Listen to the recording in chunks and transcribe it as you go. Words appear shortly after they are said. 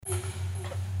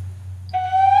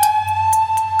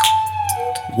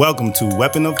Welcome to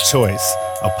Weapon of Choice,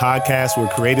 a podcast where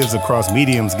creatives across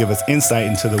mediums give us insight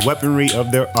into the weaponry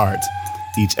of their art.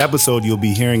 Each episode, you'll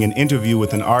be hearing an interview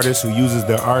with an artist who uses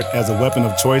their art as a weapon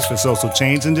of choice for social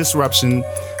change and disruption,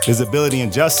 visibility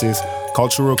and justice,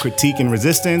 cultural critique and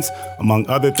resistance, among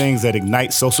other things that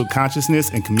ignite social consciousness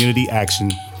and community action.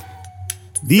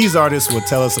 These artists will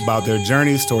tell us about their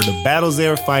journeys toward the battles they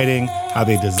are fighting, how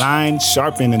they design,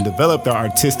 sharpen, and develop their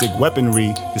artistic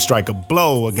weaponry to strike a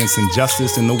blow against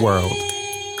injustice in the world.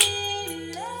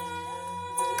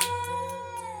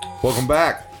 Welcome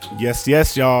back.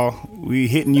 Yes, y'all. We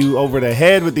hitting you over the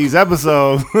head with these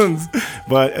episodes,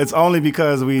 but it's only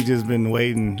because we just been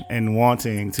waiting and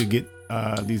wanting to get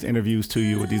these interviews to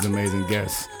you with these amazing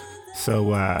guests. So,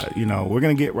 we're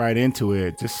going to get right into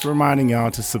it. Just reminding y'all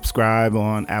to subscribe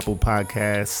on Apple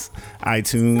Podcasts,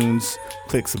 iTunes,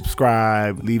 click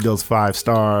subscribe, leave those 5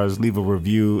 stars, leave a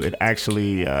review. It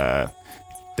actually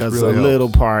does really a little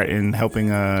part in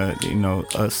helping,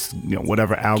 us,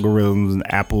 whatever algorithms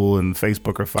Apple and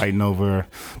Facebook are fighting over,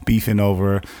 beefing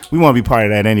over. We want to be part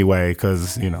of that anyway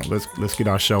because, let's get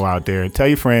our show out there. Tell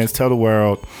your friends, tell the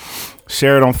world,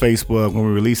 share it on Facebook. When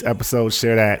we release episodes,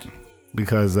 share that.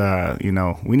 Because,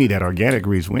 we need that organic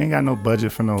reach. We ain't got no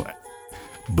budget for no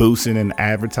boosting and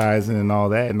advertising and all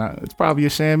that. And it's probably a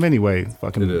sham anyway.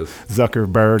 Fucking it is.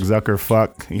 Zuckerberg,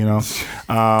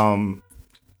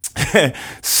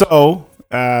 So,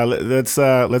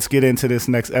 let's get into this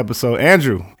next episode.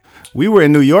 Andrew, we were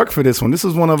in New York for this one. This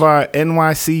is one of our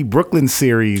NYC Brooklyn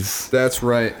series. That's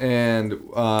right. And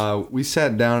we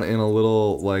sat down in a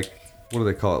little, what do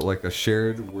they call it? Like a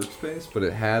shared workspace, but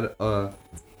it had a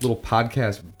little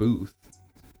podcast booth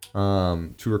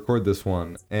to record this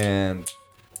one, and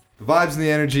the vibes and the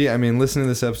energy, listening to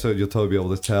this episode, you'll totally be able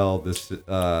to tell this it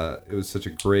was such a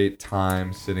great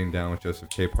time sitting down with Joseph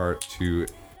Capehart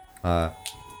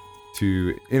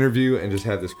to interview and just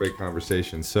have this great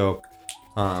conversation. So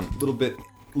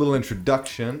little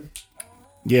introduction.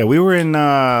 Yeah, we were in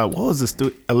what was this?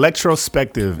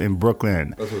 Electrospective in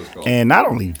Brooklyn. That's what it's called. And not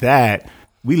only that,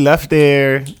 we left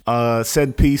there,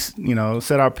 said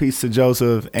our piece to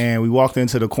Joseph, and we walked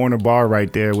into the corner bar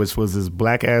right there, which was this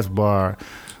black ass bar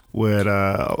with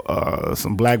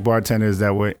some black bartenders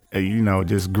that were,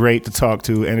 just great to talk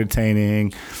to,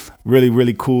 entertaining, really,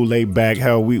 really cool, laid back.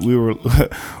 Hell, we were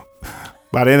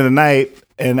by the end of the night,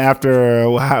 and after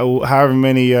however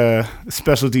many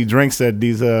specialty drinks that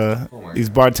these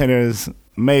bartenders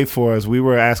made for us, we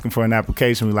were asking for an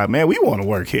application. We were like, man, we want to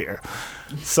work here.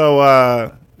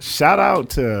 So shout out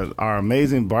to our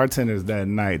amazing bartenders that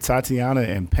night, Tatiana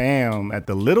and Pam at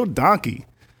the Little Donkey.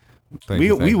 Thank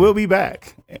you. We will be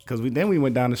back because we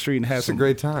went down the street and had a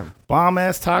great time. Bomb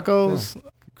ass tacos. Yeah.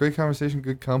 Great conversation,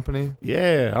 good company.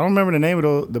 Yeah, I don't remember the name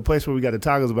of the place where we got the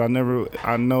tacos, but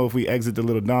I know if we exit the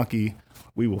Little Donkey,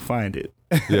 we will find it.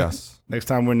 Yes. Next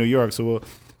time we're in New York, so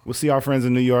we'll see our friends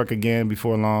in New York again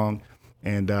before long.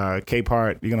 And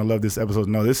Capehart, you're going to love this episode.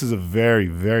 No, this is a very,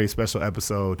 very special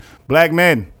episode. Black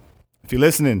men, if you're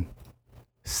listening,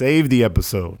 save the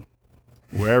episode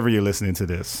wherever you're listening to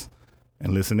this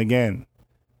and listen again.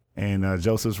 And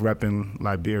Joseph's repping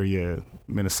Liberia,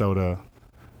 Minnesota.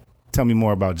 Tell me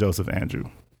more about Joseph, Andrew.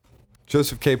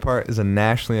 Joseph Capehart is a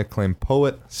nationally acclaimed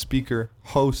poet, speaker,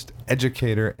 host,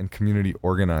 educator, and community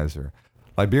organizer.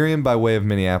 Liberian by way of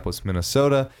Minneapolis,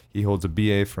 Minnesota, he holds a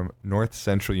BA from North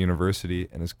Central University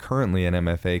and is currently an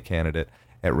MFA candidate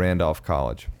at Randolph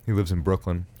College. He lives in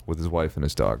Brooklyn with his wife and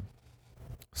his dog.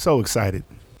 So excited.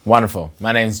 Wonderful.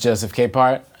 My name is Joseph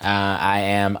Capehart. I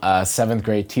am a 7th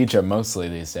grade teacher mostly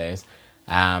these days.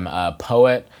 I'm a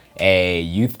poet, a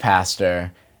youth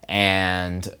pastor,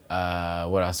 and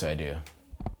what else do I do?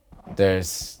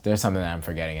 There's something that I'm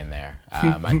forgetting in there.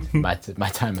 My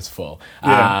time is full.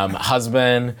 Yeah.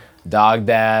 Husband, dog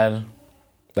dad.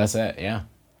 That's it. Yeah.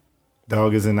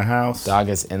 Dog is in the house. Dog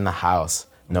is in the house.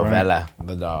 Novella,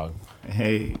 the dog.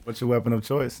 Hey, what's your weapon of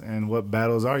choice, and what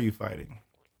battles are you fighting?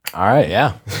 All right.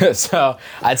 Yeah. So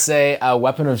I'd say a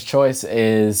weapon of choice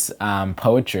is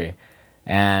poetry,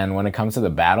 and when it comes to the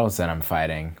battles that I'm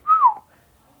fighting,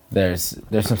 There's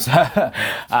some stuff.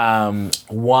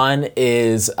 One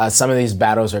is some of these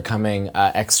battles are coming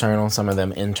external, some of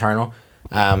them internal.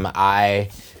 I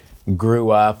grew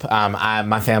up,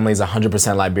 my family is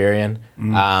 100% Liberian.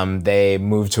 They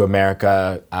moved to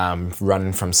America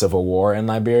running from civil war in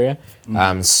Liberia.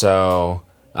 So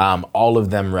all of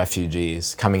them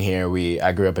refugees coming here.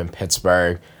 I grew up in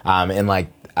Pittsburgh in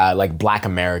like Black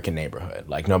American neighborhood.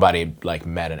 Like nobody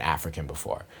met an African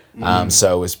before.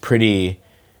 So it was pretty...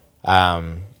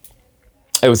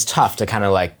 it was tough to kind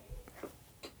of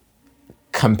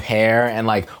compare and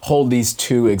like hold these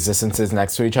two existences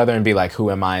next to each other and be like,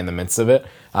 who am I in the midst of it?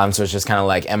 So it's just kind of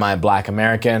like, am I Black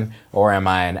American or am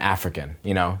I an African?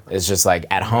 You know, it's just like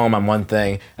at home I'm one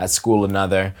thing, at school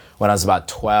another. When I was about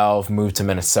 12, moved to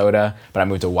Minnesota, but I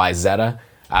moved to Wayzata.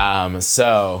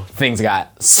 So things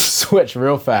got switched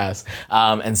real fast.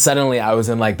 And suddenly I was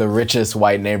in like the richest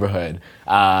white neighborhood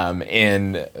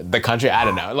in the country. I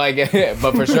don't know, like,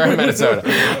 but for sure in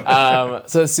Minnesota.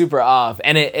 So it's super off.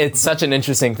 And it's such an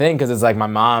interesting thing because it's like my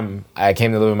mom, I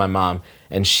came to live with my mom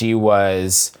and she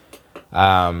was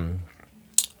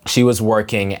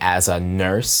working as a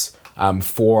nurse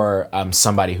for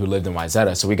somebody who lived in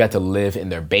Wayzata. So we got to live in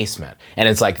their basement. And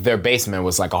it's like their basement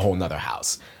was like a whole nother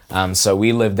house. So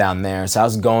we lived down there. So I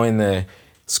was going to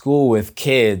school with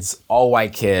kids, all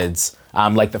white kids,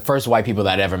 like the first white people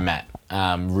that I ever met,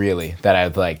 really, that I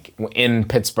like. In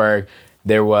Pittsburgh,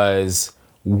 there was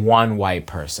one white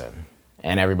person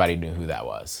and everybody knew who that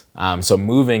was. So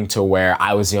moving to where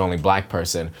I was the only Black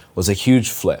person was a huge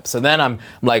flip. So then I'm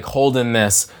like holding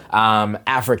this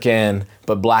African,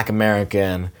 but Black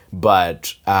American,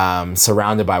 but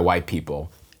surrounded by white people,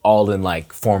 all in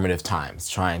like formative times,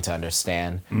 trying to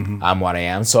understand what I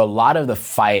am. So a lot of the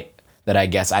fight that I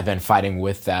guess I've been fighting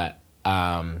with that,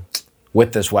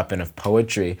 with this weapon of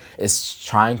poetry is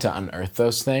trying to unearth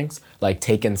those things, like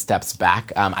taking steps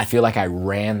back. I feel like I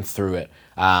ran through it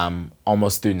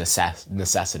almost through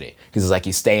necessity, because it's like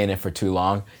you stay in it for too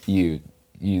long, you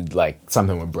like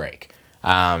something would break.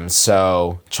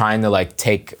 So trying to like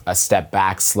take a step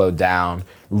back, slow down,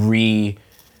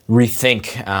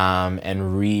 rethink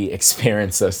and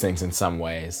re-experience those things in some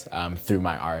ways through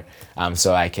my art,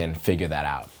 so I can figure that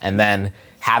out. And then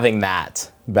having that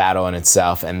battle in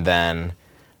itself, and then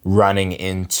running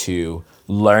into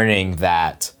learning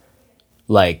that,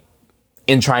 like,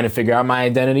 in trying to figure out my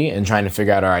identity and trying to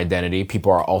figure out our identity,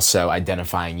 people are also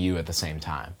identifying you at the same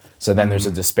time. So then there's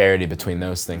a disparity between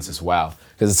those things as well.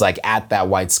 Because it's like at that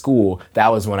white school,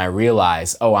 that was when I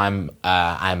realized, oh, I'm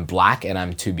Black and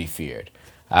I'm to be feared.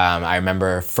 I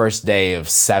remember first day of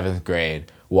 7th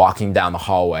grade, walking down the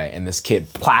hallway, and this kid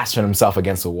plastered himself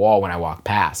against the wall when I walked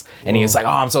past. And he was like, oh,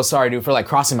 I'm so sorry, dude, for like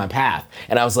crossing my path.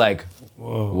 And I was like,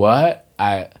 whoa. What?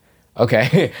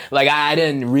 Okay. Like I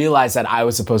didn't realize that I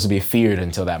was supposed to be feared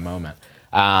until that moment.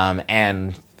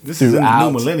 And this is in the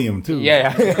new millennium too.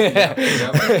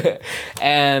 Yeah.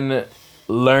 And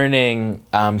learning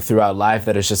throughout life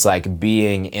that it's just like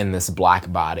being in this Black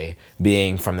body,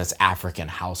 being from this African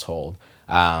household,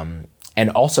 and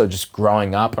also just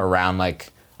growing up around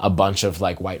like a bunch of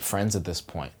like white friends at this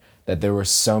point, that there were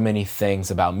so many things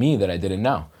about me that I didn't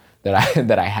know,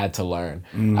 that I had to learn.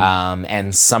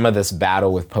 And some of this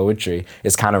battle with poetry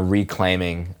is kind of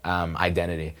reclaiming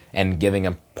identity and giving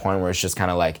a point where it's just kind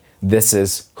of like, this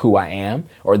is who I am,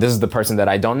 or this is the person that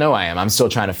I don't know I am. I'm still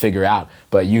trying to figure out,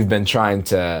 but you've been trying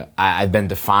to, I've been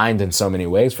defined in so many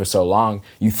ways for so long,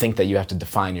 you think that you have to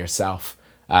define yourself.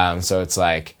 So it's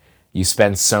like, you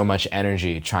spend so much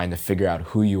energy trying to figure out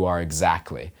who you are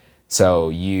exactly. So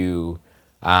you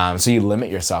limit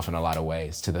yourself in a lot of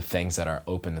ways to the things that are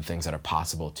open, the things that are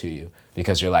possible to you,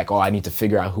 because you're like, oh, I need to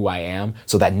figure out who I am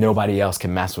so that nobody else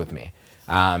can mess with me.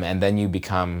 And then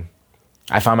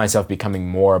I found myself becoming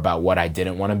more about what I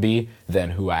didn't want to be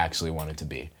than who I actually wanted to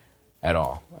be at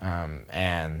all.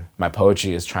 And my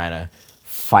poetry is trying to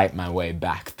fight my way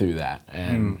back through that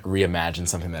and reimagine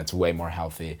something that's way more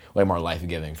healthy, way more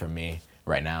life-giving for me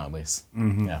right now, at least.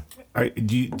 Yeah.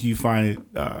 Do you find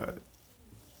it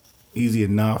easy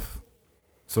enough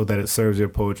so that it serves your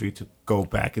poetry to go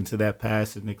back into that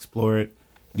past and explore it?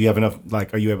 Do you have enough,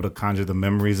 like, are you able to conjure the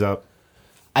memories up?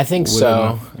 I think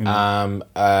so.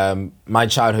 My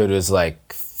childhood was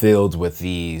like filled with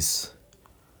these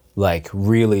like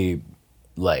really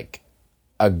like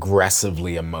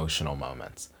aggressively emotional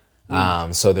moments.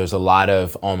 So there's a lot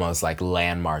of almost like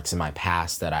landmarks in my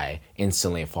past that I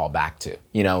instantly fall back to.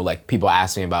 You know, like people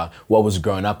ask me about what was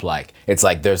growing up like. It's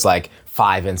like there's like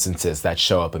 5 instances that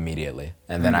show up immediately,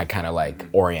 and then I kind of like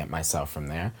orient myself from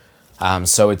there.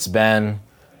 So it's been,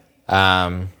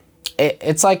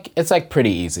 it's like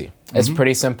pretty easy. It's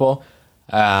pretty simple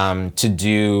to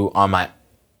do on my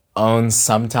own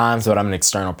sometimes, but I'm an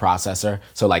external processor,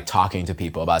 so like talking to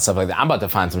people about stuff like that. I'm about to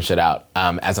find some shit out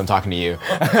as I'm talking to you.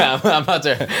 I'm about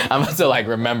to like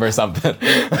remember something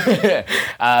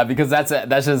because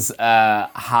that's just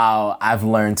how I've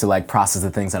learned to like process the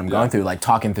things that I'm going through, like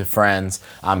talking to friends,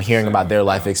 hearing about their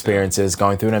life experiences,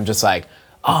 going through, and I'm just like,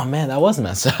 oh man, that was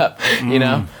messed up, you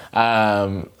know.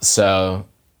 So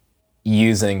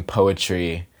using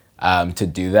poetry to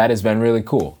do that has been really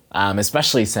cool,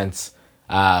 especially since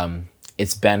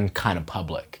it's been kind of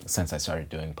public since I started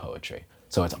doing poetry.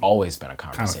 So it's always been a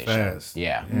conversation. Kind of fast.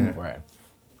 Yeah, right.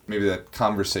 Maybe that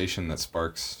conversation that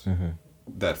sparks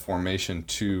that formation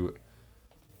to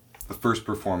the first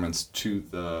performance to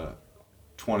the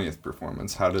 20th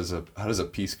performance. How does a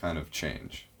piece kind of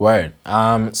change? Word.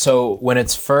 So when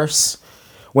it's first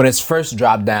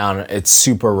dropped down, it's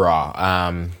super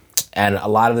raw. And a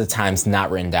lot of the times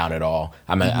not written down at all.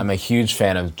 I'm a huge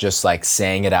fan of just like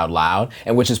saying it out loud,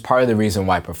 and which is part of the reason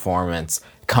why performance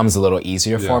comes a little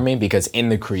easier for me, because in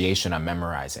the creation I'm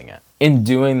memorizing it. In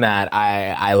doing that,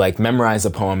 I like memorize a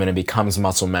poem and it becomes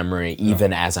muscle memory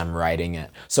even as I'm writing it.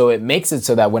 So it makes it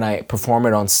so that when I perform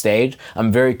it on stage,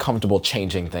 I'm very comfortable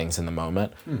changing things in the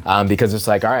moment, because it's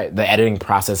like, all right, the editing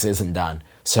process isn't done.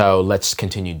 So let's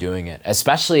continue doing it.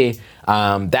 Especially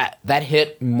that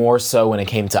hit more so when it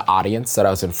came to audience that I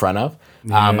was in front of.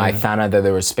 I found out that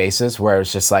there were spaces where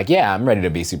it's just like, yeah, I'm ready to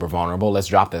be super vulnerable. Let's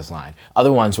drop this line.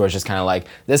 Other ones where it's just kind of like,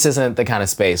 this isn't the kind of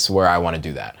space where I want to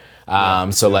do that.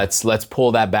 Let's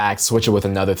pull that back, switch it with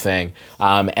another thing.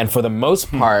 And for the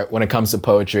most part, when it comes to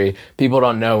poetry, people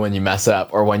don't know when you mess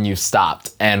up or when you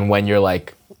stopped and when you're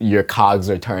like, your cogs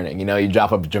are turning. You know, you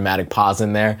drop a dramatic pause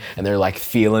in there and they're like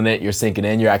feeling it, you're sinking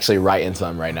in, you're actually writing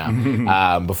something right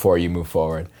now before you move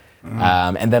forward.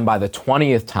 And then by the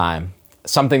 20th time,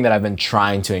 something that I've been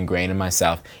trying to ingrain in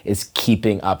myself is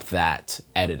keeping up that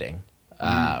editing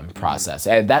process.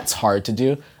 And that's hard to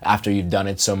do after you've done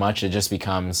it so much. It just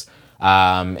becomes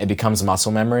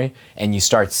muscle memory, and you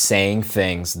start saying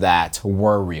things that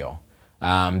were real,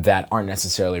 that aren't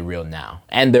necessarily real now.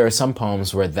 And there are some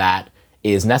poems where that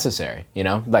is necessary, you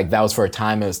know? Like that was for a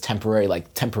time, it was temporary.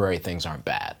 Like temporary things aren't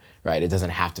bad, right? It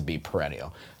doesn't have to be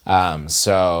perennial.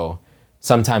 So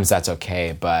sometimes that's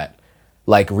okay, but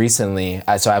like recently,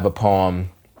 so I have a poem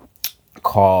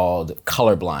called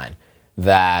Colorblind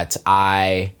that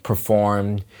I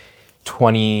performed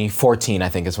 2014, I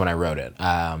think is when I wrote it,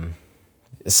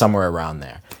 somewhere around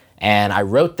there. And I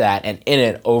wrote that, and in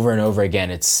it, over and over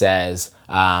again, it says,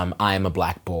 I am a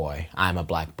black boy, I'm a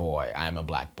black boy, I'm a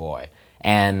black boy.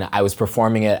 And I was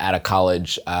performing it at a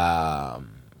college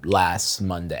last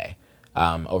Monday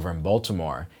over in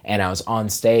Baltimore. And I was on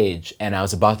stage and I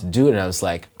was about to do it. And I was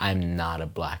like, I'm not a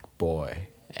black boy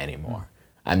anymore.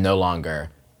 I'm no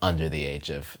longer under the age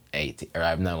of 18, or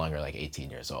I'm no longer like 18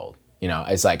 years old. You know,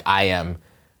 it's like I am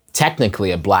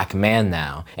technically a black man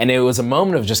now. And it was a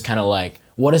moment of just kind of like,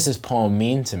 what does this poem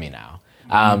mean to me now?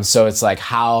 So it's like,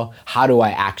 how do I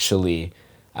actually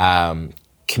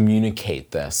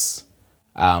communicate this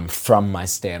from my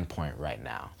standpoint right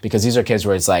now? Because these are kids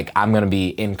where it's like, I'm going to be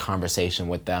in conversation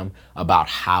with them about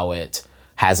how it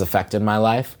has affected my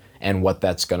life and what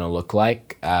that's going to look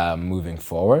like moving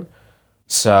forward.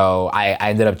 So I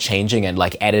ended up changing and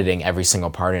like editing every single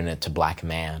part in it to black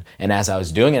man. And as I was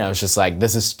doing it, I was just like,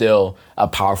 this is still a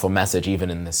powerful message even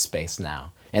in this space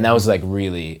now. And that was like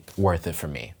really worth it for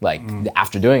me. Like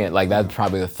after doing it, like that's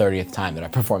probably the 30th time that I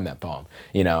performed that poem,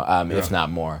 you know, if not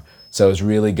more. So it was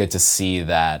really good to see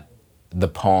that the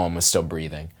poem was still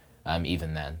breathing,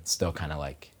 even then, still kind of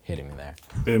like hitting me there.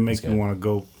 It makes me want to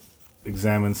go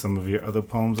examine some of your other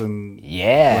poems and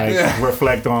like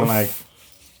reflect on like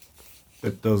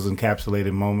those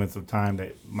encapsulated moments of time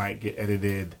that might get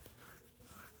edited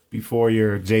before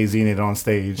you're Jay-Zing it on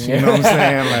stage. You know what I'm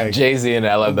saying? Like Jay-Z, and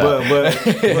I love that.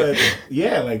 But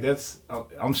yeah, like that's,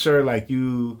 I'm sure like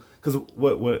you, because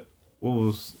what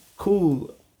was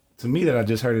cool to me that I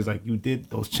just heard is like you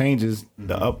did those changes,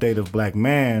 the update of Black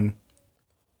Man,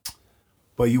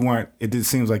 but you weren't, it just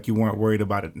seems like you weren't worried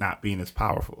about it not being as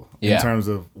powerful in terms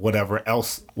of whatever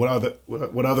else, what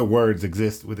other words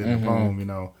exist within the poem, you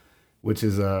know, which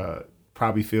is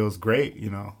probably feels great, you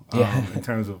know, in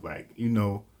terms of like, you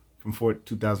know, from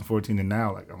 2014 to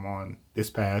now, like I'm on this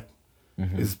path.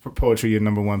 Is poetry your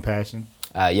number one passion?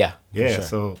 Yeah. Sure.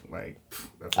 So like,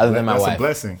 other than my wife, a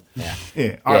blessing.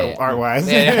 Yeah. Art wise.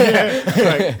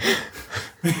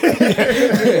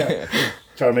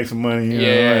 Try to make some money.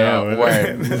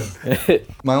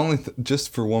 My only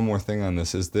just for one more thing on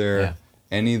this, is there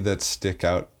any that stick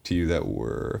out to you that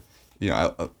were, you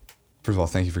know, first of all,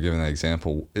 thank you for giving that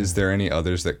example. Is there any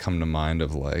others that come to mind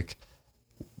of like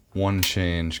one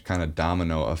change kind of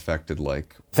domino affected,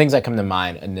 like things that come to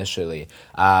mind initially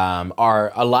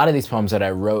are a lot of these poems that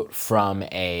I wrote from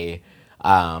a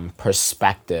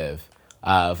perspective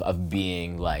of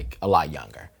being like a lot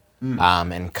younger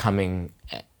and coming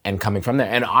from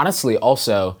there, and honestly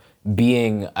also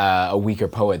being a weaker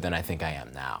poet than I think I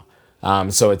am now.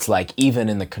 So it's like even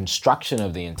in the construction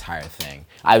of the entire thing,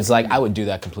 I was like, I would do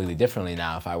that completely differently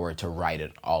now if I were to write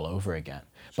it all over again.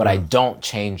 But I don't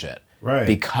change it. Right.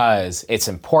 Because it's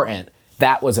important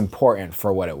that was important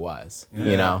for what it was.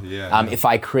 You know, yeah. if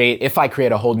I create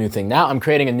a whole new thing now, I'm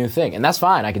creating a new thing, and that's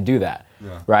fine. I could do that,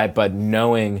 right? But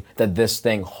knowing that this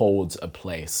thing holds a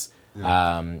place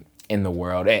in the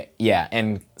world,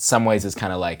 in some ways, it's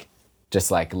kind of like just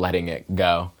like letting it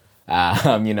go.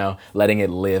 You know, letting it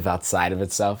live outside of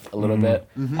itself a little bit.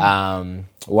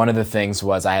 One of the things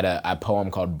was I had a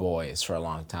poem called Boys for a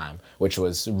long time, which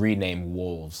was renamed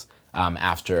Wolves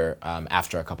after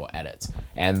a couple edits.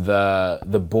 And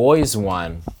the Boys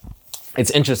one,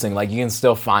 it's interesting. Like, you can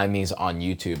still find these on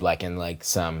YouTube, like in like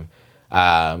some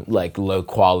like low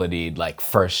quality like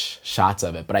first shots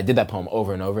of it. But I did that poem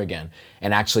over and over again.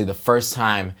 And actually, the first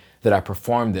time that I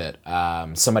performed it,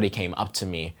 somebody came up to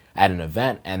me at an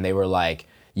event and they were like,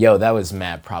 "Yo, that was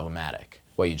mad problematic,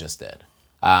 what you just did."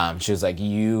 She was like,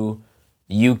 you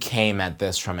came at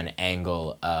this from an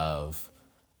angle of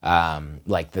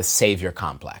like the savior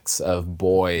complex of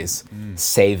boys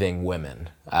saving women,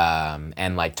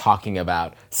 and like talking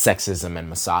about sexism and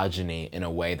misogyny in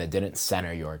a way that didn't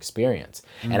center your experience.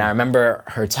 And I remember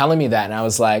her telling me that, and I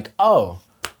was like, "Oh,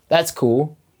 that's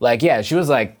cool." Like, yeah, she was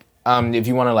like, if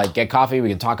you want to like get coffee, we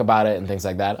can talk about it and things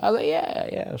like that. I was like,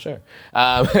 yeah, sure.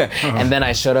 And then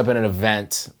I showed up at an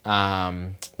event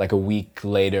like a week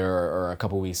later or a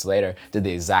couple weeks later, did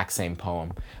the exact same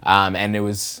poem. And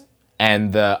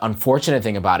the unfortunate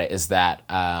thing about it is that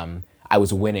I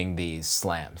was winning these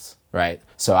slams, right?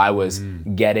 So I was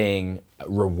getting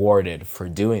rewarded for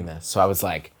doing this. So I was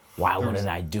like, why wouldn't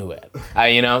I do it?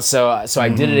 You know, so I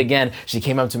did it again. She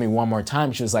came up to me one more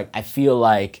time. She was like, "I feel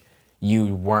like you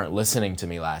weren't listening to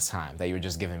me last time, that you were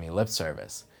just giving me lip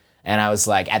service." And I was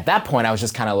like, at that point, I was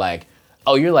just kind of like,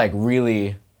 "Oh, you're like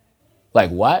really, like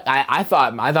what?" I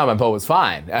thought my poem was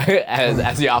fine,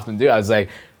 as you often do. I was like,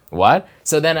 "What?"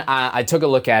 So then I took a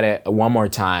look at it one more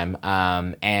time,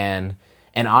 and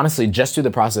honestly, just through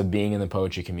the process of being in the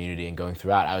poetry community and going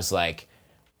throughout, I was like,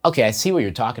 "Okay, I see what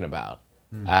you're talking about."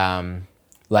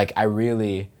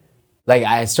 Like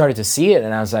I started to see it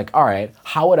and I was like, all right,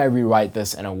 how would I rewrite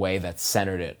this in a way that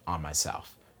centered it on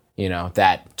myself? You know,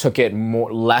 that took it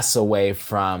less away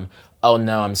from, "Oh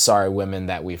no, I'm sorry, women,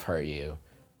 that we've hurt you,"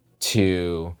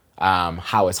 to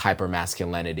how has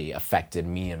hypermasculinity affected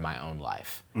me in my own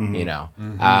life, you know?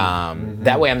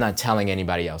 That way I'm not telling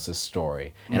anybody else's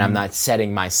story, and I'm not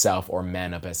setting myself or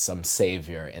men up as some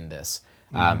savior in this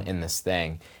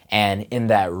thing. And in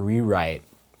that rewrite,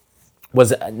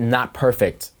 was not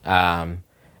perfect,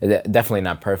 definitely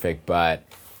not perfect, but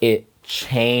it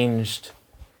changed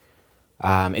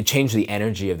the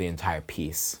energy of the entire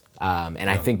piece. And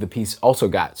I think the piece also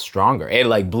got stronger. It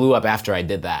like blew up after I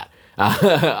did that,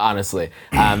 honestly.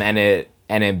 And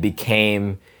it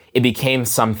became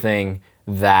something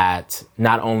that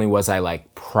not only was I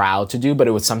like proud to do, but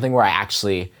it was something where I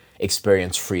actually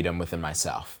experienced freedom within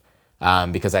myself.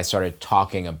 Because I started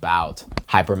talking about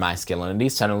hypermasculinity,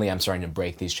 suddenly I'm starting to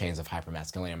break these chains of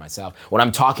hypermasculinity myself. When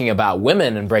I'm talking about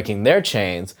women and breaking their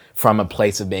chains from a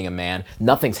place of being a man,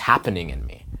 nothing's happening in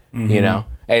me, you know?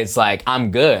 It's like, I'm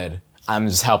good, I'm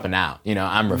just helping out, you know,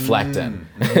 I'm reflecting.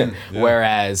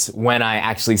 Whereas when I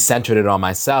actually centered it on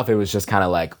myself, it was just kind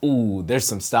of like, ooh, there's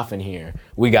some stuff in here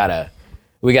we gotta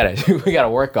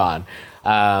work on.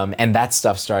 And that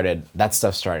stuff started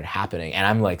happening, and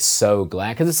I'm like so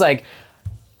glad, because it's like,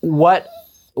 what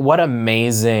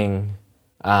amazing,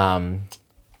 I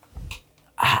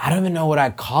don't even know what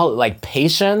I'd call it, like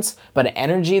patience, but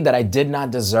energy that I did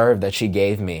not deserve that she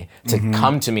gave me to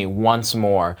come to me once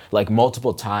more, like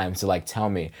multiple times, to like tell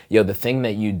me, "Yo, the thing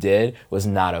that you did was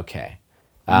not okay."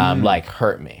 Like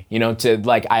hurt me, you know, to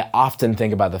like, I often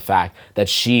think about the fact that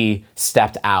she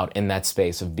stepped out in that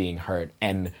space of being hurt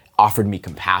and offered me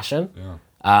compassion,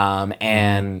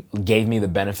 and gave me the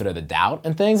benefit of the doubt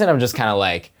and things. And I'm just kind of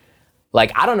like,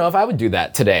 I don't know if I would do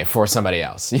that today for somebody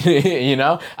else, you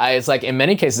know? It's like, in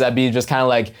many cases, I'd be just kind of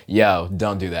like, "Yo,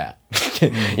 don't do that,"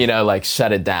 you know, like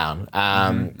shut it down.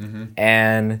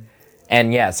 And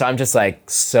yeah, so I'm just like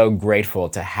so grateful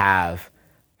to have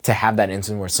that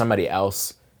instance where somebody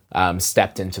else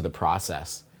stepped into the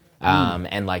process,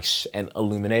 and like and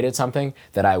illuminated something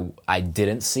that I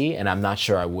didn't see, and I'm not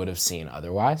sure I would have seen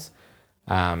otherwise.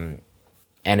 And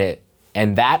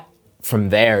that from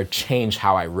there changed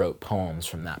how I wrote poems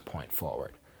from that point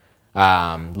forward.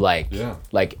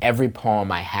 Like every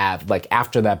poem I have, like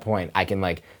after that point, I can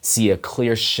like see a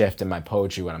clear shift in my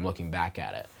poetry when I'm looking back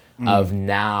at it. Of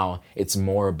now, it's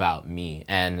more about me.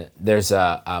 And there's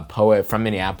a poet from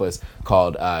Minneapolis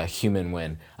called Human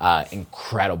Win,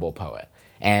 incredible poet.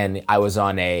 And I was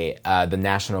on the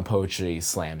National Poetry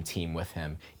Slam team with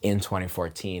him in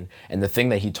 2014. And the thing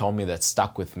that he told me that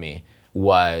stuck with me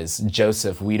was,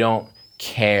 "Joseph, we don't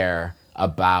care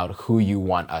about who you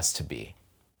want us to be,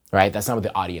 right? That's not what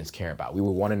the audience care about. We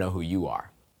would want to know who you are.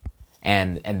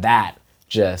 And that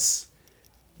just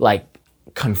like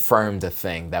confirmed a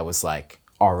thing that was like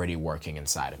already working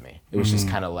inside of me. It was just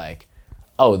kind of like,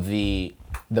 oh, the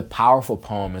powerful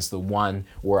poem is the one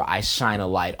where I shine a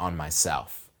light on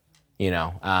myself. You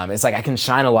know, it's like I can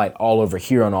shine a light all over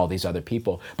here on all these other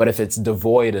people, but if it's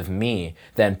devoid of me,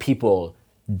 then people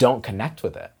don't connect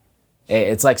with it.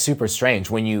 It's like super strange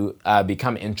when you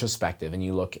become introspective and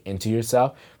you look into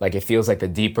yourself. Like it feels like the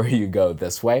deeper you go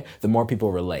this way, the more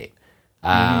people relate.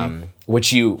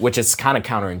 Which is kind of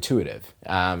counterintuitive.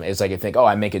 It's like you think, oh,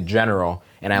 I make it general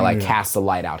and I like cast the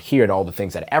light out here to all the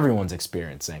things that everyone's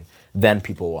experiencing. Then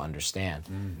people will understand.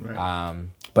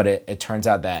 But it turns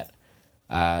out that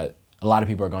a lot of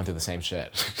people are going through the same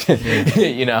shit,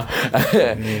 you know,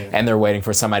 and they're waiting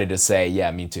for somebody to say,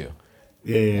 yeah, me too.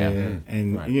 And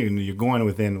you're going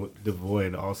within the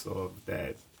void also of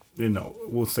that, you know,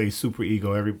 we'll say super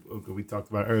ego. We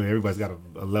talked about earlier, everybody's got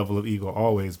a level of ego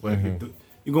always, but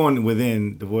you're going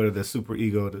within the void of the super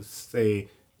ego to say,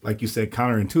 like you said,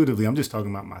 counterintuitively, I'm just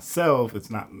talking about myself. It's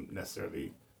not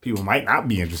necessarily, people might not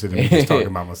be interested in me just talking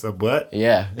about myself, but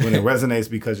when it resonates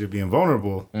because you're being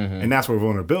vulnerable, and that's where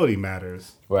vulnerability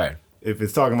matters. Right. If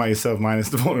it's talking about yourself minus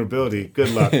the vulnerability,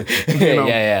 good luck.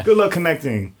 Good luck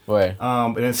connecting. Right.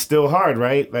 And it's still hard,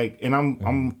 right? Like, and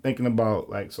I'm thinking about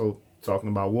like, so talking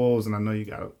about wolves, and I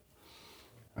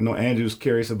know Andrew's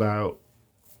curious about,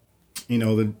 you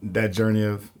know, that journey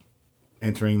of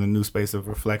entering the new space of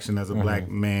reflection as a black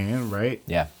man, right?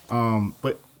 Yeah.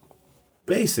 But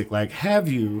basic, like, have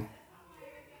you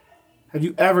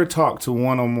ever talked to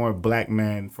one or more black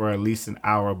men for at least an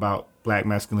hour about black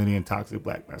masculinity and toxic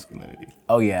black masculinity?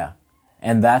 Oh yeah,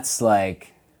 and that's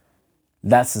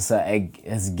just it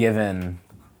has given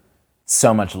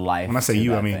so much life. When I say to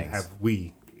you, that I mean things. have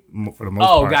we for the most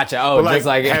Oh, part. gotcha. Oh, but just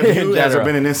like have in you? Has there general.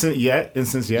 been an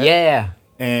instance yet? Yeah.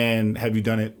 And have you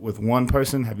done it with one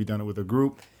person? Have you done it with a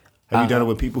group? Have you done it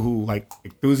with people who like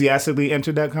enthusiastically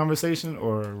entered that conversation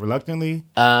or reluctantly?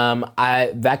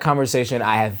 That conversation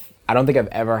I don't think I've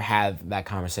ever had that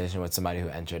conversation with somebody who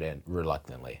entered it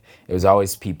reluctantly. It was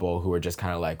always people who were just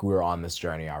kind of like, we're on this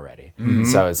journey already.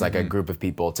 So it's like a group of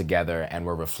people together and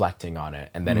we're reflecting on it.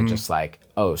 And then it's just like,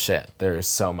 oh shit, there's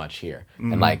so much here.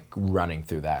 And like running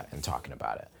through that and talking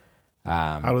about it.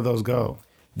 How do those go?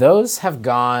 Those have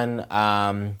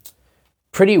gone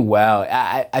pretty well.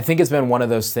 I think it's been one of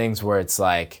those things where it's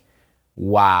like,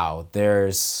 wow,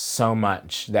 there's so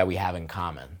much that we have in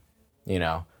common, you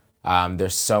know?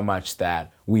 There's so much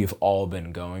that we've all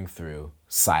been going through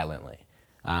silently,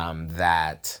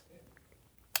 that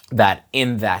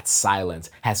in that silence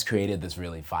has created this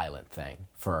really violent thing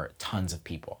for tons of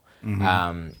people.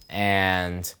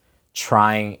 And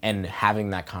trying and having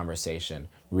that conversation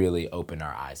really opened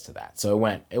our eyes to that. So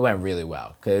it went really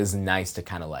well because it was nice to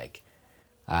kind of like,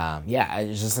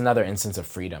 it's just another instance of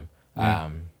freedom,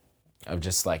 of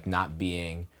just like not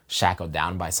being shackled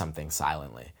down by something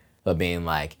silently. But being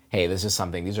like, hey, this is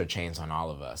something, these are chains on all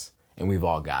of us, and we've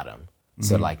all got them.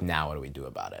 So like, now what do we do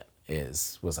about it?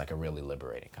 Was like a really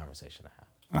liberating conversation to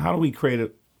have. How do we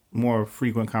create more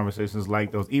frequent conversations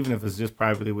like those, even if it's just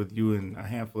privately with you and a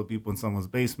handful of people in someone's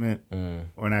basement,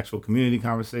 or an actual community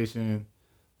conversation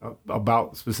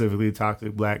about specifically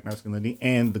toxic black masculinity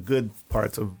and the good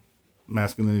parts of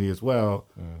masculinity as well,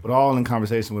 but all in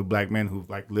conversation with black men who've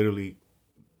like literally,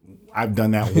 I've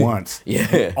done that once.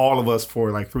 All of us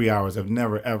for like 3 hours have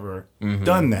never ever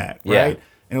done that, right?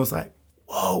 And it was like,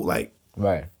 whoa, like,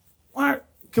 right? Why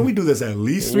can we do this at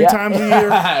least 3 times a year?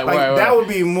 Like that would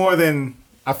be more than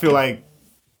I feel like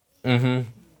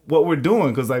what we're doing,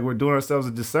 because like we're doing ourselves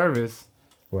a disservice.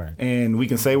 Right. And we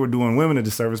can say we're doing women a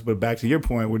disservice, but back to your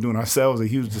point, we're doing ourselves a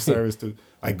huge disservice to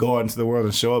like go out into the world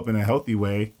and show up in a healthy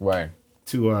way, right?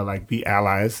 To like be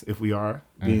allies if we are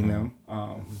being them.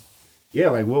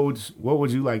 Like what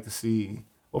would you like to see?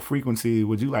 What frequency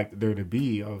would you like there to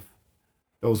be of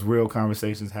those real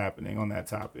conversations happening on that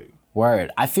topic?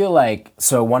 Word. I feel like,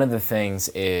 so one of the things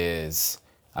is,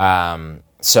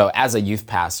 so as a youth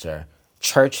pastor,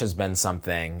 church has been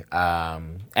something,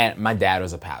 and my dad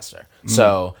was a pastor.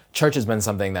 So church has been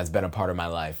something that's been a part of my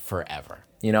life forever.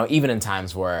 You know, even in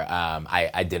times where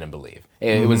I didn't believe.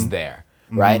 It was there.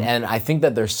 Right. And I think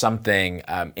that there's something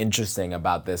interesting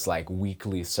about this like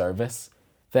weekly service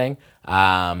thing.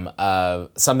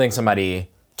 Something somebody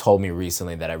told me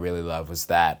recently that I really love was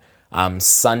that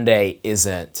Sunday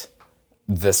isn't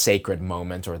the sacred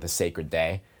moment or the sacred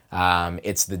day.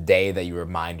 It's the day that you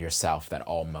remind yourself that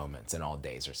all moments and all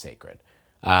days are sacred.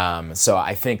 So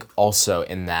I think also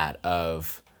in that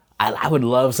of, I would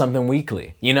love something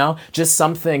weekly, you know, just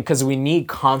something, because we need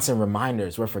constant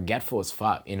reminders. We're forgetful as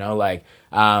fuck, you know, like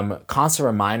constant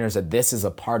reminders that this is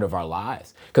a part of our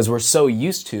lives, because we're so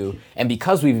used to, and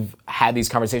because we've had these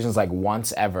conversations like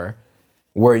once ever,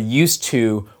 we're used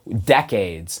to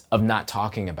decades of not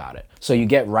talking about it. So you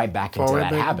get right back into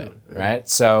that habit, right?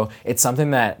 So it's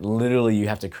something that literally you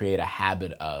have to create a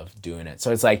habit of doing it.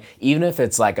 So it's like, even if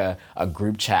it's like a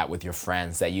group chat with your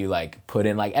friends that you like put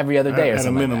in like every other day or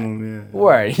something like that. minimum,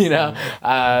 Word, you know,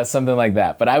 something like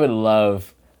that. But I would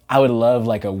love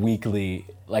like a weekly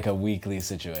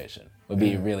situation. Would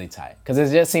be really tight, because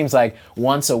it just seems like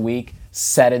once a week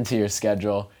set into your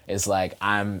schedule is like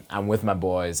I'm with my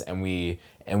boys and we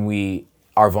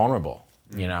are vulnerable,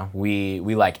 you know, we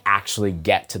like actually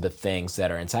get to the things that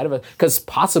are inside of us, because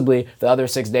possibly the other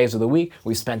 6 days of the week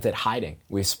we spent it hiding,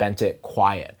 we spent it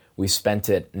quiet, we spent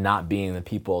it not being the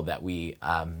people that we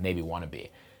maybe want to be.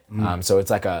 So it's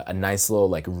like a nice little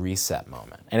like reset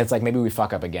moment. And it's like maybe we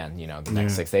fuck up again, you know, the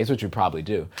next 6 days, which we probably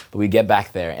do. But we get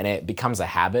back there and it becomes a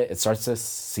habit. It starts to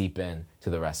seep in to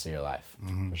the rest of your life,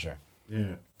 for sure.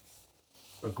 Yeah.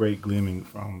 A great gleaming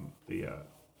from the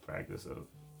practice of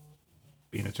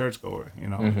being a churchgoer, you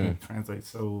know, it translates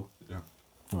so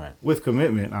Right. with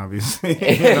commitment, obviously.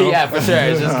 You know? Yeah, for sure.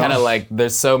 It's just kind of like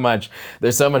there's so much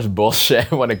bullshit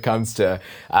when it comes to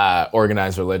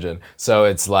organized religion. So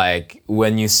it's like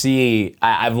when you see,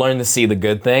 I've learned to see the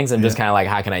good things and just kind of like,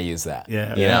 how can I use that?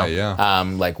 Yeah. You know? Yeah.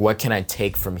 Like what can I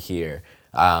take from here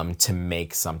to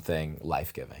make something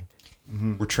life-giving?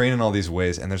 We're trained in all these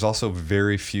ways, and there's also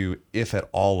very few, if at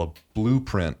all, a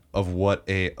blueprint of what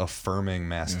a affirming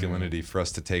masculinity for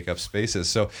us to take up spaces.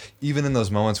 So even in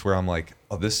those moments where I'm like,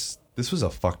 oh, this was a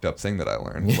fucked up thing that I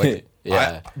learned. Like,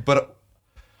 Yeah. but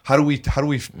how do we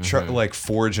like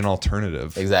forge an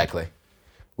alternative? Exactly.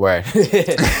 Word.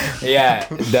 Yeah,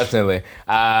 definitely.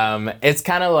 It's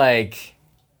kind of like,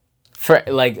 for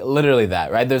like literally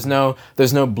that, right? There's no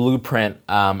blueprint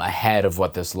ahead of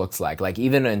what this looks like. Like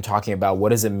even in talking about what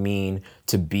does it mean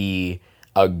to be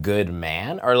a good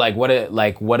man, or like what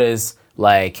is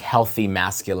like healthy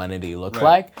masculinity look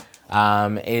like,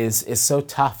 is so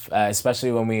tough,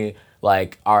 especially when we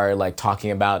like are like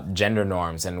talking about gender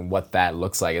norms and what that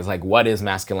looks like. It's like, what is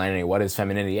masculinity? What is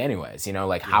femininity anyways? You know,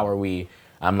 like how are we,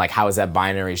 like how is that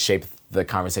binary shape the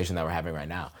conversation that we're having right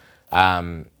now?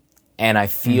 And I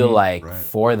feel like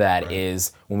for that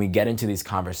is when we get into these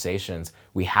conversations,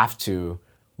 we have to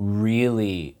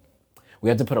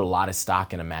put a lot of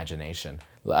stock in imagination,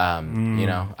 you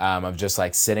know, of just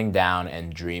like sitting down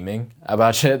and dreaming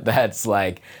about shit that's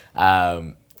like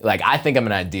I think I'm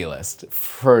an idealist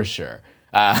for sure.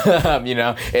 You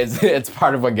know, it's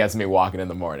part of what gets me walking in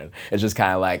the morning. It's just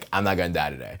kind of like, I'm not gonna die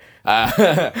today.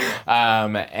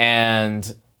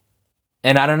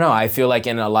 And I don't know, I feel like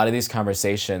in a lot of these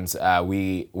conversations,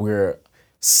 we're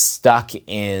stuck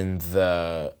in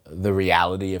the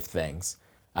reality of things.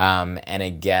 And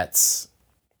it gets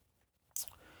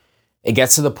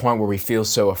to the point where we feel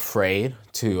so afraid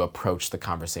to approach the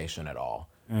conversation at all,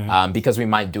 because we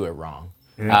might do it wrong.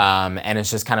 And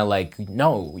it's just kind of like,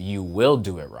 no, you will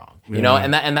do it wrong. You know,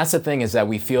 and that's the thing, is that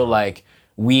we feel like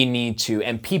we need to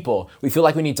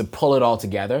pull it all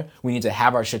together. We need to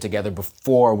have our shit together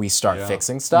before we start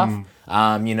fixing stuff.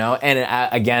 You know,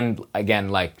 and again,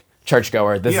 like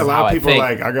churchgoer, this is how I think. A lot of people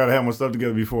like, I gotta have my stuff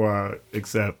together before I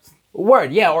accept.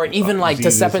 Word, yeah, or even like to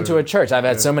step into a church. I've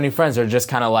had so many friends that are just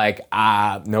kind of like,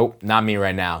 nope, not me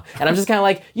right now. And I'm just kind of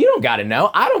like, you don't gotta know.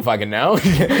 I don't fucking know.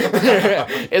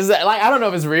 Is that like, I don't know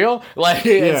if it's real. Like,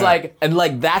 it's like, and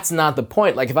like, that's not the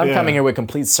point. Like, if I'm coming here with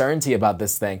complete certainty about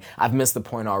this thing, I've missed the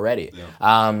point already.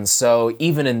 So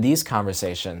even in these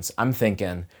conversations, I'm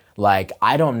thinking, like,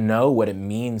 I don't know what it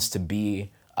means to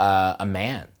be a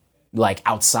man, like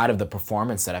outside of the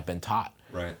performance that I've been taught.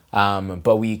 Right.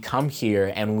 But we come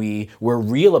here and we're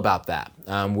real about that.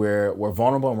 We're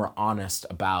vulnerable and we're honest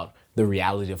about the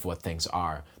reality of what things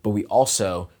are. But we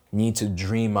also need to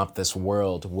dream up this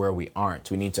world where we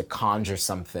aren't. We need to conjure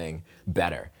something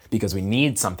better, because we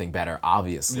need something better,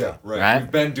 obviously. Yeah, right.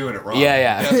 We've been doing it wrong.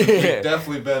 Yeah. We've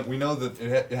definitely been. We know that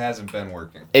it hasn't been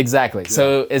working. Exactly. Yeah.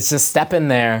 So it's just step in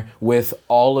there with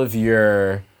all of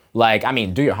your, like, I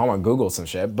mean, do your homework, Google some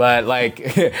shit, but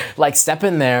like, like step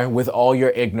in there with all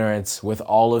your ignorance, with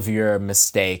all of your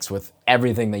mistakes, with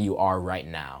everything that you are right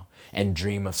now, and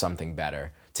dream of something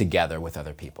better together with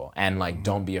other people. And like,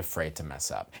 don't be afraid to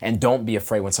mess up, and don't be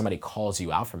afraid when somebody calls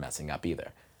you out for messing up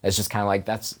either. It's just kind of like,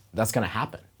 that's gonna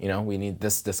happen. You know, we need,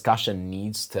 this discussion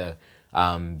needs to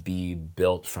be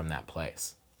built from that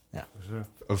place. Yeah.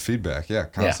 Of feedback,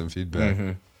 constant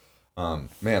feedback.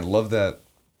 Man, love that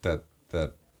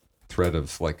thread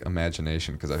of like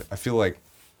imagination, because I feel like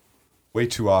way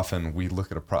too often we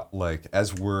look at like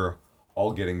as we're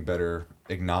all getting better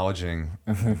acknowledging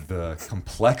the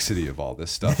complexity of all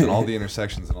this stuff and all the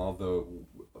intersections and all the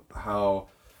how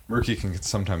murky can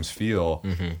sometimes feel.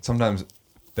 Sometimes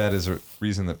that is a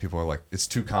reason that people are like, it's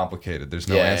too complicated, there's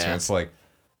no answer. It's like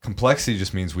complexity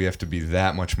just means we have to be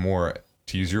that much more,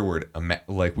 to use your word,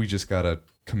 like we just gotta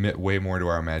commit way more to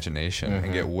our imagination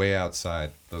and get way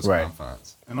outside those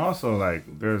confines. And also, like,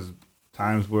 there's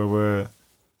times where we're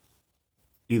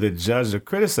either judged or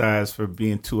criticized for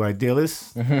being too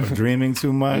idealist or dreaming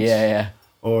too much.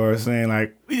 Or saying,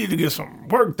 like, we need to get some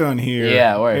work done here.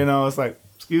 You know, it's like,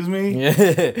 excuse me?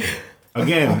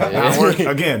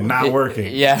 Not working.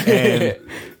 And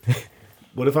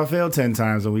what if I fail 10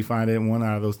 times and we find it in one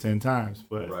out of those 10 times?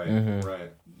 But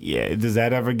yeah, does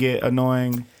that ever get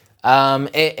annoying?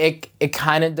 It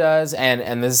kind of does,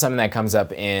 and this is something that comes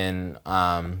up in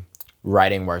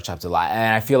writing workshops a lot.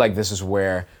 And I feel like this is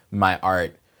where my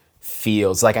art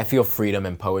feels like I feel freedom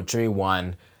in poetry.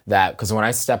 One, that because when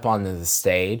I step onto the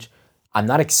stage, I'm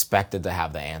not expected to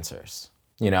have the answers,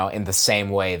 you know, in the same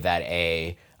way that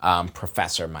a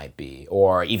professor might be,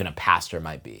 or even a pastor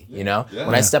might be, you know.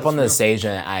 When I step onto the stage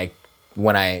and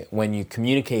when you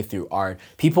communicate through art,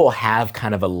 people have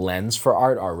kind of a lens for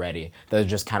art already. They're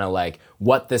just kind of like,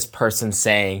 what this person's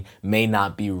saying may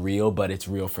not be real, but it's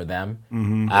real for them.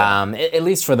 At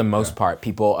least for the most part,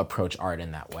 people approach art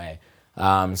in that way.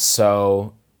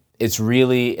 So it's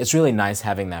really nice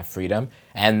having that freedom.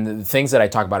 And the things that I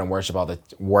talk about in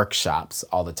workshops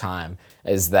all the time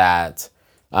is that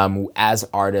as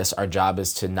artists, our job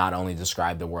is to not only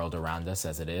describe the world around us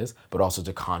as it is, but also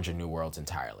to conjure new worlds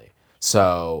entirely.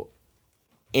 So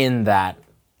in that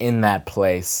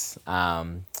place, I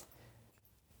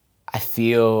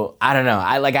feel, I don't know,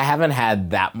 I haven't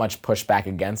had that much pushback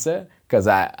against it, because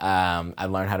I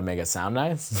learned how to make it sound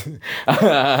nice. And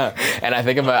I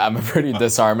think I'm a pretty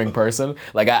disarming person.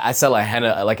 Like I sell a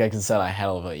hell, like I can sell a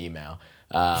hell of an email.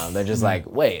 They're just like,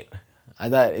 wait, I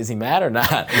thought, is he mad or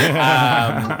not?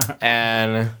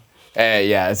 Yeah,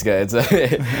 it's good.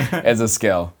 It's a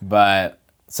skill. But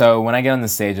so when I get on the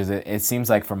stages, it seems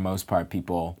like for most part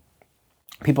people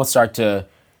start to,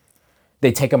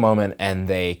 they take a moment and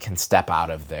they can step out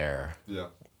of their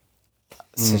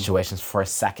situations for a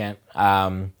second.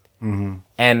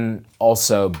 And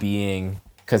also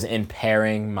because in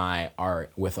pairing my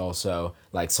art with also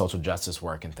like social justice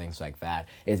work and things like that,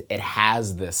 it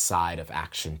has this side of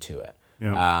action to it.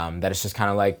 That it's just kind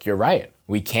of like, you're right.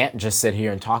 We can't just sit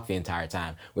here and talk the entire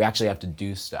time. We actually have to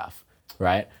do stuff,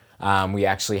 right? We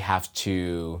actually have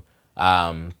to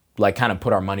like kind of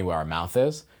put our money where our mouth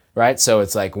is, right? So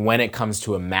it's like when it comes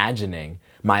to imagining,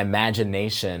 my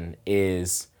imagining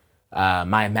is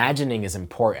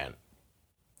important,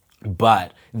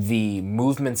 but the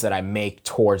movements that I make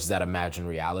towards that imagined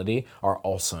reality are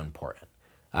also important.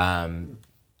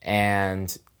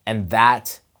 And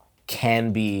that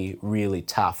can be really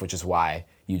tough, which is why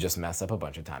you just mess up a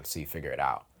bunch of times so you figure it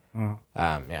out.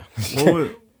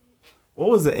 What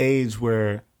was the age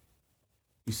where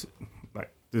you,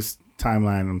 like this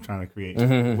timeline I'm trying to create,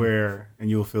 where, and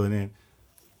you'll fill it in.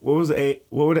 What were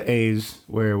the age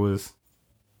where it was,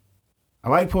 I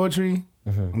like poetry,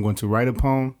 I'm going to write a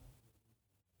poem,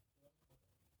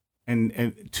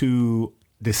 and to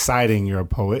deciding you're a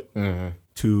poet,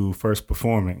 to first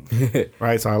performing,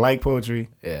 right? So I like poetry.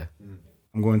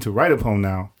 I'm going to write a poem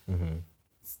now.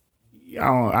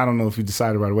 I don't know if you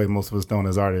decided right away. Most of us don't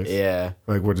as artists.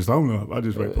 Like we're just, oh no, I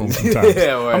just write poems sometimes.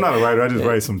 I'm not a writer. I just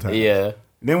write sometimes.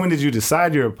 Then when did you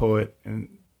decide you're a poet? And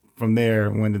from there,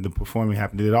 when did the performing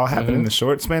happen? Did it all happen in a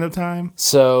short span of time?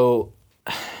 So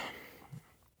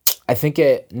I think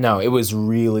it was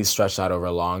really stretched out over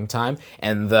a long time.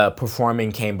 And the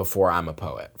performing came before I'm a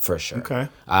poet, for sure. Okay.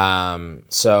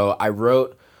 So I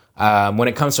wrote, when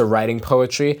it comes to writing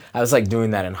poetry, I was like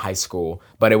doing that in high school,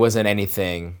 but it wasn't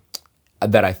anything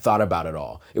that I thought about at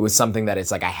all. It was something that it's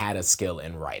like I had a skill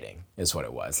in writing, is what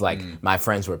it was. Like my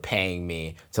friends were paying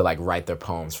me to like write their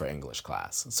poems for English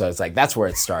class. So it's like, that's where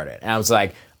it started. And I was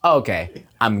like, oh, okay,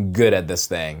 I'm good at this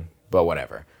thing, but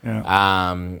whatever.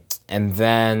 And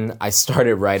then I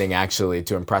started writing actually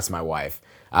to impress my wife,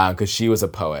 because she was a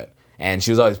poet. And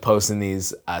she was always posting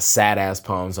these sad-ass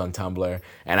poems on Tumblr.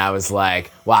 And I was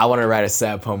like, well, I want to write a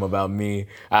sad poem about me.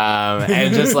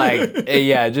 And just like,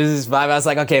 just this vibe. I was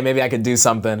like, okay, maybe I could do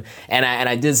something. And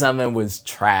I did something that was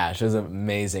trash. It was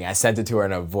amazing. I sent it to her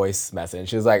in a voice message.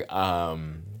 She was like,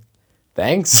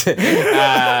 thanks. And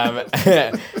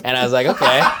I was like,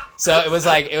 okay. So it was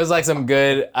like some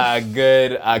good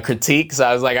critique. So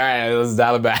I was like, all right, let's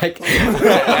dial it back. And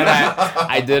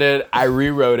I did it. I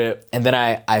rewrote it, and then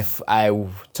I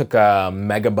took a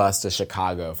megabus to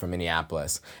Chicago from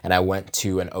Minneapolis, and I went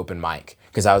to an open mic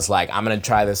because I was like, I'm gonna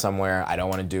try this somewhere. I don't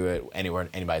want to do it anywhere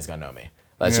anybody's gonna know me.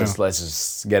 Let's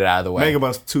just get it out of the way.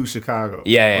 Megabus to Chicago.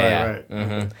 Yeah. Right.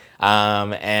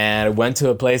 Mm-hmm. And I went to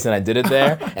a place and I did it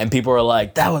there, and people were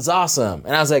like, "That was awesome,"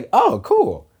 and I was like, "Oh,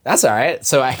 cool." That's all right.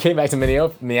 So I came back to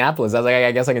Minneapolis. I was like,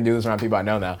 I guess I can do this around people I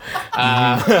know now.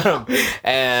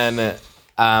 And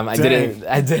I did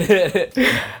it.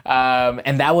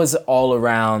 And that was all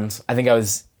around, I think I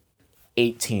was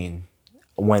 18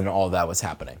 when all that was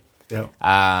happening. Yep.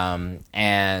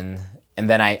 And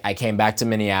then I came back to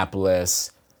Minneapolis,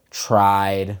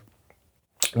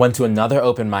 went to another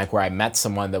open mic where I met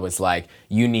someone that was like,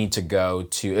 you need to go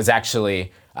to, it's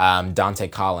actually Dante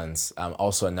Collins,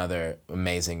 also another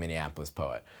amazing Minneapolis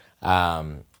poet.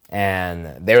 And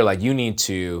they were like, you need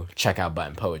to check out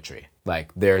Button Poetry.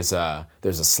 Like there's a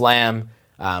slam,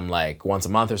 like once a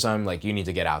month or something, like you need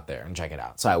to get out there and check it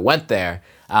out. So I went there,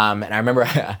 and I remember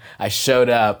I showed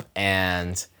up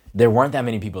and there weren't that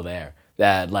many people there.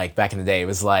 That like back in the day, it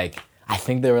was like, I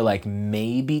think there were like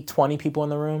maybe 20 people in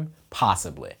the room,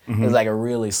 possibly. Mm-hmm. It was like a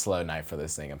really slow night for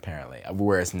this thing, apparently.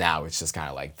 Whereas now it's just kind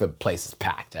of like the place is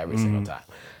packed every single time.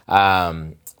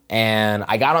 And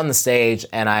I got on the stage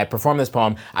and I performed this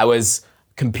poem. I was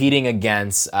competing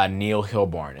against Neil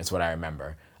Hilborn, is what I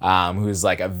remember, who's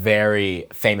like a very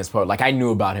famous poet. Like I knew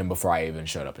about him before I even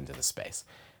showed up into the space.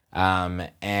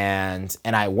 And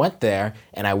I went there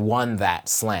and I won that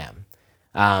slam.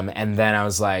 And then I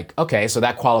was like, okay, so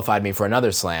that qualified me for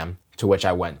another slam, to which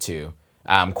I went to,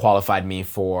 qualified me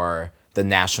for the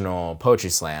National Poetry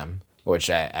Slam, which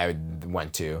I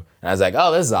went to. And I was like,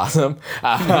 oh, this is awesome.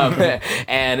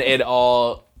 And it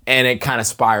kind of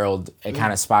spiraled. It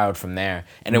kind of spiraled from there.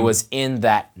 And it was in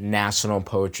that National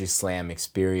Poetry Slam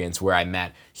experience where I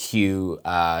met Hugh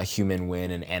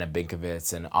Min-Win and Anna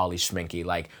Binkovitz and Ollie Schminke,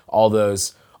 like all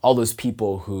those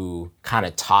people who kind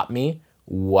of taught me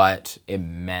what it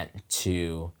meant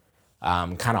to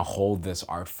kind of hold this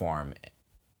art form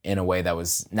in a way that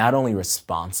was not only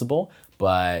responsible,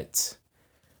 but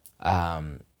I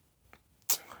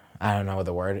don't know what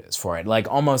the word is for it, like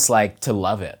almost like to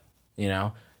love it, you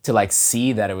know, to like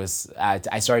see that it was,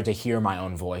 I started to hear my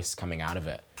own voice coming out of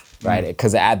it, right?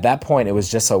 Because at that point, it was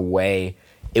just a way,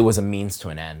 it was a means to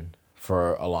an end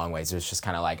for a long ways. It was just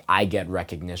kind of like, I get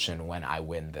recognition when I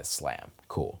win this slam,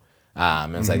 cool.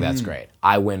 And it's like, that's great.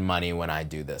 I win money when I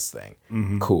do this thing.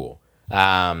 Cool.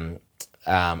 I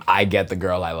get the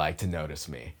girl I like to notice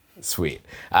me. Sweet.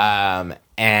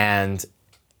 And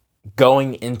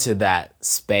going into that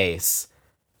space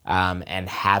and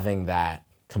having that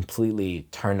completely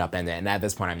turned up, and at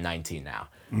this point I'm 19 now.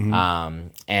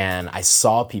 And I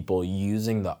saw people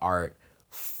using the art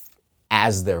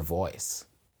as their voice.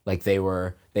 Like they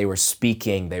were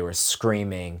speaking, they were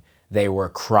screaming, they were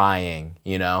crying,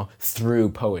 you know, through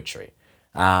poetry.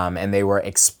 And they were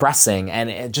expressing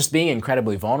and just being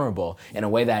incredibly vulnerable in a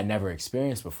way that I'd never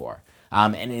experienced before.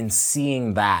 And in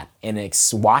seeing that and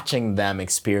watching them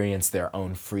experience their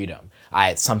own freedom,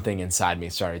 something inside me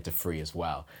started to free as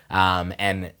well.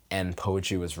 And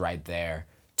poetry was right there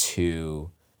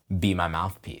to be my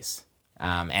mouthpiece.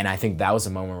 And I think that was a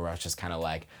moment where I was just kind of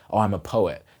like, oh, I'm a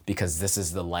poet because this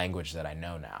is the language that I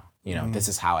know now. You know, this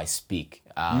is how I speak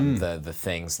the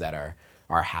things that are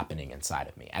happening inside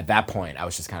of me. At that point, I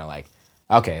was just kind of like,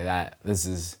 okay, this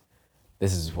is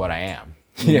what I am.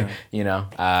 Yeah. You know,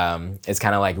 it's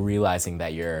kind of like realizing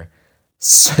that you're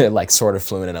like sort of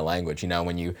fluent in a language, you know,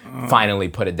 when you finally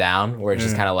put it down, where it's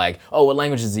just kind of like, oh, what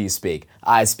languages do you speak?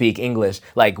 I speak English.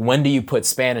 Like, when do you put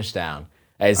Spanish down?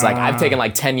 It's like, I've taken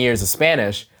like 10 years of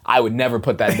Spanish. I would never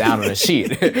put that down on a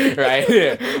sheet, right?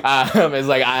 It's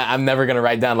like, I'm never going to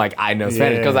write down like, I know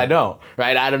Spanish, because I don't,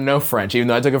 right? I don't know French, even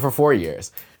though I took it for 4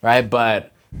 years, right?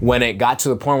 But when it got to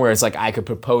the point where it's like, I could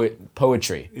put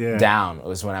poetry down, it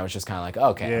was when I was just kind of like, oh,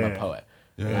 okay, I'm a poet.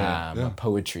 I'm a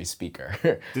poetry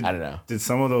speaker. I don't know. Did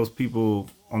some of those people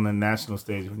on the national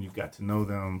stage, when you got to know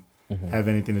them, have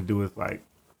anything to do with like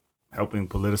helping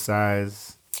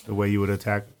politicize the way you would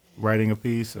attack writing a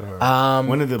piece? Or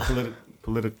when did the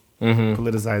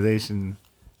politicization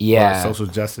or social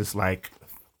justice, like,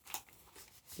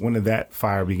 when did that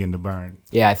fire begin to burn?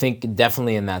 Yeah, I think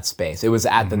definitely in that space. It was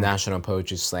at the National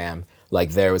Poetry Slam.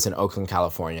 Like, there was in Oakland,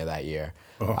 California that year.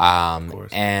 Of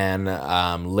course.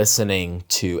 And listening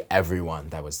to everyone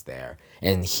that was there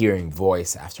and hearing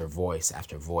voice after voice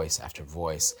after voice after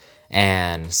voice,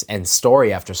 and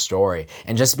story after story,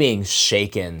 and just being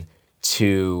shaken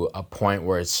to a point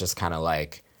where it's just kind of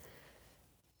like,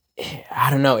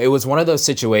 I don't know. It was one of those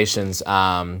situations.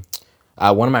 One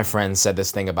of my friends said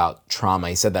this thing about trauma.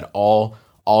 He said that all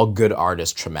good art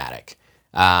is traumatic,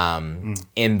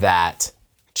 in that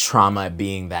trauma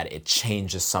being that it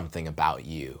changes something about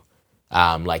you.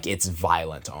 Like it's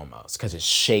violent almost, because it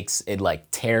shakes, it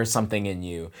like tears something in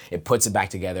you, it puts it back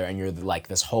together, and you're like,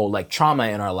 this whole like trauma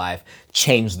in our life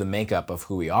changed the makeup of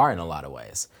who we are in a lot of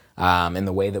ways, and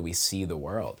the way that we see the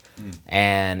world.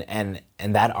 And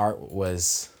that art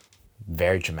was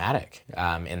very dramatic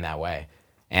in that way.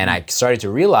 And I started to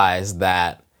realize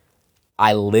that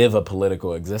I live a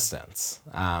political existence.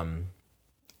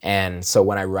 And so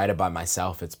when I write about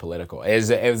myself, it's political.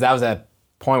 That was a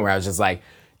point where I was just like,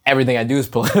 everything I do is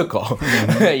political.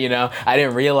 You know, I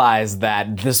didn't realize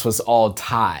that this was all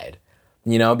tied,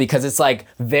 you know, because it's like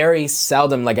very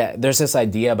seldom, like there's this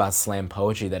idea about slam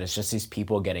poetry that it's just these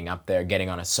people getting up there, getting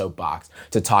on a soapbox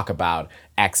to talk about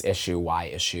X issue, Y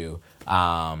issue,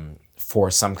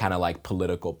 for some kind of like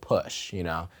political push, you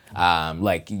know,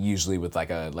 like usually with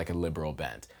like a liberal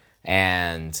bent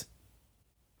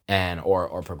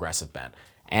or progressive bent.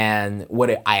 And what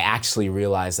I actually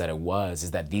realized that it was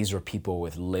is that these were people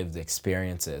with lived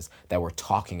experiences that were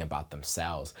talking about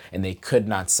themselves, and they could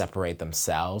not separate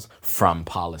themselves from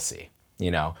policy,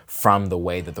 you know, from the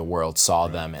way that the world saw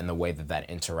them and the way that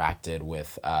interacted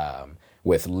with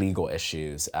legal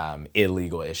issues,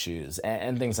 illegal issues,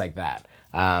 and things like that.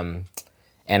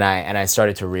 And I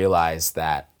started to realize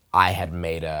that I had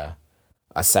made a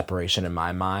separation in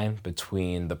my mind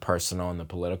between the personal and the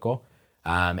political,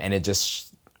 and it just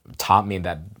taught me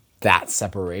that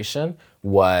separation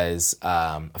was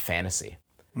a fantasy.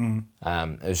 It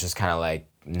was just kind of like,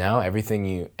 no, everything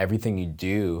you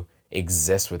do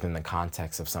exists within the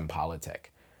context of some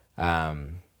politic,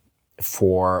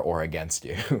 for or against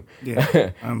you.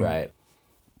 Yeah, right.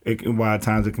 While at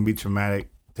times it can be traumatic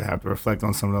to have to reflect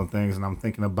on some of those things, and I'm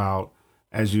thinking about,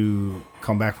 as you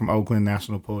come back from Oakland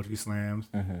National Poetry Slams,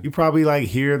 you probably like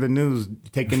hear the news,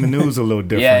 taking the news a little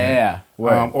different. Yeah.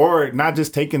 Right. Or not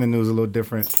just taking the news a little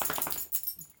different,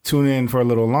 tune in for a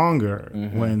little longer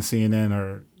when CNN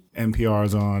or NPR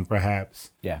is on,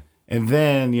 perhaps. Yeah. And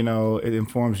then, you know, it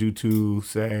informs you to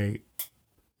say,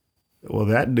 well,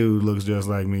 that dude looks just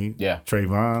like me. Yeah.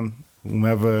 Trayvon,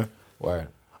 whomever. Word.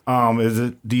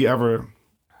 Do you ever,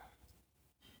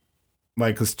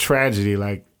 like, because tragedy,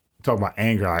 like, talk about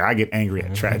anger, like I get angry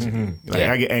at tragedy. Like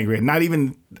I get angry at, not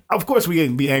even, of course we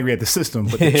can be angry at the system,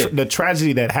 but the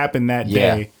tragedy that happened that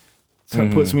day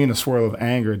puts me in a swirl of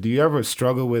anger. Do you ever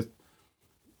struggle with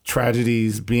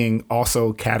tragedies being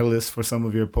also catalysts for some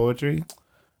of your poetry?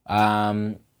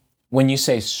 When you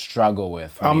say struggle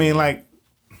with, I mean,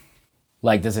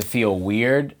 like does it feel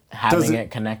weird having it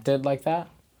connected like that?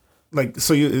 Like,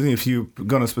 so if you're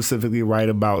going to specifically write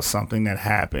about something that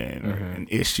happened or an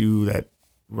issue that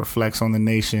reflects on the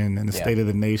nation and the state of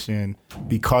the nation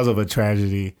because of a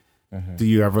tragedy, do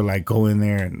you ever like go in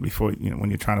there and before, you know, when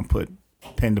you're trying to put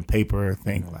pen to paper,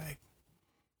 think like,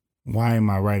 why am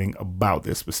I writing about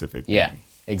this specific thing? Yeah,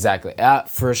 exactly.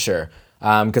 For sure.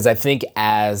 Because I think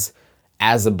as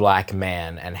a Black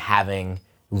man and having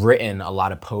written a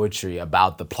lot of poetry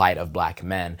about the plight of Black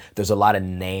men, there's a lot of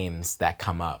names that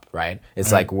come up, right?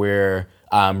 It's like we're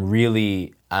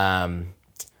really...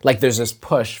 like there's this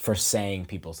push for saying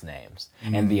people's names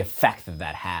and the effect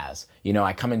that has. You know,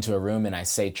 I come into a room and I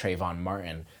say Trayvon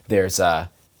Martin, there's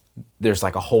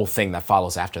like a whole thing that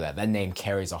follows after that. That name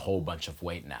carries a whole bunch of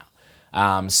weight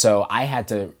now. So I had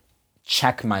to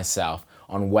check myself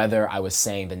on whether I was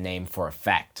saying the name for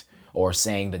effect or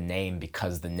saying the name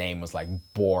because the name was like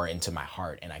bore into my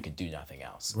heart and I could do nothing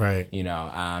else. Right. You know,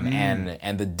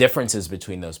 and the differences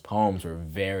between those poems were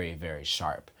very, very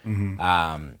sharp.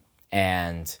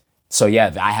 And so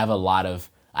I have a lot of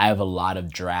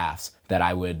drafts that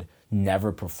I would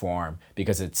never perform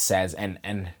because it says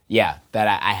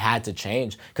that I had to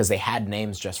change because they had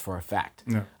names just for effect.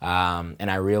 Yeah.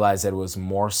 And I realized that it was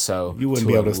more so you wouldn't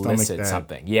be able to stomach that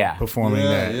something. Yeah. Performing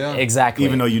that. Yeah. Exactly.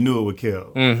 Even though you knew it would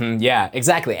kill. Yeah,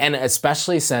 exactly. And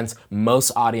especially since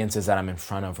most audiences that I'm in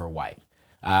front of are white.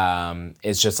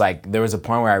 It's just like there was a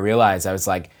point where I realized I was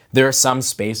like, there are some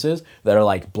spaces that are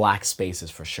like Black spaces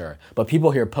for sure, but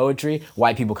people hear poetry,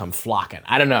 white people come flocking.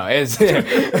 I don't know, it's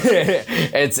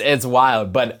it's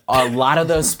wild, but a lot of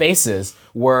those spaces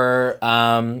were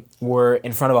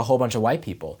in front of a whole bunch of white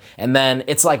people, and then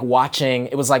it was like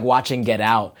watching Get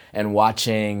Out and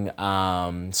watching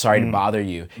Sorry to Bother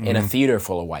You in a theater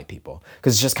full of white people,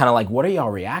 because it's just kind of like, what are y'all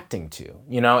reacting to?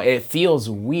 You know, it feels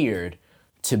weird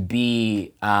to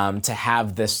be to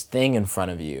have this thing in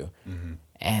front of you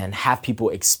and have people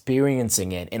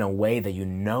experiencing it in a way that you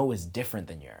know is different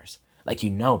than yours. Like,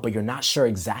 you know, but you're not sure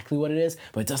exactly what it is,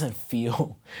 but it doesn't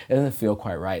feel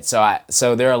quite right.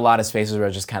 So there are a lot of spaces where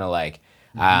it's just kind of like,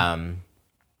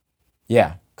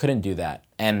 couldn't do that.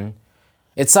 And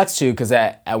it sucks too, because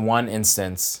at one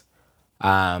instance,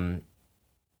 there's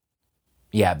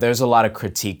a lot of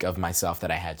critique of myself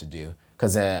that I had to do.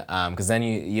 Because then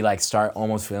you like start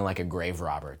almost feeling like a grave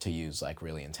robber, to use like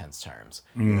really intense terms.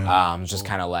 Just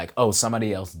kind of like, oh,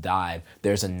 somebody else died.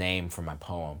 There's a name for my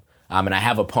poem. And I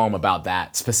have a poem about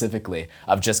that specifically,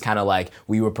 of just kind of like,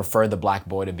 we would prefer the black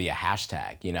boy to be a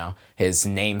hashtag, you know? His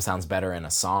name sounds better in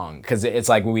a song. Because it's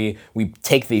like we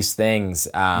take these things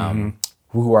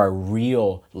who are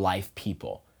real life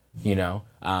people, you know,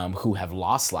 who have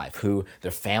lost life, who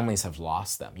their families have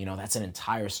lost them. You know, that's an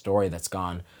entire story that's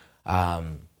gone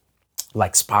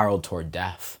like spiraled toward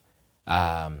death,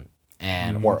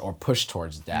 or pushed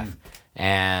towards death.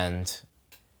 And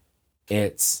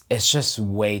it's just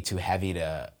way too heavy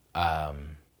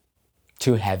and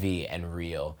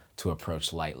real to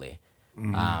approach lightly.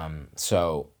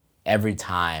 So every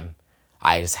time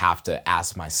I just have to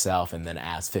ask myself and then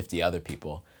ask 50 other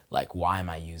people, like, why am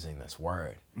I using this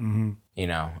word? You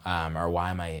know, or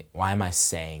why am I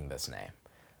saying this name?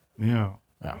 Yeah.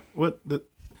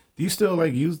 Do you still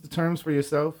like use the terms for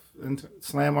yourself,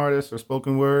 slam artist or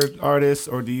spoken word artist,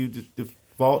 or do you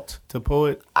default to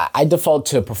poet? I default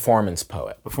to performance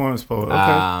poet. Performance poet,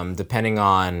 okay. Depending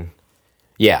on,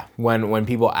 when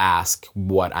people ask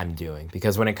what I'm doing.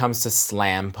 Because when it comes to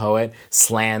slam poet,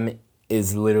 slam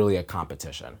is literally a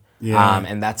competition. Yeah.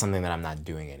 And that's something that I'm not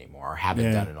doing anymore, or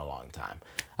haven't done in a long time.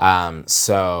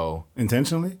 So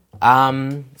intentionally?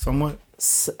 Somewhat?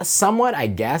 Somewhat, I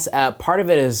guess. Part of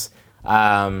it is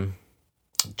I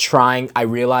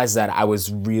realized that I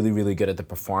was really, really good at the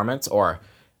performance, or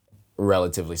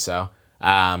relatively so.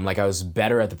 Like, I was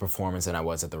better at the performance than I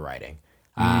was at the writing.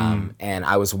 And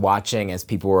I was watching as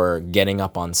people were getting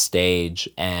up on stage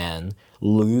and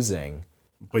losing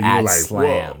at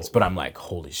slams. Whoa. But I'm like,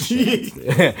 holy shit.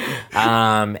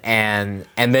 And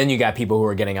then you got people who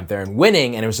were getting up there and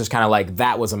winning, and it was just kind of like,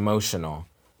 that was emotional.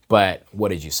 But what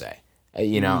did you say?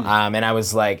 You know, and I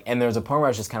was like, and there was a point where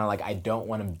I was just kind of like, I don't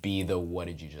want to be the what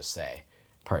did you just say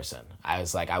person. I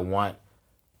was like, I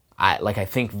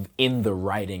think in the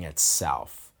writing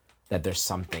itself that there's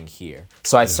something here.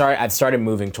 So I've started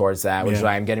moving towards that, which is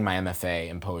why I'm getting my MFA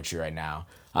in poetry right now,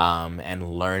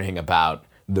 and learning about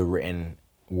the written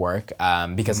work,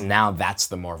 because now that's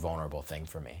the more vulnerable thing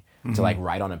for me. To like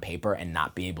write on a paper and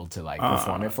not be able to like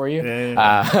perform it for you,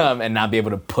 and not be able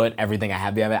to put everything I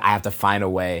have behind it. I have to find a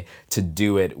way to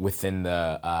do it within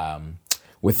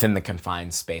the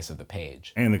confined space of the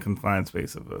page and the confined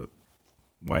space of a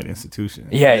white institution.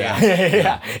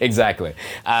 Yeah, exactly.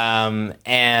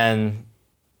 And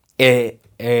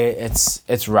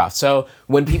it's rough. So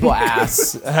when people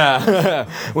ask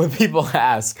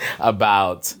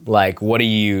about like, what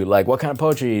kind of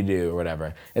poetry you do or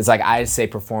whatever, it's like, I say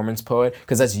performance poet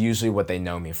because that's usually what they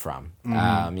know me from.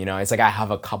 You know, it's like I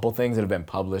have a couple things that have been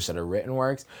published that are written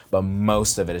works, but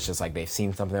most of it is just like they've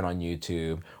seen something on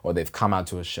YouTube or they've come out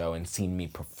to a show and seen me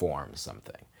perform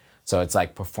something. So it's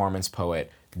like performance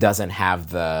poet doesn't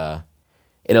have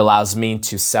it allows me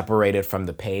to separate it from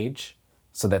the page,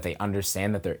 so that they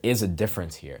understand that there is a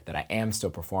difference here, that I am still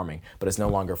performing, but it's no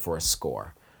longer for a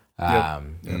score.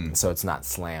 So it's not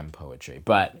slam poetry.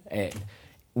 But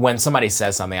when somebody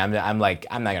says something, I'm like,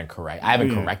 I'm not going to correct. I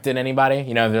haven't corrected anybody.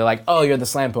 You know, they're like, oh, you're the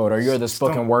slam poet, or you're the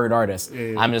spoken word artist.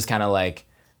 I'm just kind of like,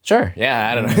 sure,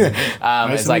 I don't know.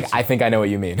 It's like, I think I know what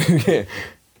you mean. How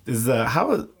is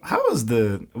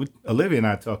Olivia and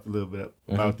I talked a little bit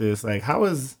about this, like,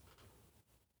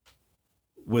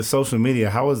 with social media,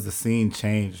 how has the scene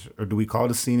changed? Or do we call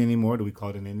it a scene anymore? Do we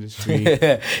call it an industry?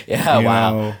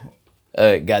 Wow.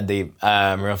 Got deep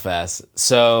real fast.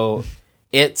 So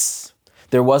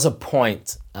there was a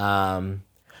point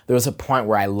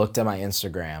where I looked at my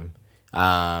Instagram,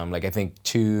 like I think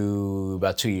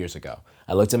about 2 years ago.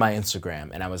 I looked at my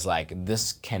Instagram and I was like,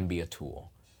 this can be a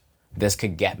tool. This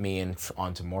could get me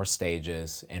onto more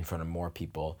stages, in front of more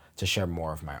people, to share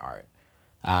more of my art.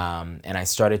 And I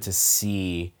started to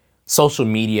see social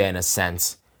media, in a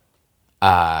sense,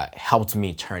 helped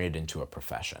me turn it into a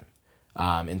profession,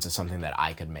 into something that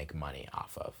I could make money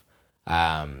off of.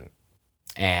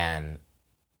 And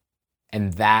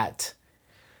that,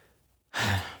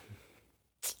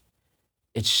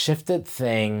 it shifted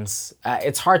things.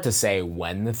 It's hard to say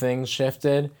when the things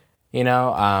shifted,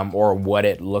 or what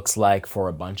it looks like for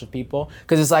a bunch of people.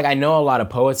 Because it's like, I know a lot of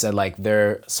poets that like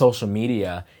their social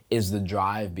media is the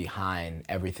drive behind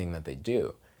everything that they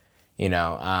do.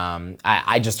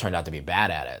 I just turned out to be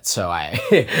bad at it. So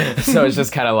so it's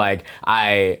just kind of like,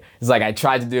 I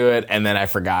tried to do it and then I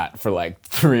forgot for like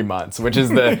 3 months, which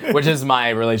is my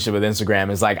relationship with Instagram.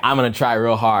 Is like, I'm going to try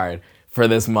real hard for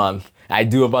this month. I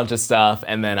do a bunch of stuff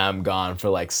and then I'm gone for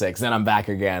like 6. Then I'm back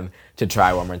again to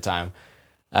try one more time.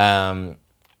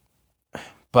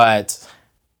 But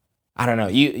I don't know.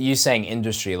 You saying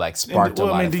industry like sparked a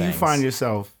lot of things. Do you find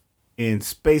yourself in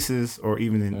spaces or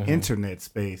even in internet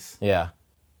space? Yeah.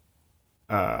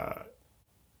 Are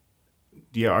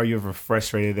you ever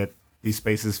frustrated that these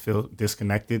spaces feel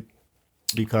disconnected?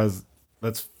 Because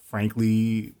let's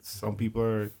frankly, some people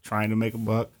are trying to make a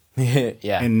buck.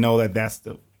 Yeah. And know that that's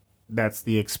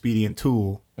the expedient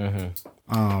tool.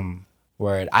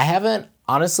 Word. I haven't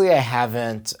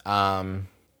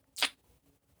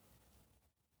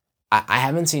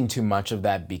seen too much of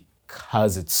that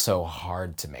because it's so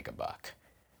hard to make a buck.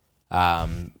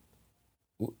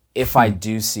 If I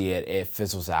do see it, it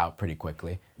fizzles out pretty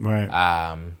quickly.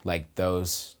 Right. Like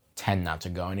those tend not to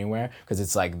go anywhere because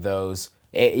it's like those.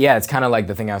 It's kind of like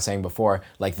the thing I was saying before.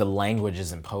 Like the language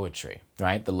is in poetry,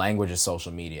 right? The language is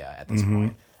social media at this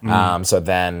point. So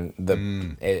then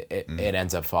it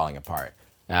ends up falling apart.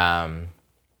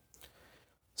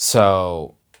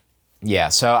 So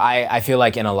I feel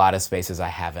like in a lot of spaces I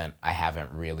haven't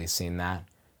really seen that.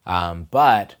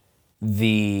 But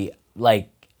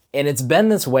and it's been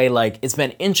this way, like it's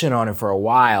been inching on it for a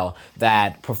while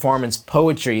that performance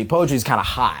poetry is kind of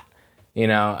hot.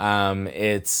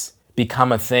 It's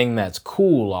become a thing that's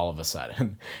cool all of a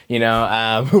sudden,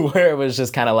 where it was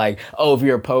just kind of like, oh, if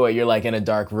you're a poet, you're like in a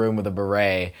dark room with a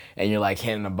beret and you're like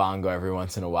hitting a bongo every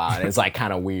once in a while. And it's like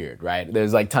kind of weird, right?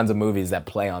 There's like tons of movies that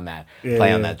play on that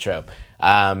trope.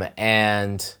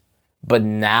 But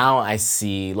now I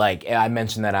see, like, I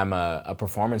mentioned that I'm a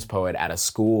performance poet at a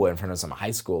school in front of some high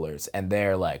schoolers, and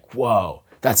they're like, whoa,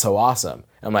 that's so awesome.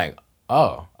 I'm like,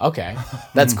 oh, okay,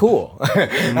 that's cool.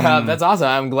 That's awesome.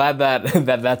 I'm glad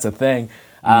that's a thing.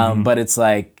 But it's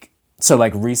like, so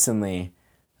like recently,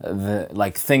 the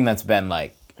like thing that's been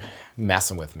like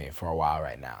messing with me for a while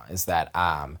right now is that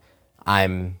I'm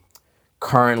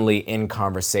currently in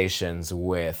conversations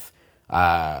with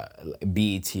BET,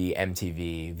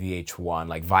 MTV, VH1,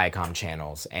 like Viacom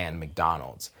channels and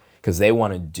McDonald's, because they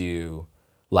want to do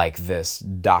like this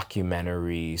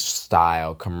documentary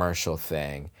style commercial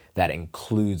thing that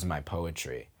includes my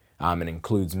poetry, and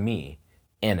includes me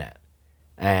in it.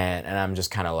 And I'm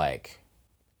just kind of like,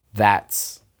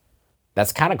 that's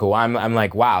kind of cool. I'm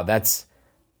like, wow, that's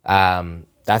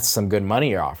some good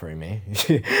money you're offering me,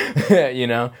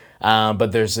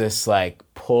 but there's this like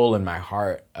pull in my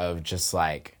heart of just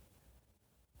like,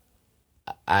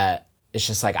 it's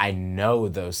just like, I know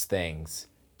those things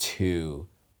to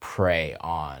prey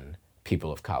on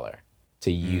people of color,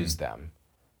 to use them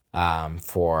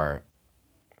for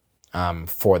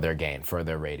their gain, for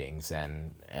their ratings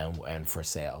and for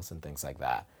sales and things like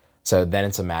that. So then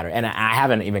it's a matter, and I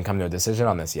haven't even come to a decision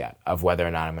on this yet of whether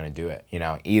or not I'm going to do it.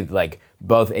 Either like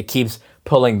both. It keeps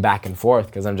pulling back and forth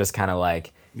because I'm just kind of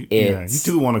like, you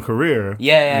do want a career.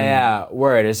 Yeah.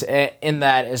 Word is in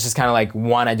that it's just kind of like,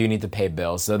 one, I do need to pay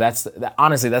bills. So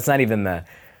honestly that's not even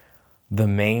the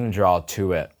main draw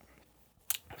to it,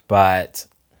 but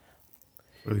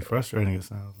really frustrating. It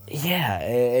sounds like. Yeah,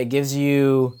 it gives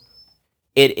you.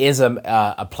 It is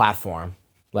a platform.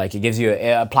 Like it gives you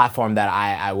a platform that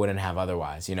I wouldn't have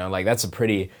otherwise. Like that's a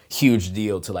pretty huge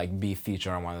deal to like be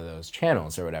featured on one of those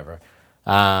channels or whatever,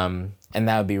 and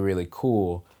that would be really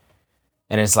cool.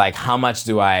 And it's like, how much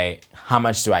do I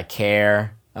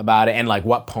care about it, and like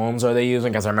what poems are they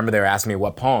using? Because I remember they were asking me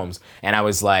what poems, and I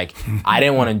was like, I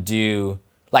didn't want to do,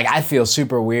 like, I feel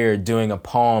super weird doing a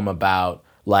poem about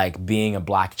like being a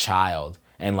black child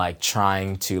and like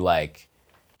trying to like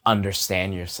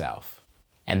understand yourself,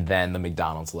 and then the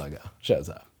McDonald's logo shows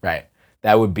up, right?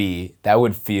 That would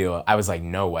feel, I was like,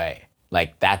 no way,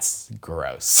 like that's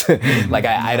gross. Like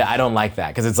I don't like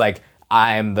that, because it's like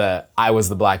I was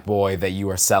the black boy that you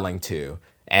were selling to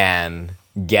and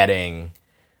getting,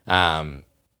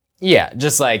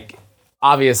 just like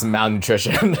obvious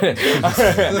malnutrition, and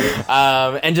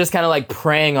just kind of like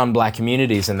preying on black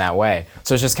communities in that way.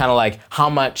 So it's just kind of like, how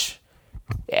much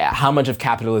of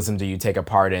capitalism do you take a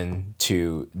part in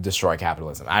to destroy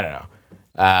capitalism? I don't know.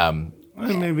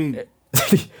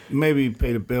 Maybe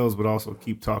pay the bills, but also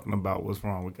keep talking about what's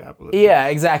wrong with capitalism. Yeah,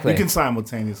 exactly. You can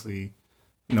simultaneously,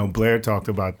 Blair talked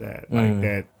about that, like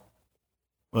that.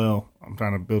 Well, I'm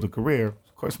trying to build a career.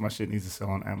 course my shit needs to sell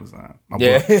on Amazon. My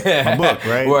Yeah. book,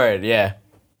 right? Word, yeah.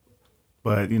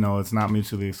 But, it's not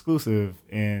mutually exclusive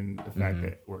in the fact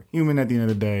that we're human at the end of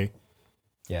the day.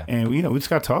 Yeah. And, we just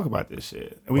got to talk about this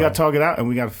shit. And we got to talk it out, and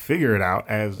we got to figure it out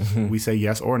as we say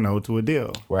yes or no to a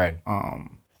deal. Right.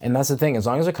 And that's the thing, as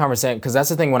long as a conversation, because that's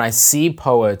the thing, when I see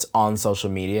poets on social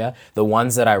media, the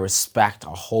ones that I respect a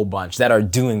whole bunch, that are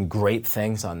doing great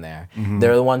things on there,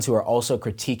 they're the ones who are also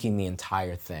critiquing the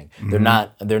entire thing.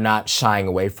 They're not shying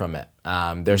away from it.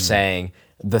 They're saying,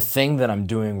 the thing that I'm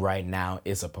doing right now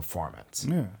is a performance.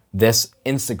 Yeah. This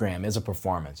Instagram is a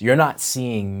performance. You're not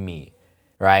seeing me,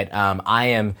 right? I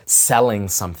am selling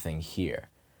something here,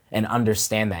 and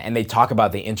understand that. And they talk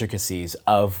about the intricacies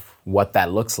of what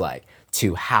that looks like,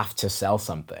 to have to sell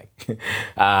something.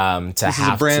 This is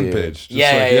a brand pitch.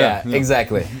 Yeah,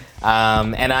 exactly.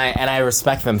 And I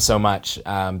respect them so much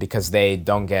because they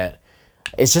don't get.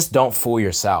 It's just don't fool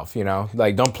yourself,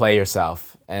 Like, don't play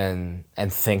yourself and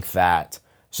think that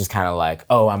it's just kind of like,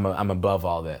 oh, I'm above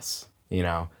all this,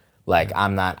 Like,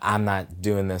 I'm not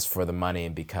doing this for the money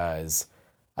because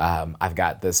I've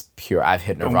got this I've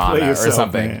hit Nirvana or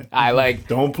something. Man.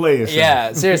 Don't play yourself.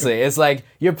 Yeah, seriously. It's like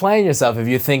you're playing yourself if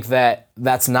you think that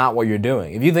that's not what you're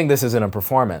doing. If you think this isn't a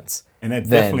performance. And that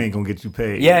definitely ain't gonna get you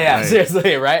paid. Yeah, like,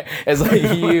 seriously, right? It's like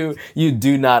you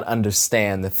do not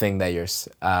understand the thing that you're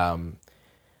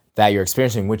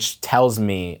experiencing, which tells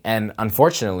me, and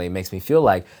unfortunately makes me feel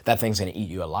like that thing's gonna eat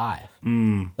you alive.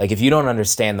 Like, if you don't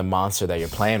understand the monster that you're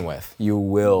playing with, you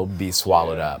will be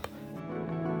swallowed up.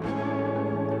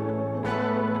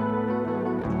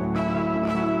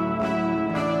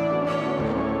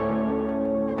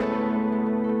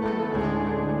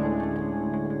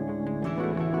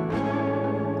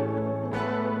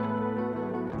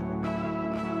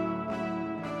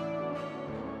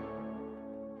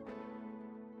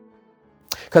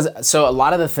 So a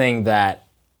lot of the thing that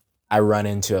I run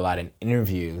into a lot in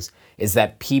interviews is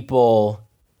that people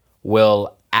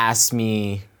will ask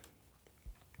me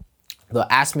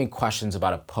questions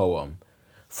about a poem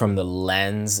from the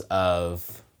lens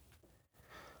of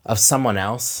someone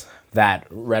else that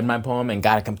read my poem and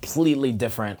got a completely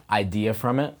different idea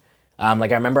from it.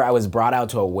 Like, I remember I was brought out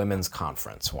to a women's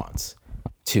conference once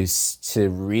to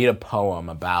read a poem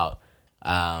about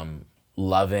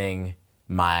loving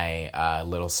my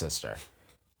little sister,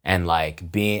 and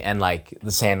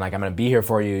saying like, I'm gonna be here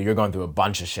for you. You're going through a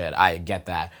bunch of shit. I get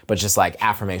that, but just like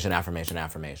affirmation.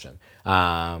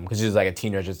 Because she was like a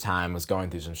teenager at the time, was going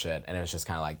through some shit, and it was just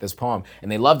kind of like this poem,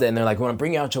 and they loved it, and they're like, we want to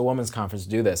bring you out to a women's conference to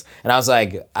do this, and I was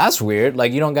like, that's weird.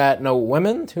 Like, you don't got no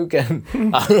women who can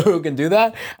who can do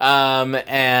that,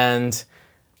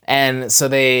 And so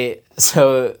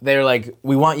they're like,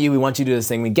 we want you to do this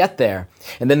thing. We get there,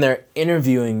 and then they're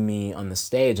interviewing me on the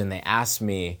stage, and they ask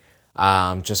me,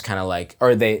 just kind of like,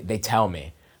 or they tell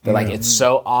me, they're like, it's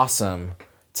so awesome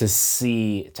to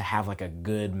have like a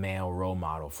good male role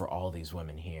model for all these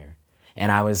women here.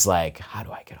 And I was like, how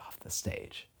do I get off the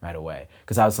stage right away?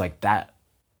 Because I was like,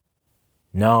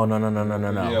 no.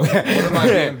 Yeah, what am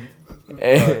I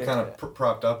being kind of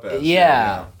propped up as?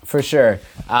 Yeah, for sure.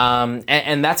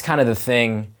 And that's kind of the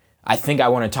thing I think I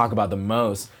want to talk about the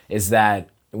most, is that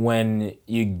when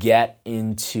you get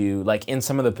into, like, in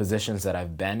some of the positions that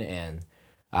I've been in,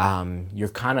 you're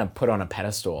kind of put on a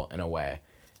pedestal in a way.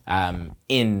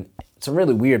 In some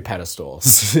really weird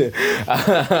pedestals, as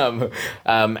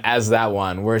that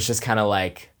one, where it's just kind of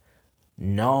like,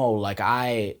 no,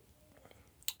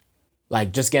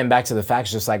 just getting back to the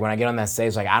facts, just like when I get on that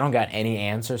stage, like, I don't got any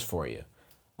answers for you.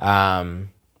 I'm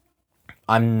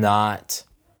not,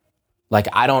 like,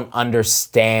 I don't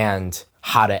understand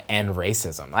how to end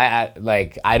racism. I'm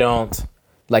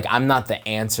not the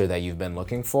answer that you've been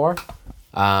looking for.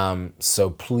 So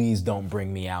please don't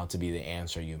bring me out to be the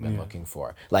answer you've been looking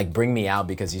for. Like, bring me out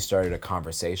because you started a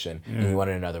conversation and you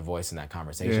wanted another voice in that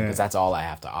conversation, because that's all I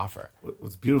have to offer.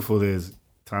 What's beautiful is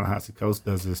Ta-Nehisi Coates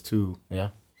does this too. Yeah.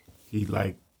 He,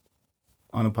 like,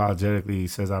 unapologetically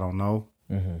says, I don't know,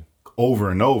 over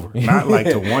and over. Not like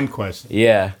to one question.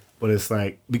 Yeah. But it's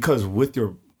like, because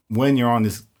when you're on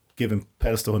this given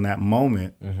pedestal in that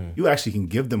moment, you actually can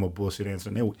give them a bullshit answer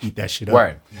and they will eat that shit up.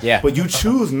 Word. Yeah. But you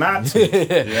choose not to. So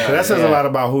that says a lot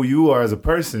about who you are as a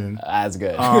person. That's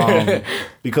good.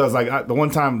 Because, like, the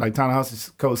one time, like,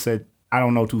 Ta-Nehisi Coates said, I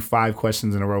don't know, 5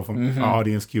 questions in a row from our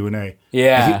audience Q&A.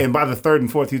 Yeah. And by the third and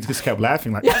fourth, he just kept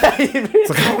laughing like, it's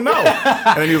like, I don't know.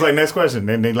 And then he was like, next question.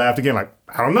 Then they laughed again like,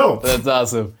 I don't know. That's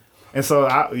awesome. And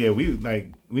so,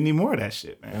 we need more of that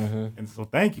shit, man. And so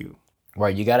thank you.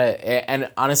 Right, you gotta,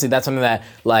 and honestly, that's something that,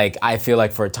 like, I feel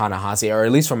like for Ta-Nehisi, or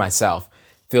at least for myself,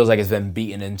 feels like it's been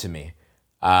beaten into me.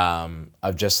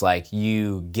 of just like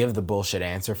you give the bullshit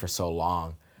answer for so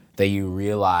long that you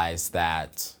realize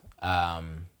that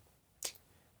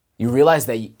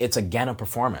it's again a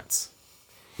performance.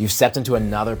 You've stepped into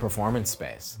another performance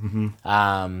space.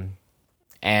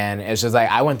 And it's just like,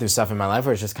 I went through stuff in my life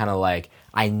where it's just kind of like,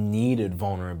 I needed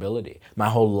vulnerability. My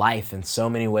whole life in so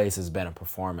many ways has been a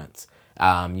performance.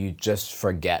 You just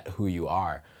forget who you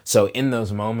are. So in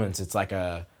those moments, it's like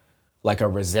a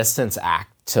resistance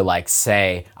act to like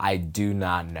say, I do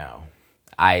not know.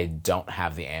 I don't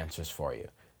have the answers for you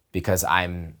because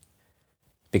I'm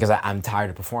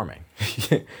tired of performing.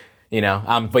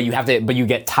 But you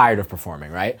get tired of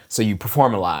performing, right? So you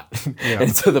perform a lot,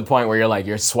 and to the point where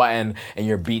you're sweating and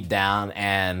you're beat down,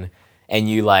 and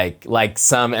you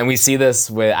and we see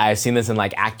this I've seen this in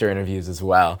like actor interviews as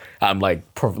well.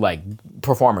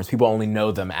 Performers, people only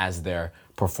know them as their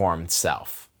performed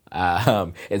self.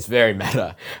 It's very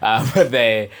meta, but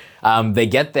they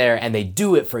get there and they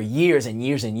do it for years and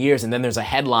years and years, and then there's a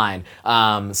headline: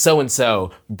 so and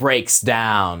so breaks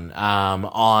down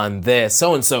on this,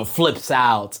 so and so flips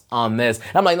out on this.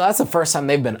 And I'm like, no, that's the first time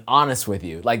they've been honest with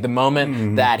you. Like the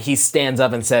moment that he stands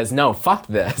up and says, "No, fuck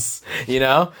this,"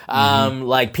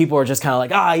 like people are just kind of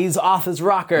like, he's off his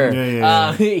rocker,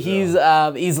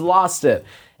 he's lost it,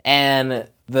 and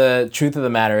the truth of the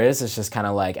matter is, it's just kind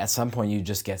of like, at some point you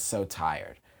just get so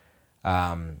tired.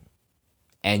 And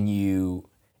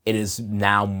it is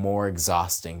now more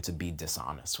exhausting to be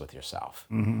dishonest with yourself.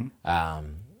 More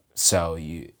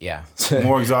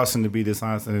exhausting to be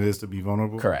dishonest than it is to be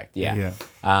vulnerable? Correct, yeah.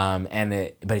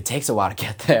 But it takes a while to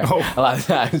get there. A lot of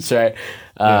times, right?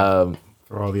 For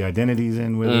all the identities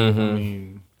in with it. I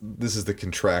mean, this is the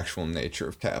contractual nature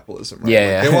of capitalism,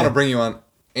 right? They want to bring you on.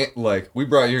 Like, we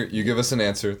brought you give us an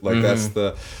answer, like that's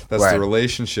the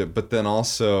relationship, but then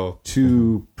also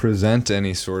to present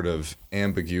any sort of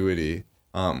ambiguity,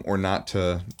 or not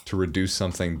to reduce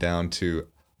something down to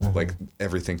like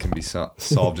everything can be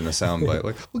solved in a soundbite.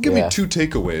 Like, well, give me 2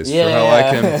 takeaways for how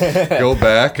I can go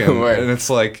back and it's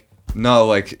like, no,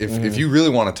 like if you really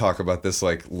want to talk about this,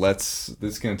 like this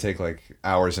is gonna take like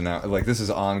hours and hours. Like, this is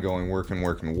ongoing work.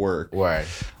 Right.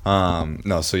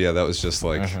 No, so yeah, that was just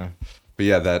like. But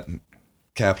yeah, that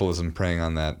capitalism preying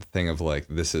on that thing of like,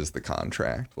 this is the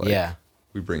contract. Like,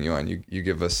 we bring you on, you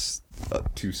give us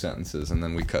 2 sentences, and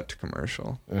then we cut to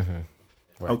commercial.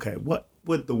 Right. Okay, what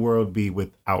would the world be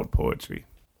without poetry?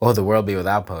 What would the world be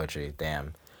without poetry?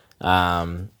 Damn.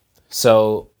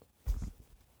 So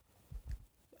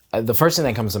the first thing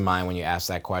that comes to mind when you ask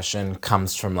that question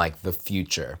comes from like the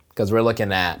future, because we're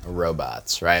looking at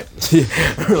robots, right?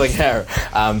 We're looking at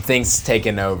things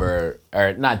taking over,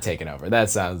 or not taking over. That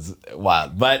sounds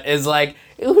wild, but it's like,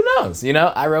 who knows?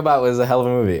 iRobot was a hell of a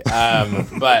movie.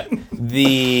 But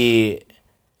the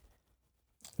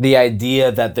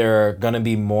idea that there are going to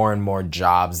be more and more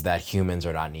jobs that humans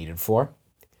are not needed for.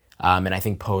 And I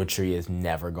think poetry is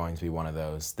never going to be one of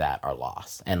those that are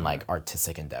lost, and like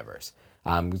artistic endeavors.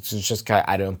 It's just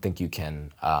I don't think you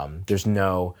can. There's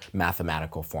no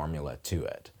mathematical formula to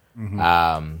it.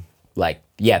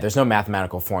 There's no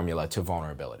mathematical formula to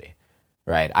vulnerability,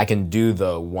 right? I can do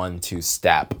the 1-2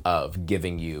 step of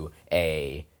giving you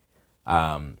a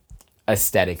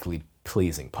aesthetically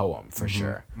pleasing poem for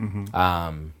sure.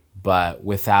 But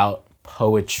without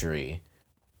poetry,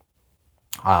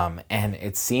 and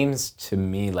it seems to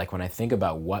me like when I think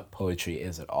about what poetry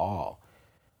is at all,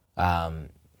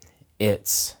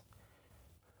 it's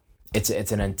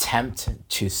an attempt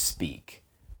to speak.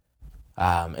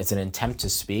 It's an attempt to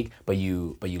speak, but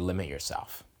you limit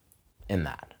yourself in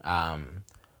that.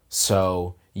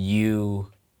 So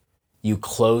you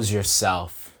close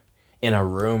yourself in a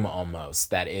room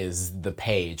almost that is the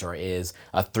page, or is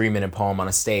a 3-minute poem on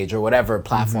a stage, or whatever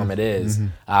platform it is,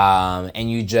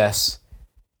 and you just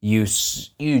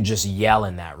yell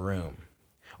in that room.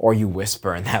 Or you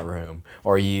whisper in that room,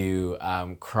 or you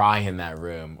cry in that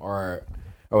room, or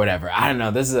whatever. I don't know.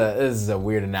 This is a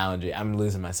weird analogy. I'm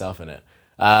losing myself in it,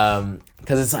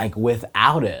 because it's like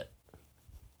without it,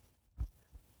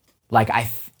 like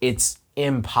it's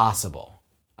impossible.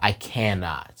 I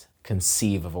cannot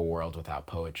conceive of a world without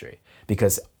poetry,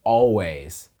 because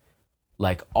always,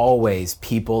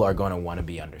 people are going to want to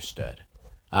be understood.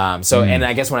 And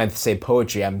I guess when I say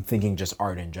poetry, I'm thinking just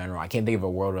art in general. I can't think of a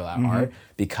world without art,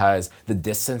 because the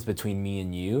distance between me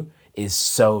and you is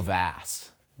so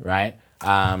vast, right?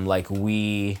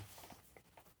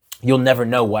 You'll never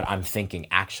know what I'm thinking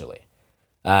actually.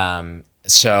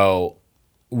 So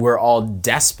we're all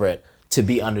desperate to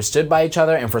be understood by each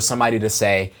other, and for somebody to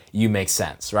say, you make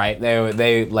sense, right?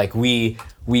 We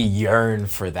yearn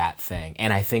for that thing.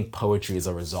 And I think poetry is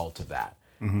a result of that.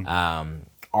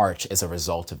 art is a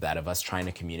result of that, of us trying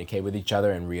to communicate with each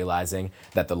other and realizing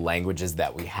that the languages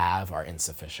that we have are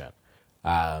insufficient,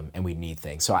 and we need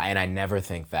things. So I never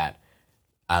think that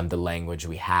the language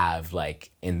we have,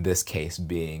 like in this case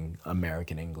being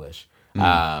American English,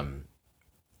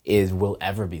 will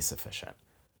ever be sufficient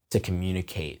to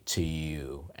communicate to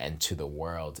you and to the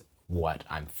world what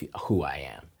who I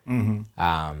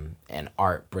am. And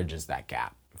art bridges that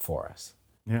gap for us.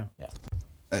 Yeah.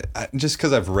 Just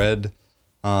because I've read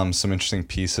some interesting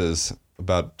pieces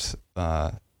about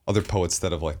other poets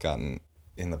that have like gotten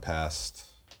in the past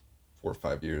 4 or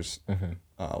 5 years,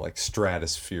 like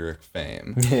stratospheric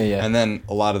fame, and then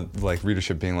a lot of like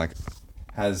readership being like,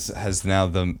 has now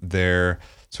their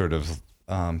sort of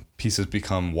pieces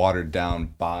become watered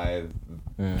down by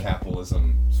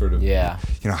capitalism, sort of. Yeah.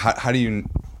 You know, how do you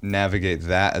navigate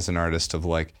that as an artist of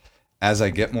like, as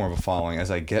I get more of a following, as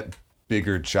I get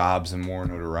bigger jobs and more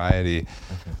notoriety,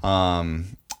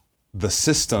 the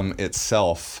system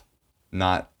itself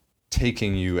not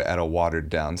taking you at a watered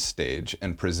down stage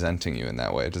and presenting you in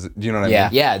that way. Do you know what I mean?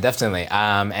 Yeah, definitely.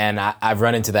 And I've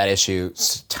run into that issue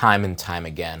time and time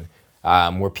again,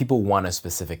 where people want a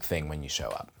specific thing when you show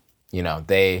up. You know,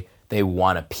 they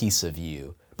want a piece of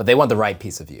you, but they want the right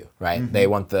piece of you, right? They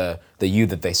want the you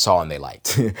that they saw and they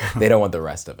liked. They don't want the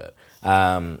rest of it.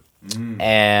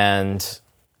 And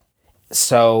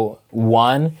so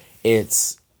one,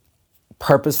 it's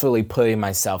purposefully putting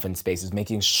myself in spaces,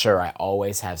 making sure I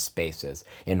always have spaces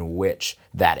in which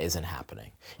that isn't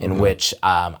happening, in which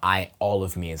all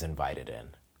of me is invited in,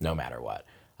 no matter what.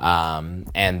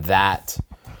 And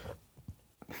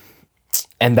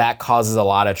that causes a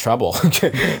lot of trouble.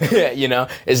 You know,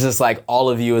 it's just like all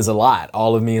of you is a lot,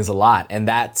 all of me is a lot, and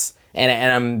that's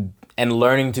and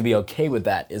learning to be okay with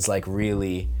that is like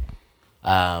really,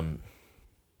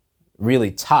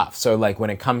 really tough. So like when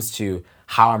it comes to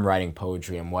how I'm writing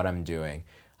poetry and what I'm doing,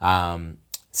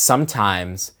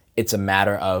 sometimes it's a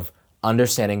matter of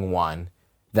understanding, one,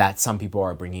 that some people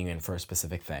are bringing you in for a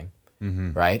specific thing,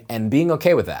 right? And being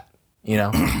okay with that, you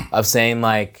know, of saying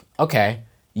like, okay,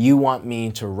 you want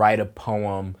me to write a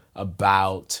poem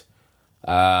about,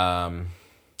 I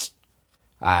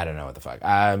don't know what the fuck.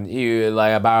 You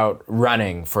like about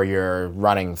running for your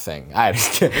running thing. You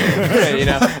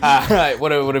know, what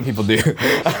do people do?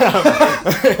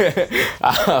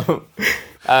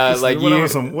 Like what you. are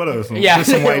some Yeah,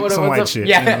 just some white shit.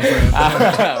 Yeah, You know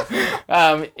what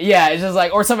I'm yeah. It's just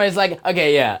like, or somebody's like,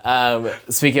 okay, yeah.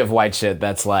 Speaking of white shit,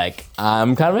 that's like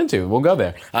I'm kind of into. We'll go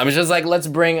there. It's just like, let's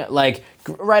bring like.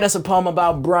 Write us a poem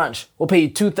about brunch. We'll pay you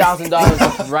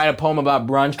 $2,000 to write a poem about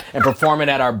brunch and perform it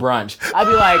at our brunch. I'd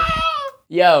be like,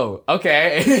 yo,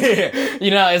 okay.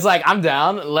 You know, it's like, I'm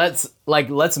down. Let's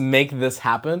make this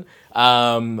happen.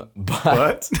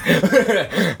 But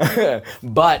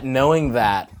knowing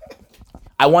that,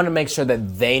 I want to make sure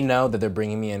that they know that they're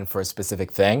bringing me in for a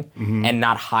specific thing and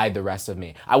not hide the rest of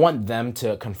me. I want them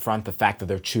to confront the fact that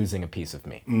they're choosing a piece of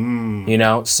me. You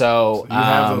know, so you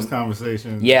have those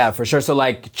conversations. Yeah, for sure. So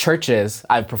like churches,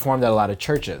 I've performed at a lot of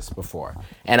churches before,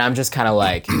 and I'm just kind of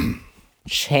like,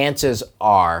 chances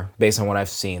are, based on what I've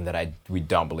seen, that we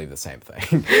don't believe the same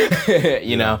thing.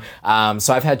 You know,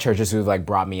 so I've had churches who've like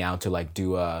brought me out to like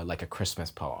do a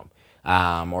Christmas poem.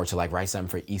 Or to like write something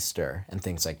for Easter and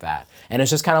things like that. And it's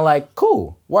just kind of like,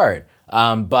 cool, word.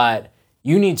 But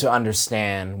you need to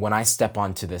understand when I step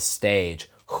onto this stage,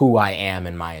 who I am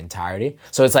in my entirety.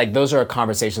 So it's like, those are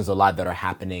conversations a lot that are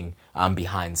happening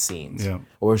behind scenes. Yeah.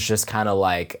 Or it's just kind of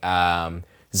like,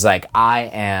 it's like, I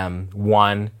am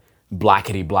one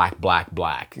blackety black,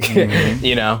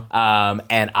 you know?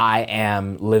 And I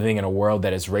am living in a world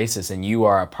that is racist, and you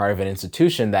are a part of an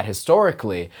institution that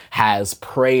historically has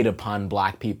preyed upon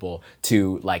black people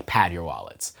to like pad your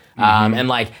wallets. And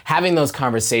like having those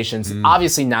conversations,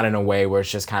 obviously not in a way where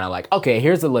it's just kind of like, okay,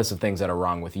 here's the list of things that are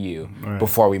wrong with you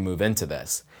before we move into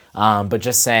this. But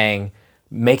just saying,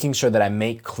 making sure that I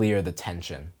make clear the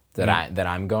tension that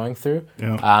I'm going through,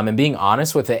 and being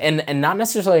honest with it, and not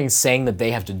necessarily saying that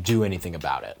they have to do anything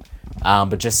about it,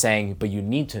 but just saying, but you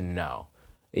need to know,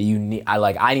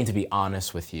 I need to be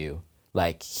honest with you,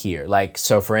 like here, like,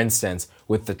 so for instance,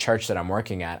 with the church that I'm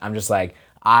working at, I'm just like,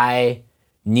 I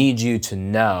need you to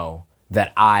know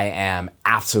that I am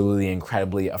absolutely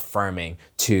incredibly affirming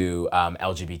to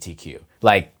LGBTQ.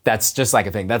 Like, that's just like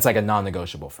a thing, that's like a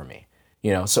non-negotiable for me,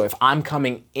 you know. So if I'm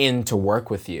coming in to work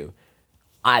with you,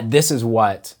 this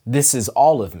is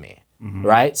all of me,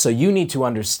 right? So you need to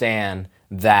understand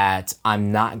that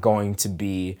I'm not going to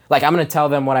be, like, I'm going to tell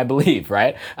them what I believe,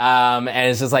 right? And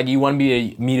it's just like, you want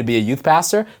me to be a youth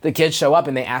pastor? The kids show up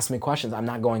and they ask me questions. I'm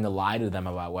not going to lie to them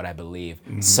about what I believe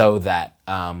so that,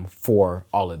 for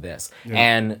all of this. Yeah.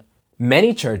 And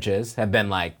many churches have been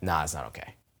like, nah, it's not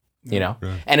okay, you know?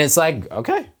 Right. And it's like,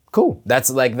 okay, cool.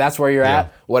 That's where you're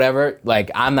at, whatever.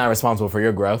 Like, I'm not responsible for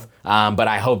your growth, but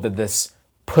I hope that this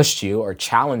pushed you or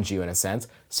challenged you in a sense.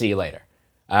 See you later.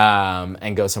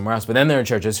 And go somewhere else. But then there are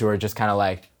churches who are just kind of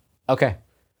like, okay,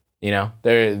 you know,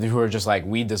 who are just like,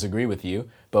 we disagree with you,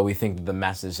 but we think that the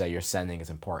message that you're sending is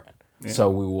important. Yeah. So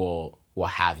we'll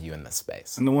have you in this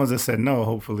space. And the ones that said no,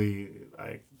 hopefully,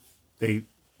 like, they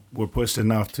were pushed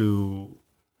enough to,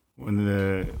 when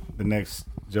the next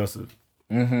Joseph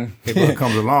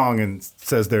comes along and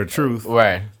says their truth,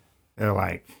 right? They're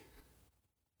like,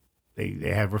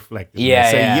 they have reflected. Yeah,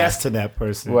 say yes to that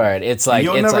person. Word. It's like,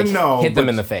 you'll never know, hit them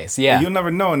in the face. Yeah. You'll never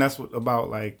know. And that's what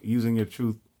about, like, using your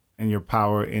truth and your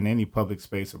power in any public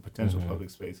space or potential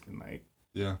public space can, like,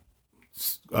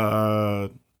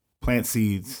 plant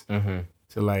seeds to,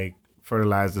 like,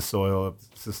 fertilize the soil of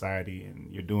society.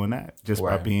 And you're doing that just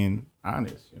by being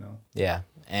honest, you know? Yeah.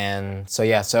 And so,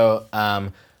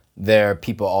 there are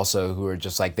people also who are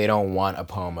just like, they don't want a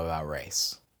poem about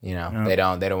race. You know, they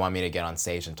don't want me to get on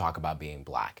stage and talk about being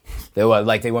black. They want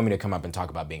me to come up and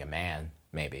talk about being a man,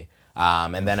 maybe.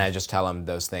 And then I just tell them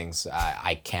those things.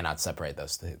 I cannot separate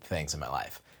those things in my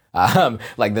life.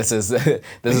 Like, this is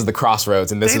the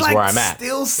crossroads, and this is where I'm at.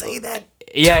 Still say that.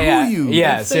 Yeah, to you.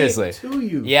 Yeah, seriously. To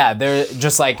you. Yeah, they're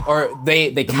just like, or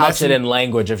they couch it in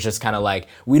language of just kind of like,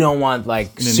 we don't want,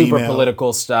 like, super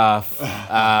political stuff.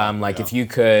 If you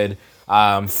could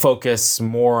focus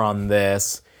more on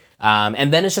this.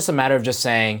 And then it's just a matter of just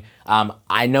saying,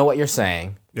 I know what you're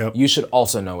saying. Yep. You should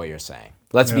also know what you're saying.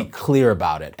 Let's be clear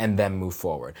about it and then move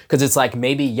forward. Because it's like,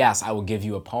 maybe, yes, I will give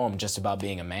you a poem just about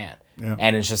being a man. Yep.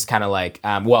 And it's just kind of like,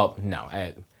 no,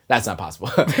 that's not possible.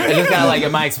 It's just kind of like,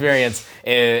 in my experience,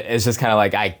 it's just kind of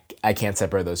like, I can't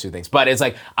separate those two things. But it's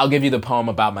like, I'll give you the poem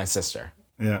about my sister.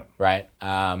 Yeah. Right?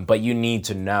 But you need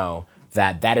to know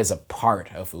that is a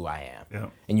part of who I am. Yeah.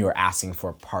 And you are asking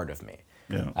for a part of me.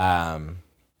 Yeah.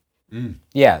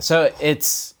 Yeah, so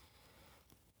it's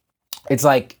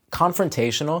like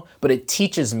confrontational, but it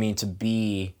teaches me to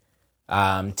be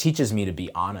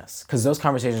honest, because those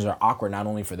conversations are awkward not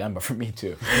only for them but for me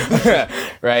too,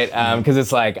 right? Because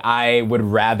it's like, I would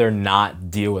rather not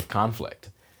deal with conflict.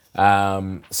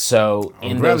 So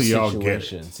in those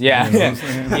situations, yeah,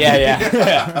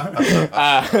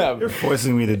 you're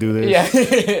forcing me to do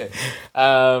this.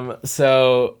 Yeah.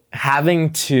 So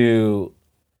having to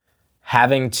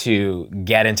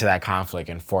get into that conflict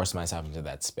and force myself into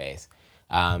that space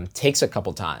takes a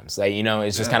couple times. Like, you know,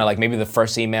 it's just kind of like, maybe the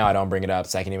first email, I don't bring it up.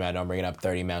 Second email, I don't bring it up.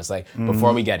 Third email, it's like,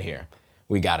 before we get here,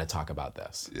 we got to talk about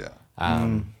this. Yeah.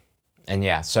 And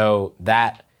so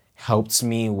that helps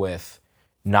me with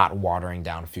not watering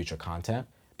down future content,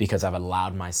 because I've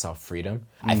allowed myself freedom.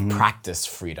 I've practiced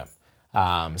freedom.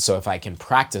 So if I can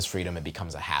practice freedom, it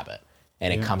becomes a habit.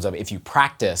 And it comes up, if you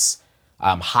practice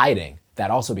hiding, that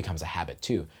also becomes a habit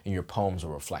too, and your poems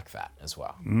will reflect that as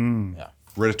well. Yeah.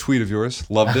 Read a tweet of yours,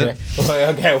 loved it.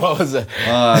 Okay, what was it?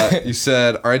 You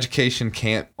said, our education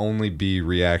can't only be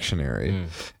reactionary.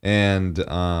 And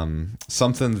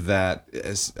something that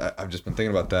is, I've just been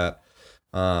thinking about that.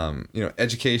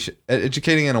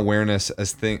 Educating and awareness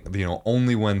as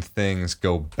only when things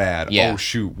go bad. Yeah. Oh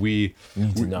shoot, we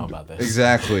need to know about this.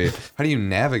 Exactly. How do you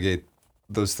navigate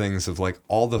those things of, like,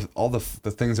 all the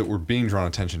things that we're being drawn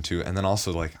attention to, and then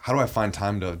also, like, how do I find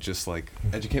time to just, like,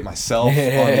 educate myself on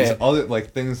these other,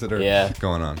 like, things that are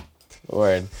going on?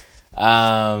 Word.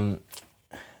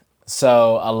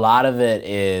 So a lot of it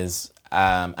is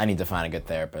I need to find a good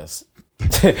therapist.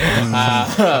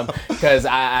 Because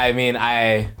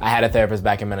I had a therapist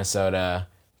back in Minnesota,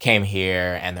 came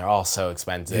here, and they're all so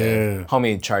expensive. Yeah.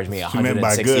 Homie charged me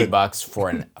 $160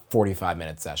 for a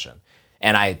 45-minute session.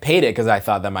 And I paid it because I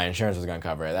thought that my insurance was going to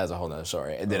cover it. That's a whole nother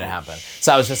story. It didn't happen.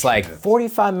 So I was just like,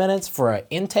 45 minutes for an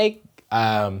intake?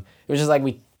 It was just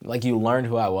like you learned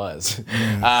who I was.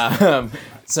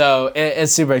 So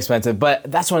it's super expensive.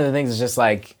 But that's one of the things, is just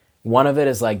like, one of it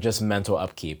is like just mental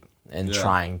upkeep and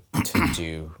trying to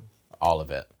do all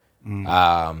of it.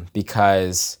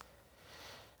 Because,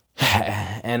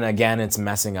 and again, it's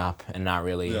messing up and not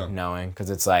really knowing, because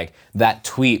it's like, that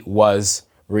tweet was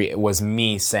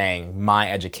me saying my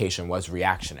education was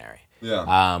reactionary.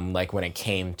 Like, when it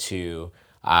came to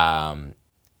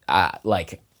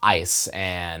like ICE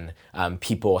and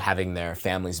people having their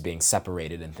families being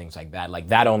separated and things like that. Like,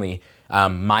 that only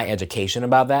my education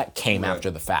about that came after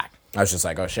the fact. I was just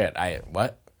like, oh shit,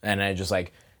 what? And I just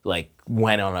like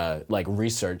went on a like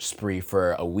research spree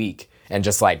for a week and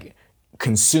just like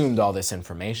consumed all this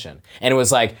information. And it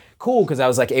was like cool because I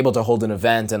was like able to hold an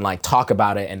event and like talk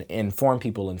about it and inform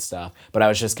people and stuff. But I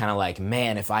was just kind of like,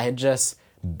 man, if I had just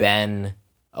been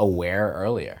aware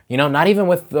earlier, you know, not even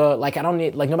with the like, I don't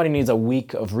need like nobody needs a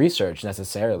week of research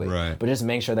necessarily, Right. but just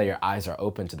make sure that your eyes are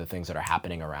open to the things that are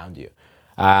happening around you.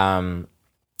 And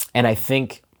I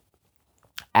think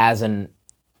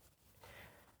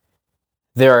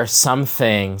there are some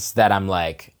things that I'm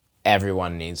like,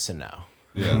 everyone needs to know.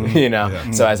 Yeah. You know?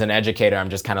 Yeah. So as an educator, I'm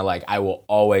just kind of like, I will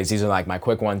always, these are like my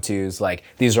quick 1-2s, like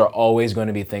these are always going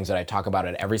to be things that I talk about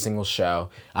at every single show.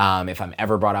 If I'm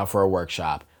ever brought out for a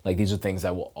workshop, like these are things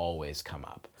that will always come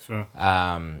up. Sure.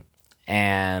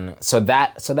 And so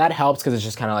that helps because it's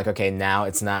just kind of like, okay, now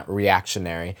it's not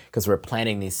reactionary because we're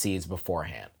planting these seeds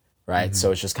beforehand, right? Mm-hmm.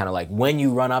 So it's just kind of like when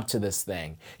you run up to this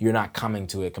thing, you're not coming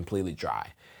to it completely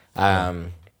dry.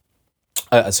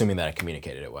 Assuming that I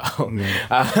communicated it well.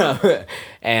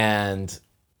 And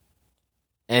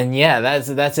yeah,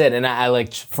 that's it. And I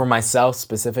like for myself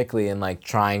specifically and like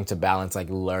trying to balance like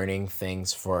learning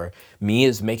things for me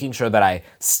is making sure that I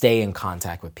stay in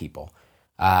contact with people.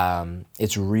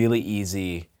 It's really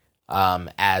easy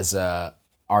as a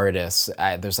artist.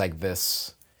 There's like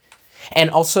this, and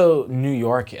also New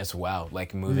York as well,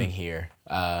 like moving here,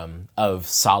 of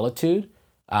solitude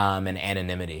and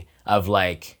anonymity, of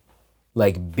like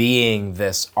being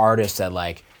this artist that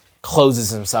like closes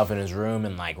himself in his room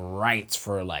and like writes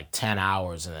for like 10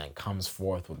 hours and then comes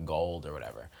forth with gold or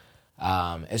whatever.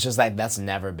 It's just like that's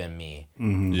never been me.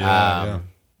 Mm-hmm. Yeah.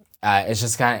 It's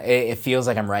just kind of, it feels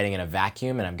like I'm writing in a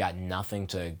vacuum and I've got nothing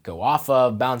to go off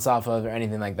of, bounce off of, or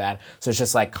anything like that. So it's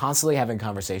just like constantly having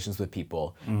conversations with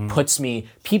people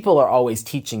people are always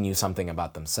teaching you something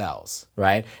about themselves,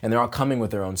 right? And they're all coming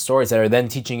with their own stories that are then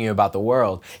teaching you about the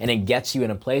world. And it gets you in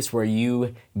a place where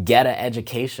you get an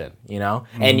education, you know?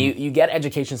 And you get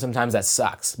education sometimes that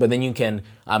sucks, but then you can,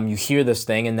 you hear this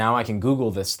thing and now I can Google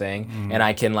this thing and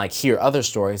I can like hear other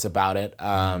stories about it.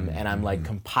 And I'm like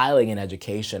compiling an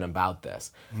education about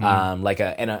this, like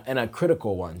a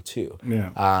critical one too.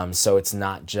 Yeah. So it's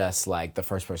not just like the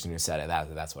first person who said it.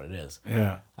 That's what it is.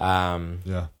 Yeah.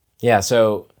 Yeah.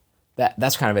 So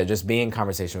that's kind of it. Just being in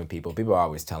conversation with people. People are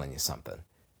always telling you something,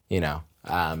 you know,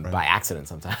 by accident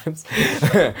sometimes.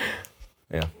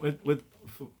 Yeah.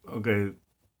 Okay.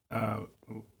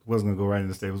 Wasn't gonna go right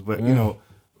into Staples, but you know,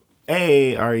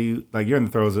 are you like you're in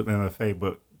the throes of MFA,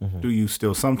 but do you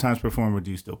still sometimes perform, or do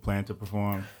you still plan to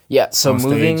perform? Yeah, so on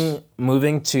stage?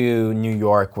 moving to New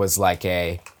York was like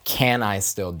can I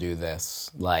still do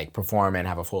this, like perform and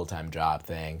have a full-time job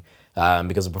thing,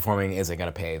 because the performing isn't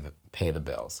gonna pay the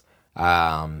bills.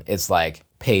 It's like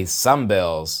pay some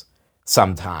bills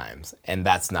sometimes, and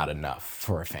that's not enough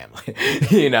for a family,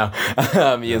 you know.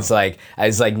 It's like I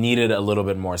just like needed a little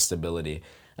bit more stability.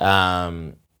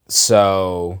 The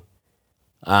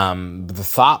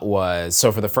thought was,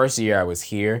 so for the first year I was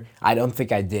here, I don't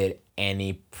think I did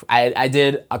I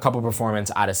did a couple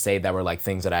performances out of state that were like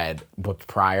things that I had booked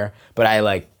prior, but I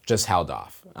like just held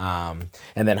off. And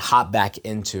then hopped back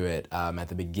into it at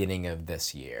the beginning of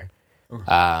this year.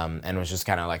 And was just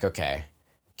kind of like, okay,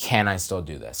 can I still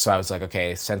do this? So I was like,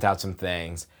 okay, sent out some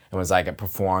things and was like, I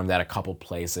performed at a couple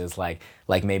places, like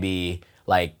maybe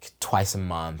like twice a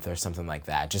month or something like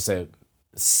that, just to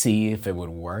see if it would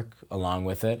work along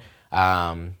with it.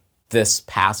 This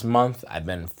past month, I've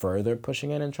been further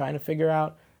pushing it and trying to figure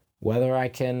out whether I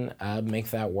can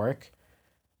make that work.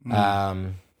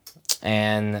 And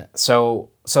so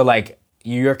like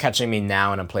you're catching me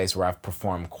now in a place where I've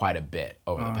performed quite a bit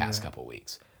over the past couple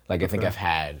weeks. Like I think I've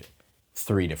had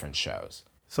 3 different shows.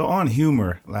 So on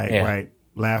humor, like right,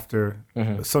 laughter.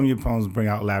 Some of your poems bring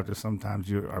out laughter. Sometimes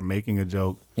you are making a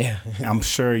joke. Yeah, I'm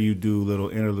sure you do little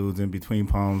interludes in between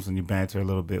poems and you banter a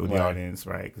little bit with the audience,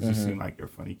 right? Because you seem like you're a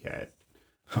funny cat.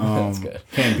 That's good.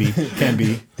 Can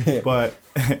be. But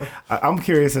I'm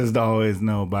curious as to always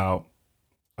know about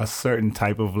a certain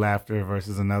type of laughter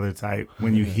versus another type.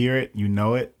 When you hear it, you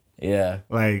know it. Yeah.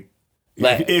 Like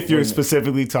if you're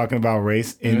specifically talking about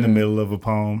race in the middle of a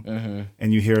poem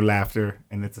and you hear laughter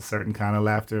and it's a certain kind of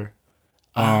laughter,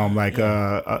 like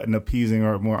an appeasing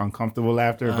or more uncomfortable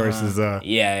laughter versus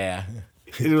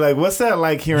you're like, what's that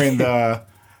like hearing the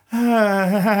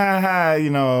you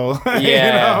know, you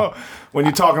know, when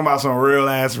you're talking about some real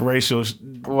ass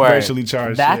racially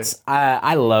charged That's shit.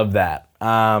 I love that,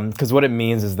 because what it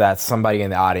means is that somebody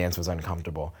in the audience was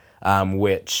uncomfortable,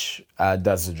 which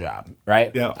does the job,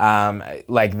 right? Yeah.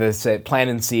 Like this,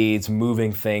 planting seeds,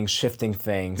 moving things, shifting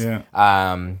things. Yeah.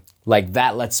 Like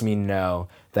that lets me know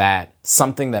that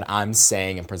something that I'm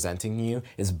saying and presenting to you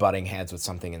is butting heads with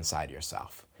something inside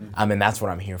yourself. And that's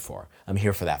what I'm here for. I'm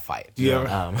here for that fight. You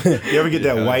ever get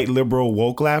that white liberal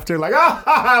woke laughter? Like,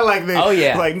 like they, Oh,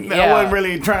 yeah. like Yeah. I wasn't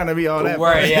really trying to be all that.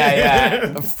 Right, funny.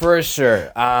 yeah, for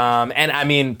sure. And I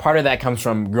mean, part of that comes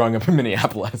from growing up in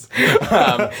Minneapolis.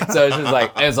 So it's just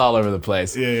like, it's all over the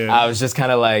place. Yeah. I was just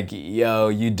kind of like, yo,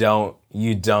 you don't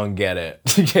get it.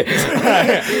 But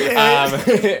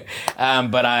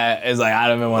it's like, I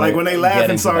don't even want to. Like when they laugh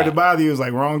and sorry to bother you, it's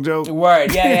like wrong joke.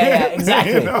 Word, yeah,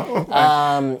 exactly. You know?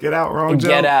 Like, get out, wrong joke.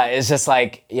 Get out. It's just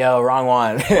like, yo, wrong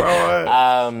one. Wrong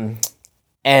one.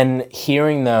 And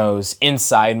hearing those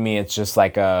inside me, it's just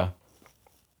like I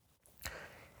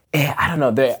don't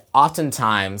know. They're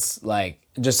oftentimes like,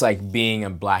 just like being a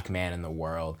black man in the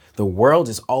world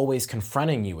is always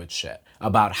confronting you with shit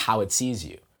about how it sees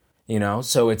you. You know,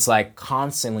 so it's like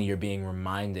constantly you're being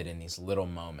reminded in these little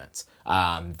moments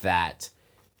that,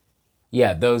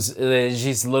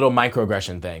 these little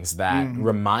microaggression things that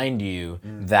remind you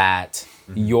that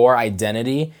your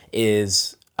identity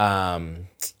is,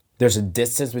 there's a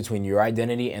distance between your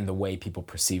identity and the way people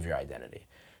perceive your identity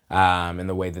and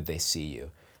the way that they see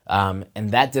you.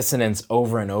 And that dissonance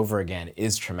over and over again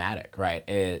is traumatic, right?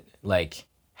 It like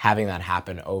having that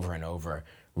happen over and over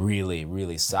really,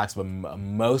 really sucks. But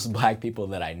most black people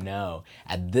that I know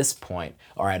at this point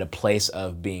are at a place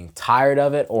of being tired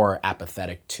of it or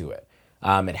apathetic to it.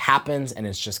 It happens and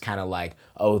it's just kind of like,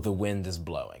 oh, the wind is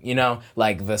blowing, you know,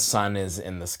 like the sun is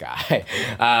in the sky.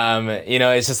 You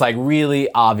know, it's just like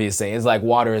really obvious thing. It's like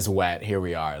water is wet. Here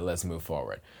we are. Let's move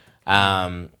forward.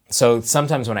 So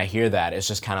sometimes when I hear that, it's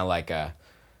just kind of like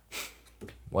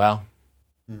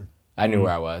I knew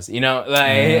where I was, you know,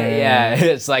 like,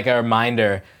 it's like a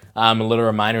reminder, a little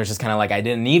reminder. It's just kind of like, I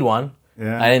didn't need one.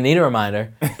 Yeah. I didn't need a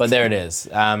reminder, but there it is.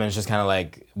 And it's just kind of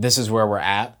like, this is where we're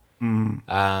at. And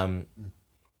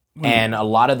a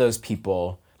lot of those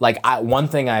people, like one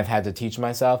thing I've had to teach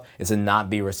myself is to not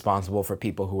be responsible for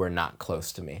people who are not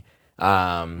close to me.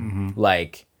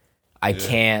 Like I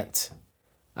can't,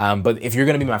 but if you're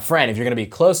going to be my friend, if you're going to be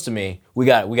close to me, we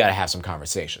got to have some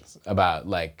conversations about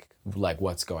like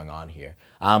what's going on here.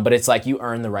 But it's like you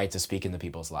earn the right to speak into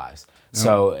people's lives.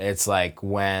 So it's like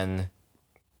when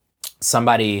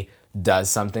somebody does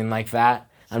something like that,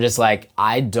 I'm just like,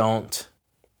 I don't,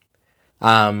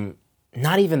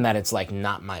 not even that it's like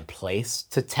not my place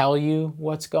to tell you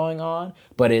what's going on,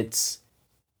 but it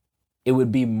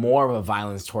would be more of a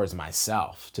violence towards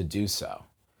myself to do so.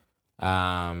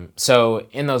 So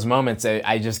in those moments,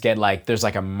 I just get like, there's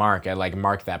like a mark, I like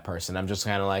mark that person. I'm just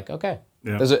kind of like, okay.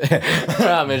 Yeah.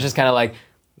 It's just kind of like,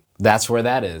 that's where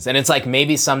that is. And it's like,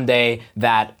 maybe someday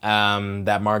that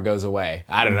mark goes away.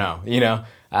 I don't know, you know?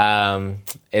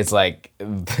 It's like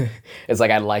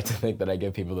I'd like to think that I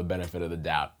give people the benefit of the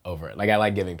doubt over it. Like I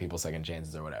like giving people second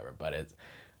chances or whatever, but it's,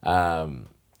 I don't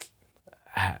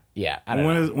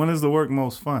know. When is the work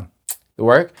most fun? The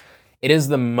work? It is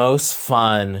the most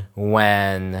fun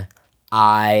when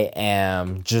I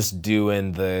am just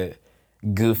doing the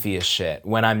goofiest shit.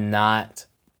 When I'm not...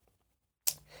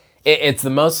 It's the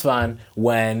most fun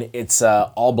when it's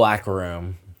a all-black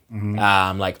room,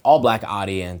 like all-black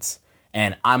audience,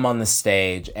 and I'm on the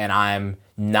stage and I'm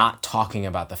not talking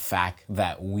about the fact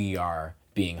that we are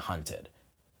being hunted,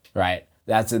 right?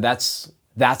 That's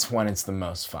when it's the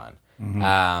most fun.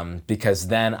 Because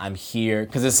then I'm here,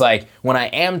 because it's like when I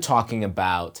am talking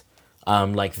about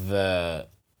like the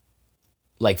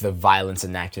violence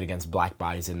enacted against black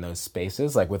bodies in those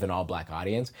spaces, like with an all-black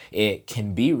audience, it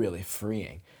can be really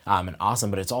freeing and awesome,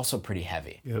 but it's also pretty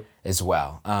heavy as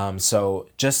well. So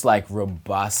just like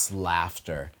robust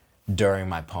laughter during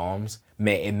my poems,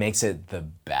 it makes it the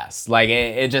best. Like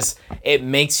it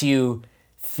makes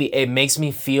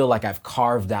me feel like I've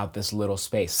carved out this little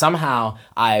space. Somehow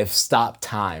I've stopped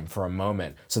time for a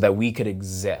moment so that we could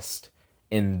exist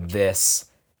in this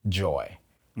joy.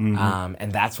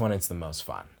 And that's when it's the most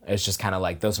fun. It's just kind of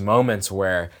like those moments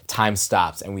where time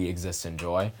stops and we exist in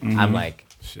joy. I'm like,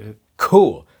 shit,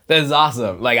 cool. This is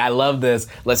awesome. Like, I love this.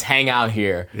 Let's hang out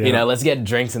here. Yeah. You know, let's get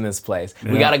drinks in this place.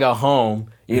 We got to go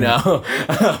home, you know,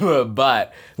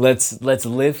 but let's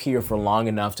live here for long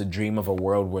enough to dream of a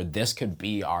world where this could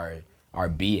be our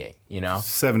being, you know?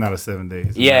 7 out of 7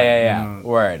 days. Yeah.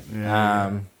 Word.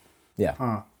 Yeah. This is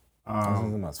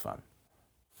the most fun.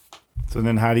 So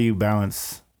then how do you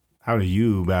balance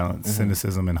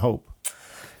cynicism and hope?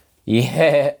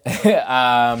 Yeah.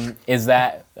 Is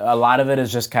that a lot of it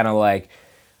is just kind of like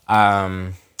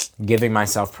giving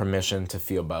myself permission to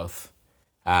feel both.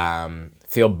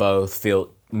 Feel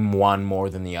one more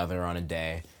than the other on a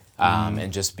day.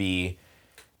 And just be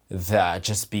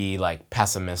just be like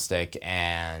pessimistic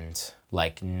and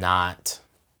like not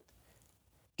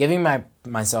giving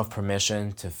myself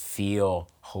permission to feel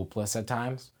hopeless at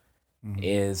times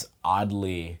is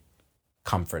oddly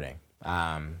comforting,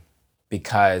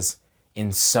 because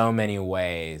in so many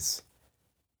ways,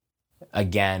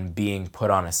 again, being put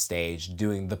on a stage,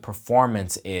 doing the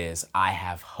performance is I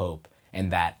have hope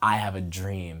and that I have a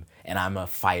dream and I'm a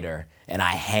fighter and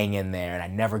I hang in there and I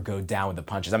never go down with the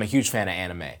punches. I'm a huge fan of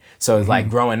anime. So it's like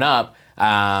growing up,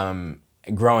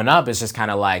 it's just kind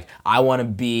of like, I want to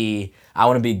be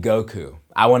Goku.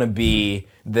 I want to be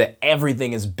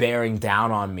everything is bearing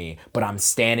down on me, but I'm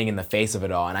standing in the face of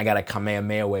it all, and I got a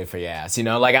Kamehameha wave for your ass. You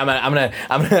know, like I'm gonna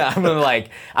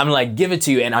give it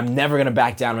to you, and I'm never gonna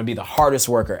back down. I'm gonna be the hardest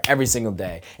worker every single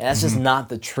day, and that's just not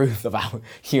the truth of how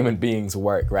human beings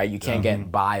work, right? You can't get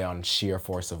by on sheer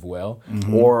force of will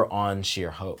or on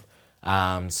sheer hope.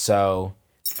 So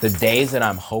the days that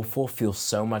I'm hopeful feel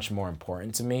so much more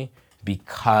important to me,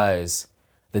 because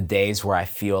the days where I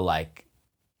feel like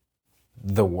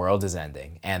the world is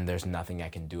ending and there's nothing I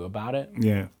can do about it,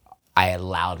 I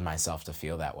allowed myself to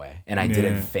feel that way, and I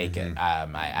didn't fake it.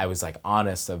 I was like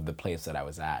honest of the place that I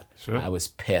was at. Sure. I was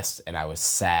pissed and I was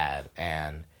sad,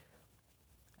 and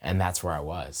that's where I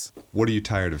was. What are you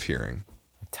tired of hearing?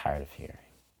 I'm tired of hearing.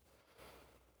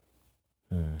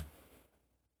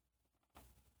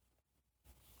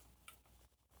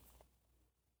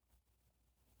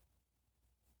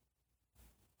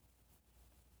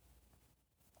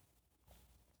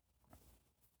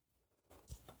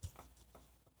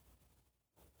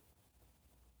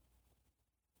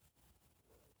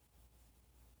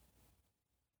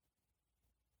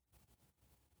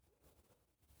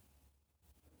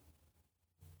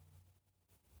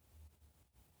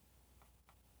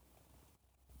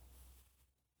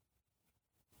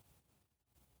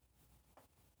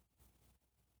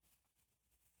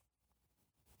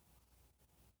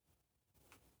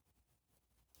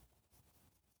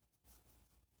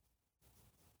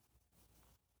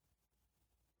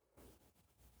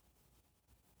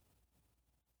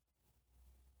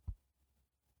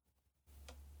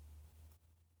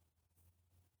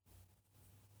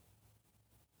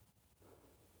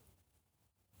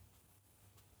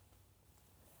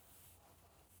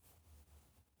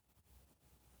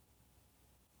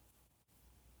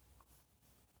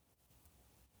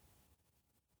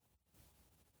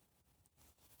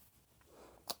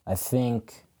 I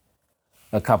think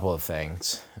a couple of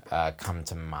things come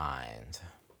to mind.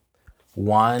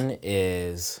 One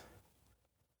is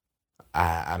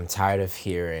I'm tired of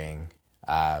hearing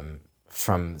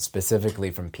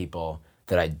specifically from people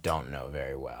that I don't know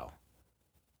very well.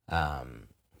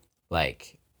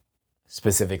 Like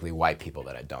specifically white people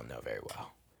that I don't know very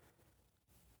well.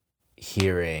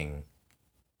 Hearing,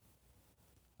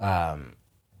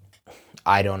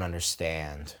 I don't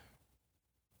understand.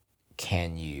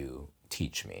 Can you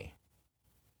teach me?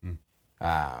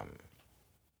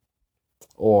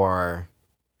 Or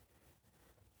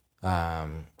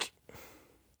I've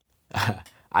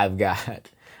got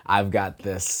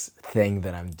this thing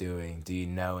that I'm doing. Do you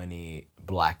know any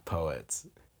Black poets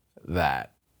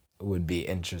that would be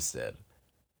interested?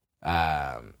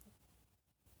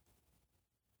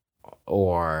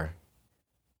 Or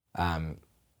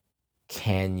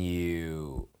can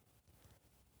you...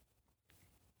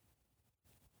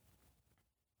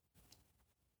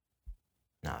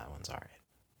 No, that one's all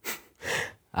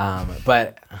right.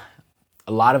 But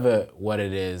a lot of it, what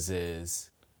it is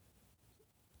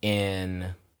in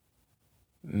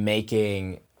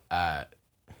making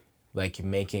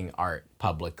making art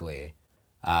publicly,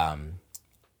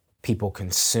 people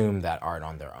consume that art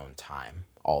on their own time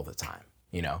all the time.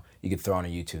 You know, you could throw on a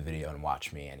YouTube video and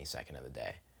watch me any second of the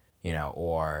day. You know,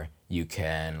 or you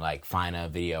can like find a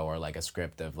video or like a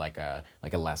script of like a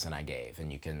lesson I gave,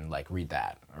 and you can like read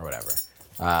that or whatever.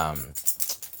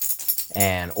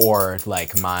 Or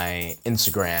like my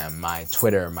Instagram, my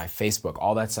Twitter, my Facebook,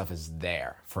 all that stuff is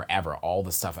there forever. All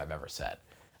the stuff I've ever said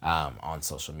on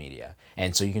social media.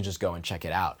 And so you can just go and check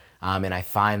it out. And I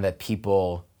find that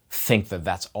people think that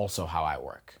that's also how I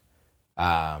work.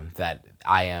 That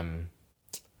I am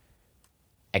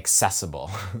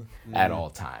accessible at all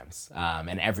times.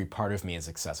 And every part of me is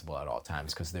accessible at all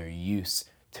times because they're used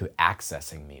to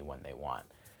accessing me when they want.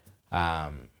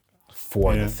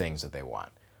 For the things that they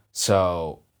want.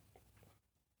 So,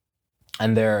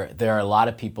 and there are a lot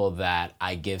of people that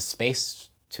I give space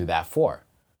to that for.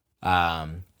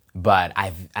 But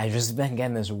I've just been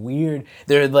getting this weird,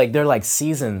 they're like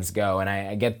seasons go, and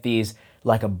I get these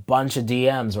like a bunch of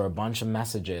DMs or a bunch of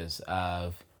messages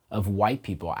of white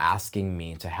people asking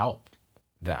me to help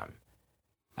them.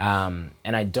 And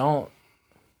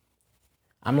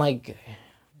I'm like,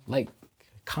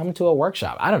 come to a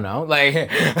workshop. I don't know. Like,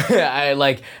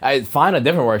 I find a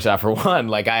different workshop for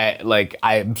one.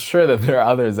 I'm sure that there are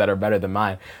others that are better than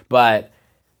mine, but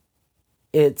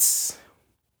it's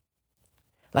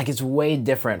way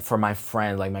different for my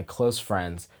friends, like my close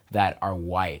friends that are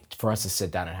white, for us to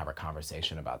sit down and have a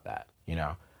conversation about that,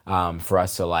 for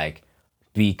us to like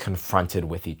be confronted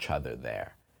with each other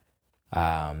there.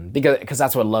 Because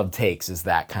that's what love takes, is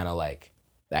that kind of like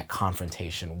that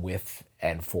confrontation with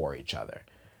and for each other.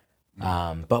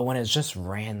 But when it's just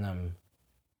random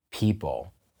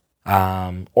people,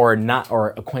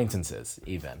 or acquaintances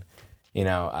even,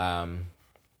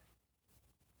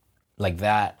 like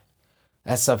that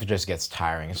stuff just gets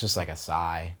tiring. It's just like a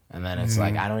sigh. And then it's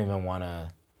like, I don't even want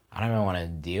to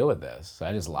deal with this. So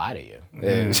I just lie to you.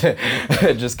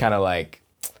 It just kind of like,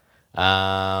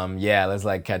 let's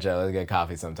like catch up. Let's get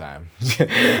coffee sometime.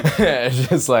 It's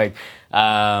just like,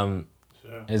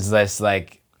 it's just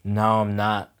like, no, I'm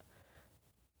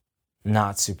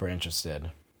not super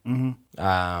interested.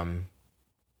 Mm-hmm.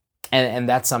 And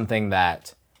that's something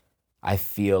that I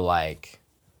feel like,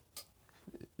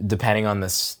 depending on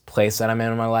this place that I'm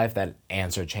in my life, that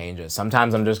answer changes.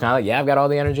 Sometimes I'm just kind of like, I've got all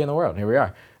the energy in the world. Here we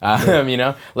are.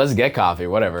 Let's get coffee,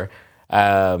 whatever.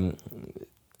 Not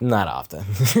often,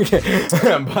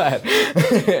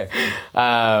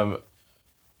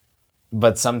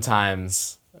 but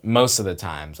sometimes, most of the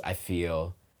times, I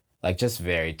feel like just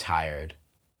very tired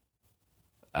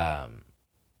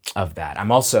of that.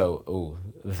 I'm also,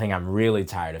 the thing I'm really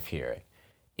tired of hearing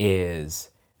is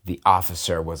the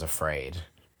officer was afraid.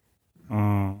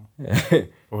 Or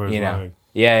like,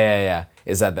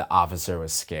 is that the officer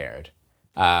was scared.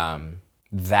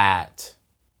 That,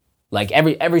 like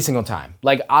every single time,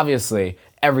 like obviously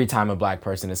every time a black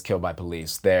person is killed by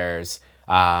police, there's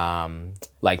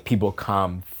like people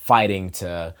come fighting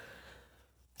to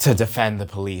defend the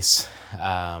police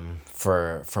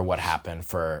for what happened,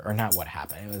 or not what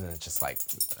happened. It wasn't just like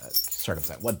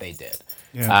circumstance, what they did.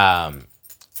 Yeah.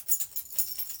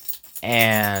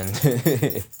 And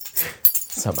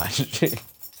so much. I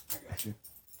got you.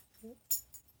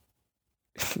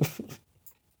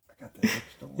 I got that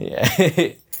extra one.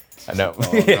 Yeah. I know.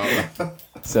 Oh, no.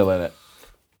 Still in it.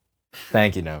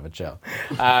 Thank you, Nova. Chill.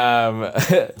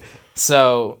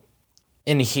 So,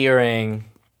 in hearing,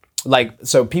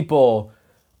 so people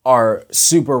are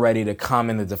super ready to come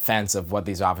in the defense of what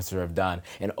these officers have done.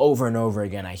 And over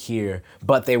again, I hear,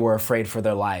 but they were afraid for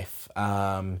their life.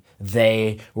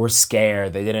 They were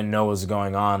scared. They didn't know what was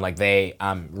going on. Like they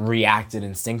reacted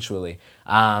instinctually.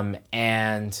 And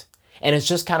it's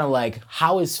just kind of like,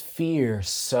 how is fear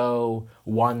so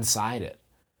one-sided?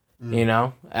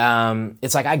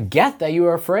 It's like, I get that you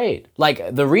were afraid.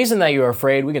 Like the reason that you were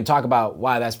afraid, we can talk about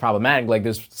why that's problematic. Like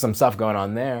there's some stuff going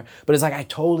on there, but it's like, I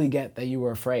totally get that you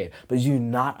were afraid, but you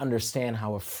not understand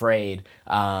how afraid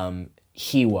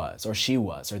he was, or she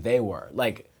was, or they were.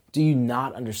 Like, do you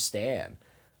not understand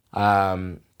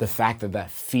the fact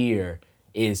that fear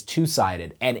is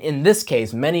two-sided? And in this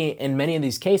case, in many of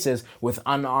these cases with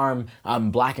unarmed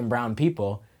black and brown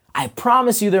people, I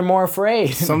promise you they're more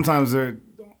afraid. Sometimes they're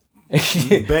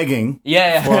begging.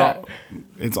 Yeah.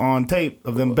 It's on tape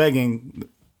of them begging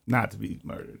not to be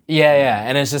murdered. Yeah.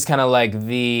 And it's just kind of like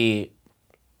the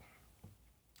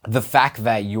fact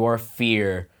that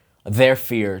their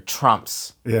fear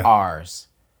trumps ours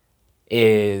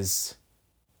is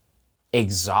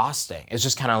exhausting. It's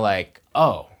just kind of like,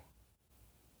 oh,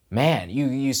 man,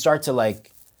 you start to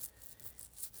like,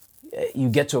 you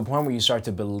get to a point where you start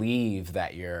to believe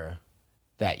that your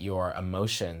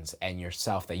emotions and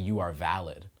yourself, that you are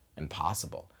valid and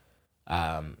possible.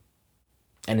 And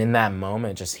in that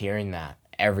moment, just hearing that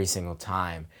every single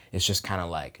time, it's just kind of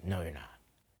like, no, you're not.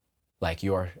 Like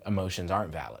your emotions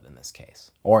aren't valid in this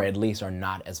case, or at least are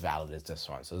not as valid as this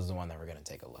one. So this is the one that we're going to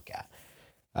take a look at.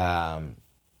 And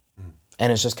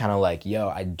it's just kind of like, yo,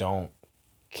 I don't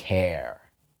care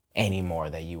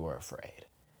anymore that you were afraid.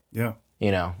 Yeah.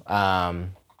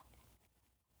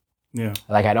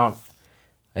 Like I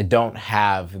don't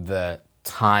have the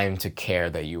time to care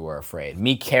that you were afraid.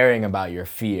 Me caring about your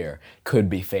fear could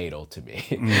be fatal to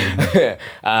me.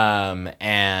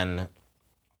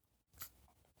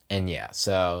 And yeah,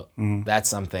 so that's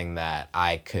something that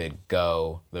I could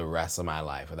go the rest of my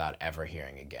life without ever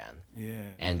hearing again. Yeah.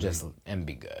 And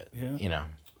be good. Yeah.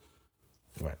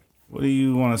 Right. What do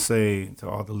you want to say to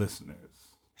all the listeners?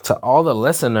 To all the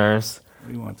listeners, What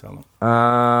do you want to tell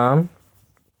them?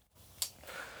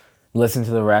 Listen to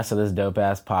the rest of this dope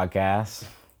ass podcast.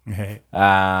 Hey.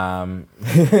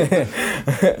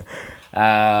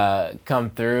 come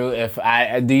through. If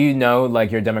do you know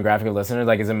like your demographic of listeners?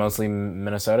 Like, is it mostly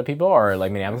Minnesota people or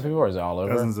like Minneapolis people, or is it all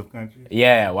over? Dozens of countries.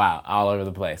 Yeah, wow, all over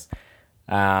the place.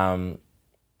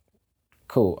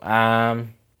 Cool.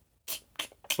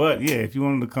 But yeah, if you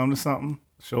wanted to come to something,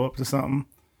 show up to something.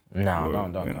 No,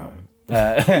 don't you come. know.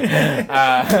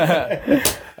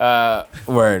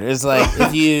 Word. It's like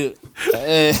if you,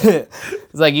 it's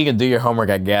like you can do your homework,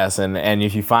 I guess, and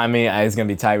if you find me, it's gonna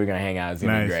be tight. We're gonna hang out. It's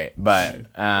gonna be great. But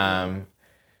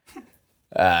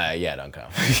yeah, don't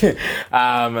come.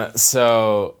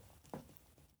 So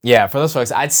yeah, for those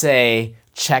folks, I'd say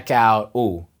check out.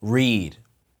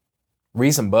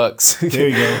 Read some books. There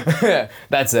you go.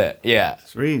 That's it. Yeah.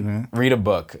 Just read, man. Read a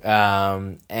book.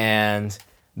 And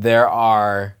there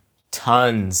are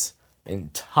tons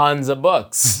of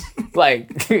books.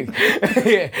 like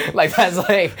that's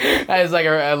like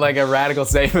a radical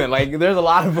statement. Like there's a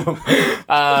lot of them.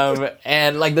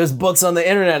 And like there's books on the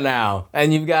internet now,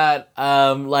 and you've got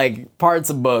like parts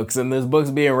of books, and there's books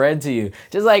being read to you.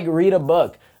 Just like read a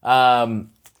book.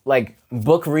 Like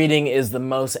book reading is the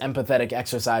most empathetic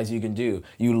exercise you can do.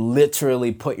 You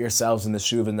literally put yourselves in the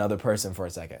shoe of another person for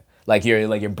a second. Like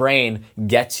your brain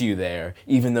gets you there,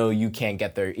 even though you can't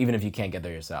get there, even if you can't get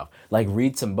there yourself. Like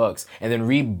read some books, and then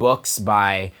read books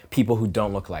by people who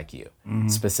don't look like you,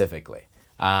 specifically,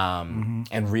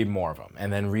 and read more of them,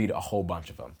 and then read a whole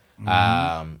bunch of them.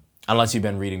 Unless you've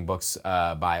been reading books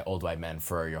by old white men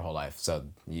for your whole life, so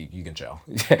you can chill.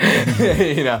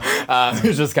 You know,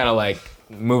 it's just kind of like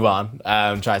move on,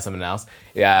 try something else.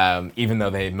 Even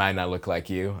though they might not look like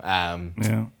you.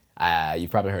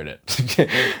 You've probably heard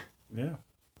it. Yeah.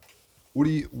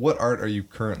 What art are you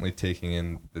currently taking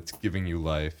in that's giving you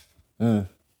life and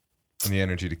the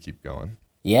energy to keep going?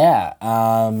 Yeah,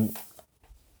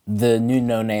 the new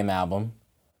No Name album,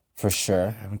 for sure.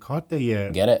 I haven't caught that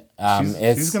yet. Get it?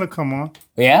 She's gonna come on.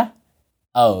 Yeah?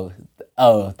 Oh,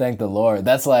 thank the Lord.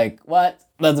 That's like, what?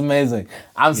 That's amazing.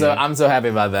 I'm so happy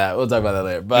about that. We'll talk about that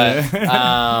later. But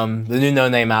the new No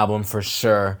Name album, for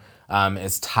sure,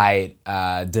 is tight.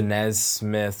 Denez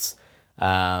Smith's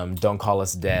Don't Call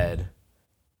Us Dead.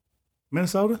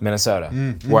 Minnesota?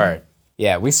 Mm-hmm. Word.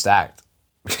 Yeah, we stacked.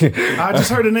 I just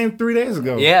heard the name 3 days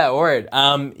ago. Yeah, word.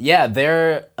 Yeah,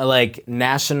 they're like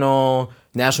national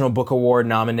book award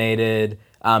nominated.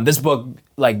 This book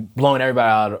like blowing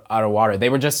everybody out of water. They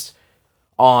were just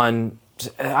on,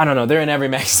 I don't know, they're in every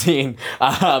magazine.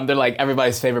 They're like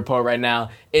everybody's favorite poet right now.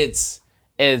 It's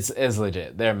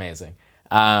legit. They're amazing.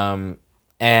 And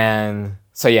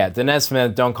so yeah, Denez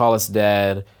Smith, Don't Call Us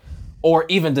Dead, or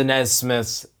even Denez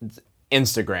Smith's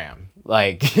Instagram.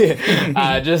 Like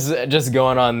just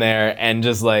going on there and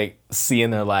just like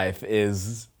seeing their life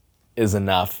is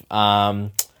enough.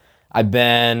 I've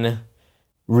been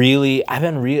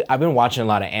watching a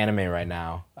lot of anime right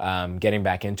now. Getting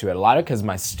back into it a lot of because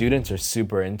my students are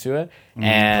super into it,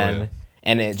 and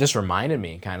it just reminded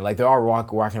me kind of like they're all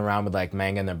walking around with like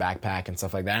manga in their backpack and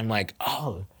stuff like that. I'm like,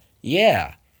 oh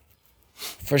yeah,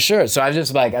 for sure. So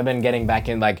I've been getting back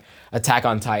in like Attack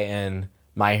on Titan,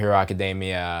 My Hero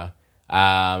Academia,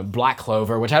 Black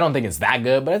Clover, which I don't think is that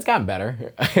good, but it's gotten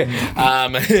better.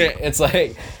 It's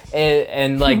like,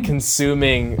 and like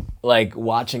consuming, like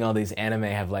watching all these anime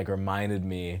have like reminded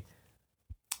me.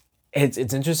 It's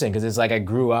interesting because it's like I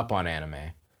grew up on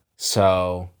anime,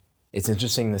 so it's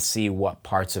interesting to see what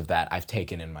parts of that I've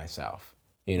taken in myself.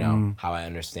 You know, how I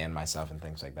understand myself and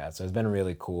things like that. So it's been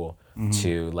really cool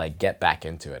to like get back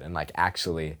into it and like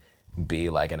actually be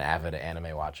like an avid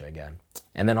anime watcher again.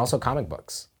 And then also comic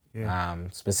books. Yeah.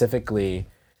 Specifically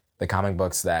the comic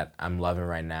books that I'm loving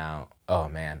right now. Oh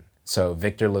man. So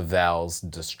Victor LaValle's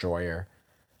Destroyer.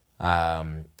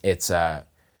 It's not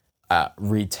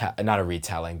a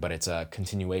retelling, but it's a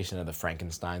continuation of the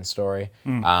Frankenstein story.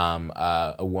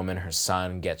 A woman, her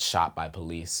son gets shot by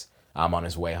police on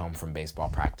his way home from baseball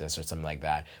practice or something like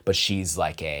that. But she's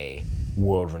like a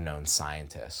world-renowned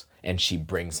scientist, and she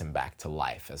brings him back to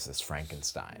life as this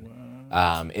Frankenstein.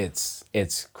 Wow.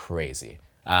 It's crazy.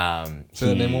 Say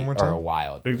the name one more time. Or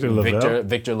wild. Victor LaValle?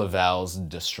 Victor LaValle's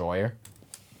Destroyer.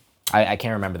 I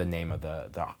can't remember the name of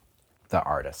the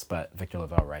artist, but Victor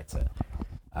LaValle writes it.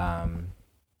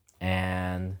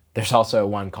 And there's also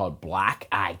one called Black.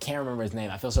 I can't remember his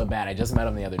name. I feel so bad. I just met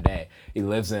him the other day. He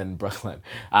lives in Brooklyn.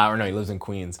 He lives in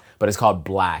Queens. But it's called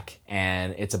Black.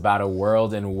 And it's about a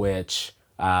world in which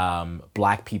only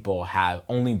black people have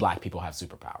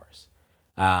superpowers.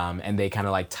 And they kind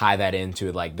of like tie that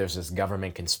into like there's this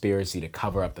government conspiracy to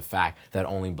cover up the fact that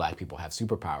only black people have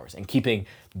superpowers and keeping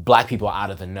black people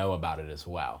out of the know about it as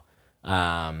well.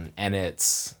 And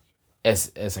it's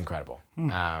incredible.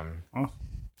 Yeah.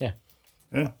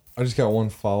 Yeah. I just got one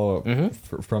follow up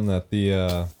from that.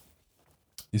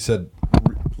 You said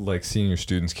like seeing your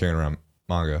students carrying around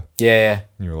manga. Yeah.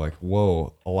 And you were like,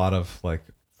 whoa, a lot of like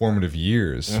formative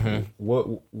years.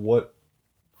 What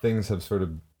things have sort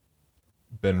of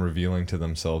been revealing to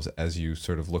themselves as you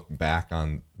sort of look back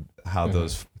on how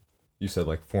those, you said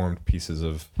like formed pieces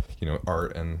of,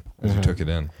 art and as you took it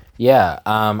in? Yeah.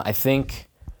 I think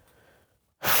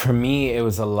for me, it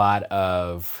was a lot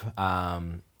of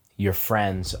your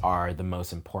friends are the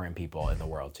most important people in the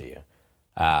world to you.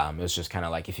 It was just kind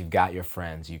of like, if you've got your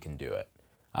friends, you can do it.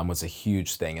 Was a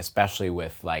huge thing, especially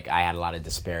with like, I had a lot of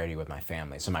disparity with my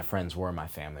family. So my friends were my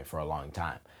family for a long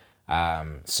time.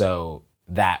 So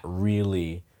that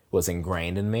really was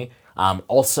ingrained in me.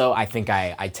 Also, I think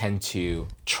I tend to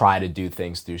try to do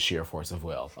things through sheer force of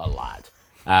will a lot.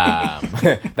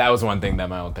 That was one thing that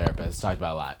my old therapist talked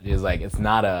about a lot. He was like, it's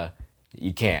not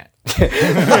you can't. And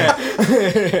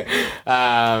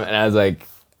I was like,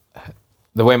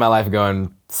 the way my life is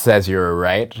going says you're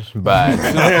right, but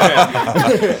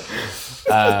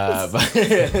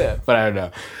but I don't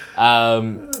know.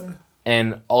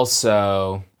 And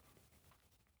also,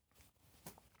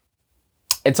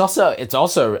 it's also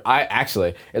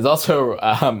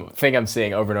thing I'm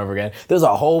seeing over and over again. There's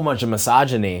a whole bunch of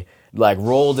misogyny like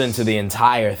rolled into the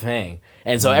entire thing,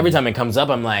 and so every time it comes up,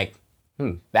 I'm like,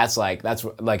 that's I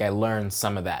learned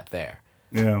some of that there.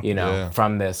 Yeah.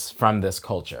 From this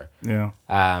culture. Yeah.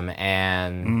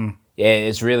 And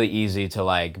it's really easy to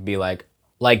like be like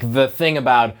the thing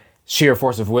about sheer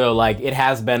force of will, like it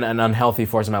has been an unhealthy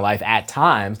force in my life at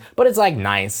times, but it's like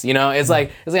nice, it's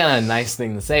like it's kind of a nice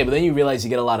thing to say, but then you realize you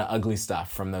get a lot of ugly stuff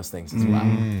from those things as well.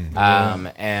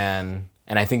 And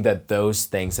I think that those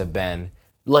things have been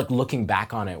like looking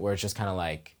back on it where it's just kind of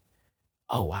like,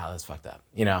 oh wow, that's fucked up,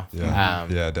 Yeah,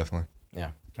 definitely. Yeah.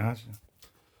 Gotcha.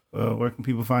 Well, where can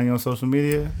people find you on social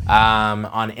media?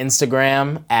 On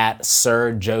Instagram at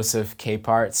Sir Joseph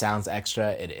Capehart. Sounds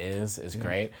extra. It is. It's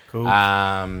great. Cool.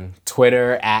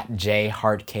 Twitter at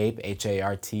jhartcape,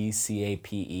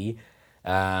 HARTCAPE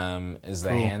is the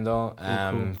handle. Cool.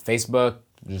 Facebook,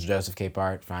 just Joseph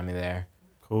Capehart. Find me there.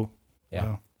 Cool. Yeah.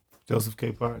 Well, Joseph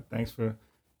Capehart, thanks for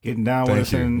getting down with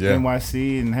us in Yeah.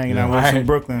 NYC and hanging out with us in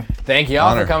Brooklyn. Thank y'all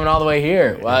Honor. for coming all the way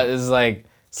here. Well, this is like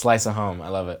slice of home. I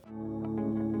love it.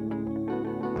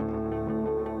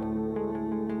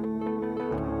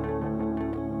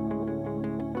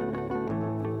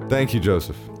 Thank you,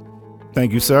 Joseph.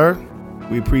 Thank you, sir.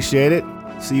 We appreciate it.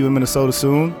 See you in Minnesota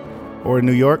soon or in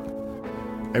New York.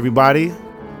 Everybody,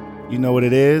 you know what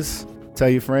it is. Tell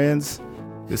your friends.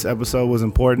 This episode was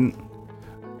important.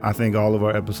 I think all of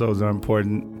our episodes are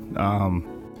important.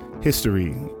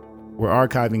 History. We're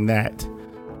archiving that.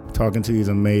 Talking to these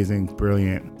amazing,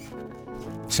 brilliant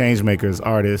change makers,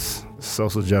 artists,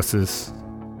 social justice,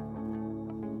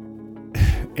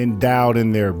 endowed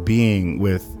in their being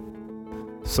with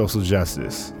social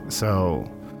justice. So,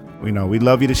 we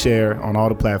love you to share on all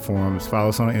the platforms. Follow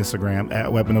us on Instagram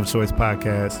at Weapon of Choice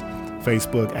Podcast,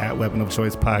 Facebook at Weapon of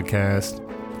Choice Podcast,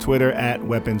 Twitter at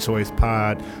Weapon Choice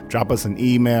Pod. Drop us an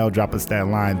email, drop us that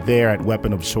line there at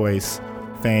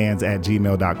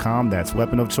weaponofchoicefans@gmail.com. That's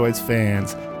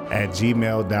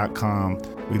weaponofchoicefans@gmail.com.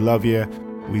 We love you.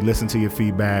 We listen to your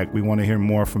feedback. We want to hear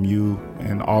more from you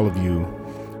and all of you.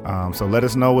 So let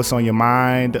us know what's on your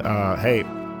mind. Hey,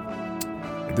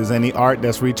 if there's any art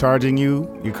that's recharging you,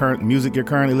 your current music you're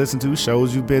currently listening to,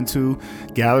 shows you've been to,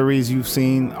 galleries you've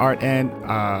seen art in.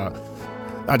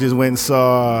 I just went and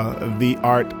saw The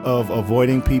Art of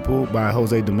Avoiding People by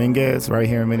Jose Dominguez right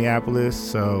here in Minneapolis.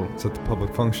 So It's at the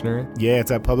Public Functionary. yeah,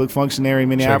 it's at Public Functionary,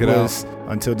 Minneapolis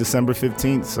until December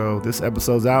 15th. So this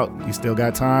episode's out. You still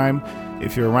got time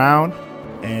if you're around.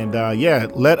 And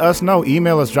let us know.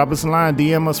 Email us, drop us a line,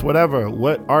 DM us, whatever.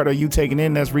 What art are you taking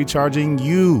in that's recharging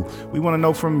you? We want to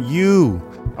know from you.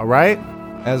 All right?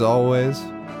 As always,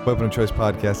 Weapon of Choice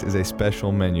Podcast is a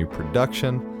special menu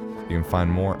production. You can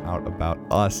find more out about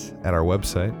us at our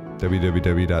website,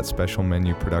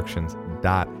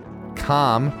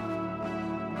 www.specialmenuproductions.com.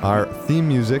 Our theme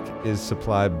music is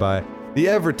supplied by the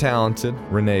ever-talented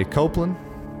Renee Copeland.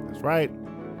 That's right.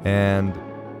 And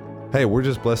hey, we're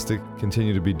just blessed to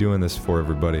continue to be doing this for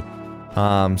everybody.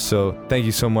 So thank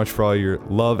you so much for all your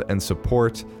love and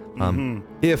support.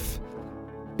 If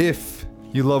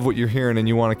you love what you're hearing and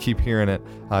you want to keep hearing it,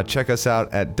 check us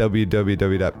out at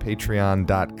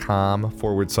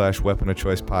www.patreon.com/Weapon of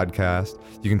Choice Podcast.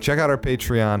 You can check out our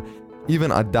Patreon.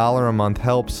 Even $1 a month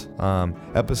helps.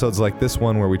 Episodes like this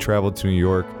one where we traveled to New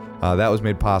York, that was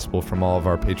made possible from all of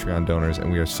our Patreon donors,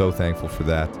 and we are so thankful for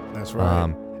that. That's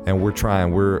right. And we're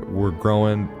trying. We're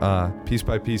growing piece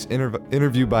by piece,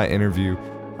 interview by interview.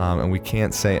 And we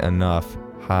can't say enough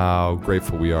how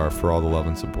grateful we are for all the love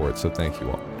and support. So thank you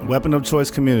all. Weapon of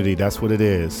Choice community, that's what it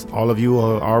is. All of you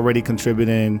are already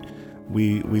contributing.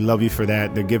 We love you for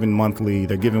that. They're giving monthly.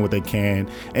 They're giving what they can.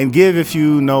 And give if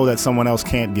you know that someone else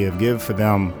can't give. Give for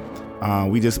them.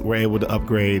 We just were able to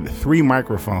upgrade 3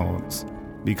 microphones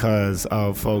because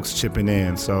of folks chipping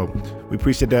in. So we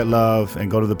appreciate that love, and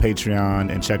go to the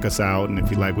Patreon and check us out. And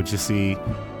if you like what you see,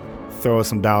 throw us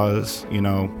some dollars.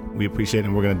 We appreciate it,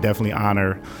 and we're going to definitely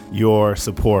honor your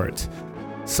support.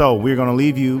 So we're going to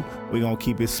leave you. We're going to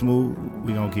keep it smooth.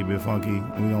 We're going to keep it funky.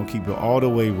 We're going to keep it all the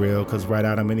way real, because right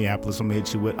out of Minneapolis, I'm going to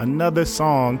hit you with another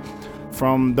song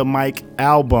from the Mike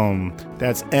album.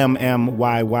 That's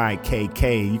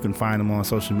MMYYKK. You can find him on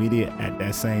social media at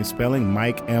that same spelling,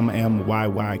 Mike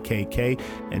MMYYKK.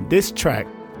 And this track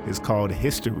is called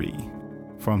History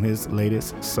from his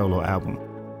latest solo album.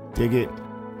 Dig it.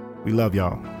 We love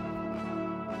y'all.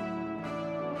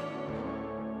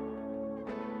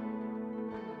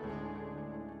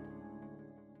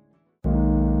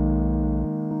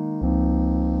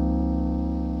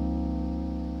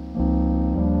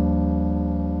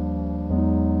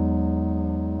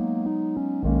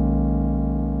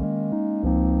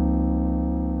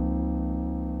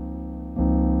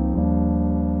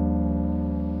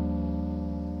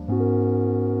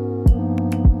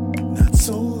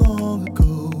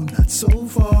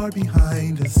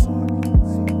 Behind us,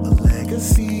 a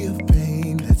legacy of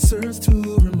pain that serves to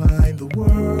remind the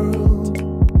world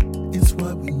it's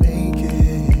what we make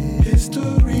it.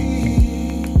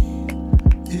 History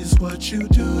is what you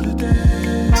do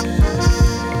today,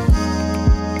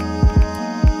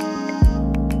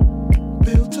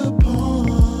 built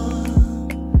upon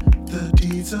the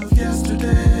deeds of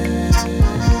yesterday.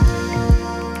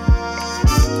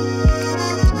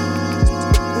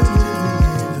 We're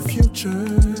living in the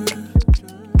future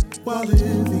while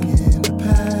living in the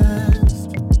past,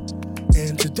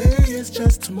 and today is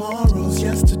just tomorrow's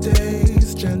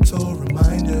yesterday's gentle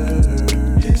reminder.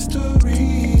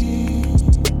 History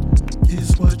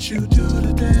is what you do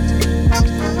today,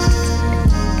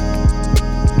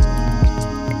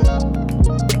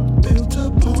 built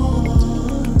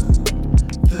upon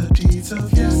the deeds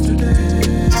of yesterday.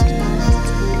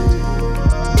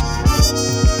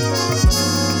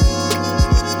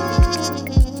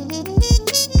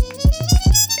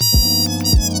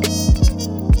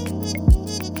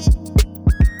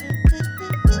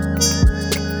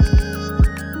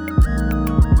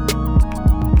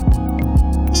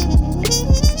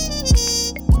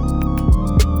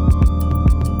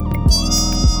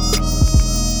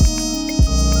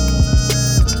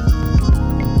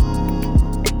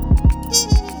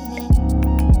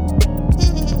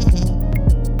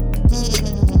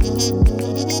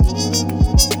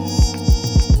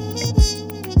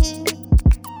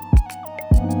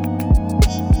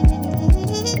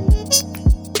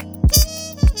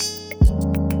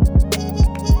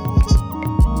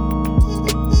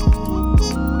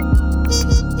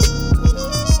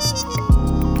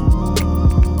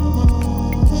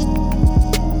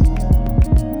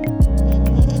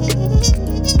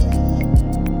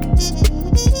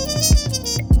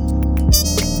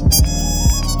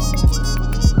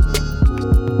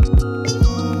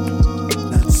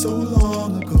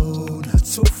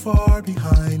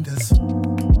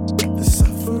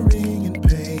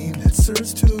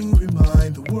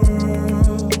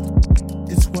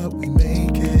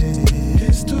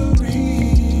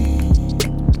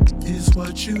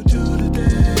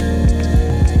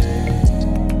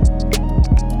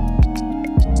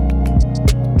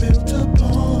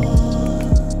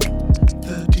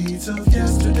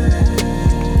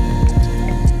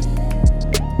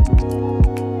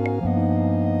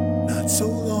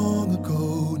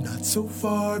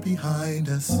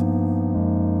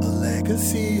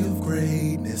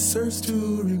 Serves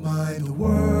to remind the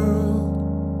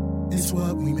world it's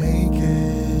what we make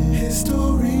it.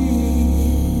 History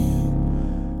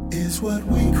is what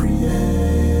we create,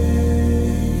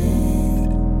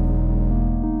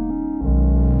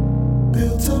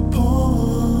 built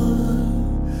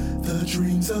upon the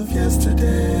dreams of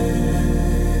yesterday.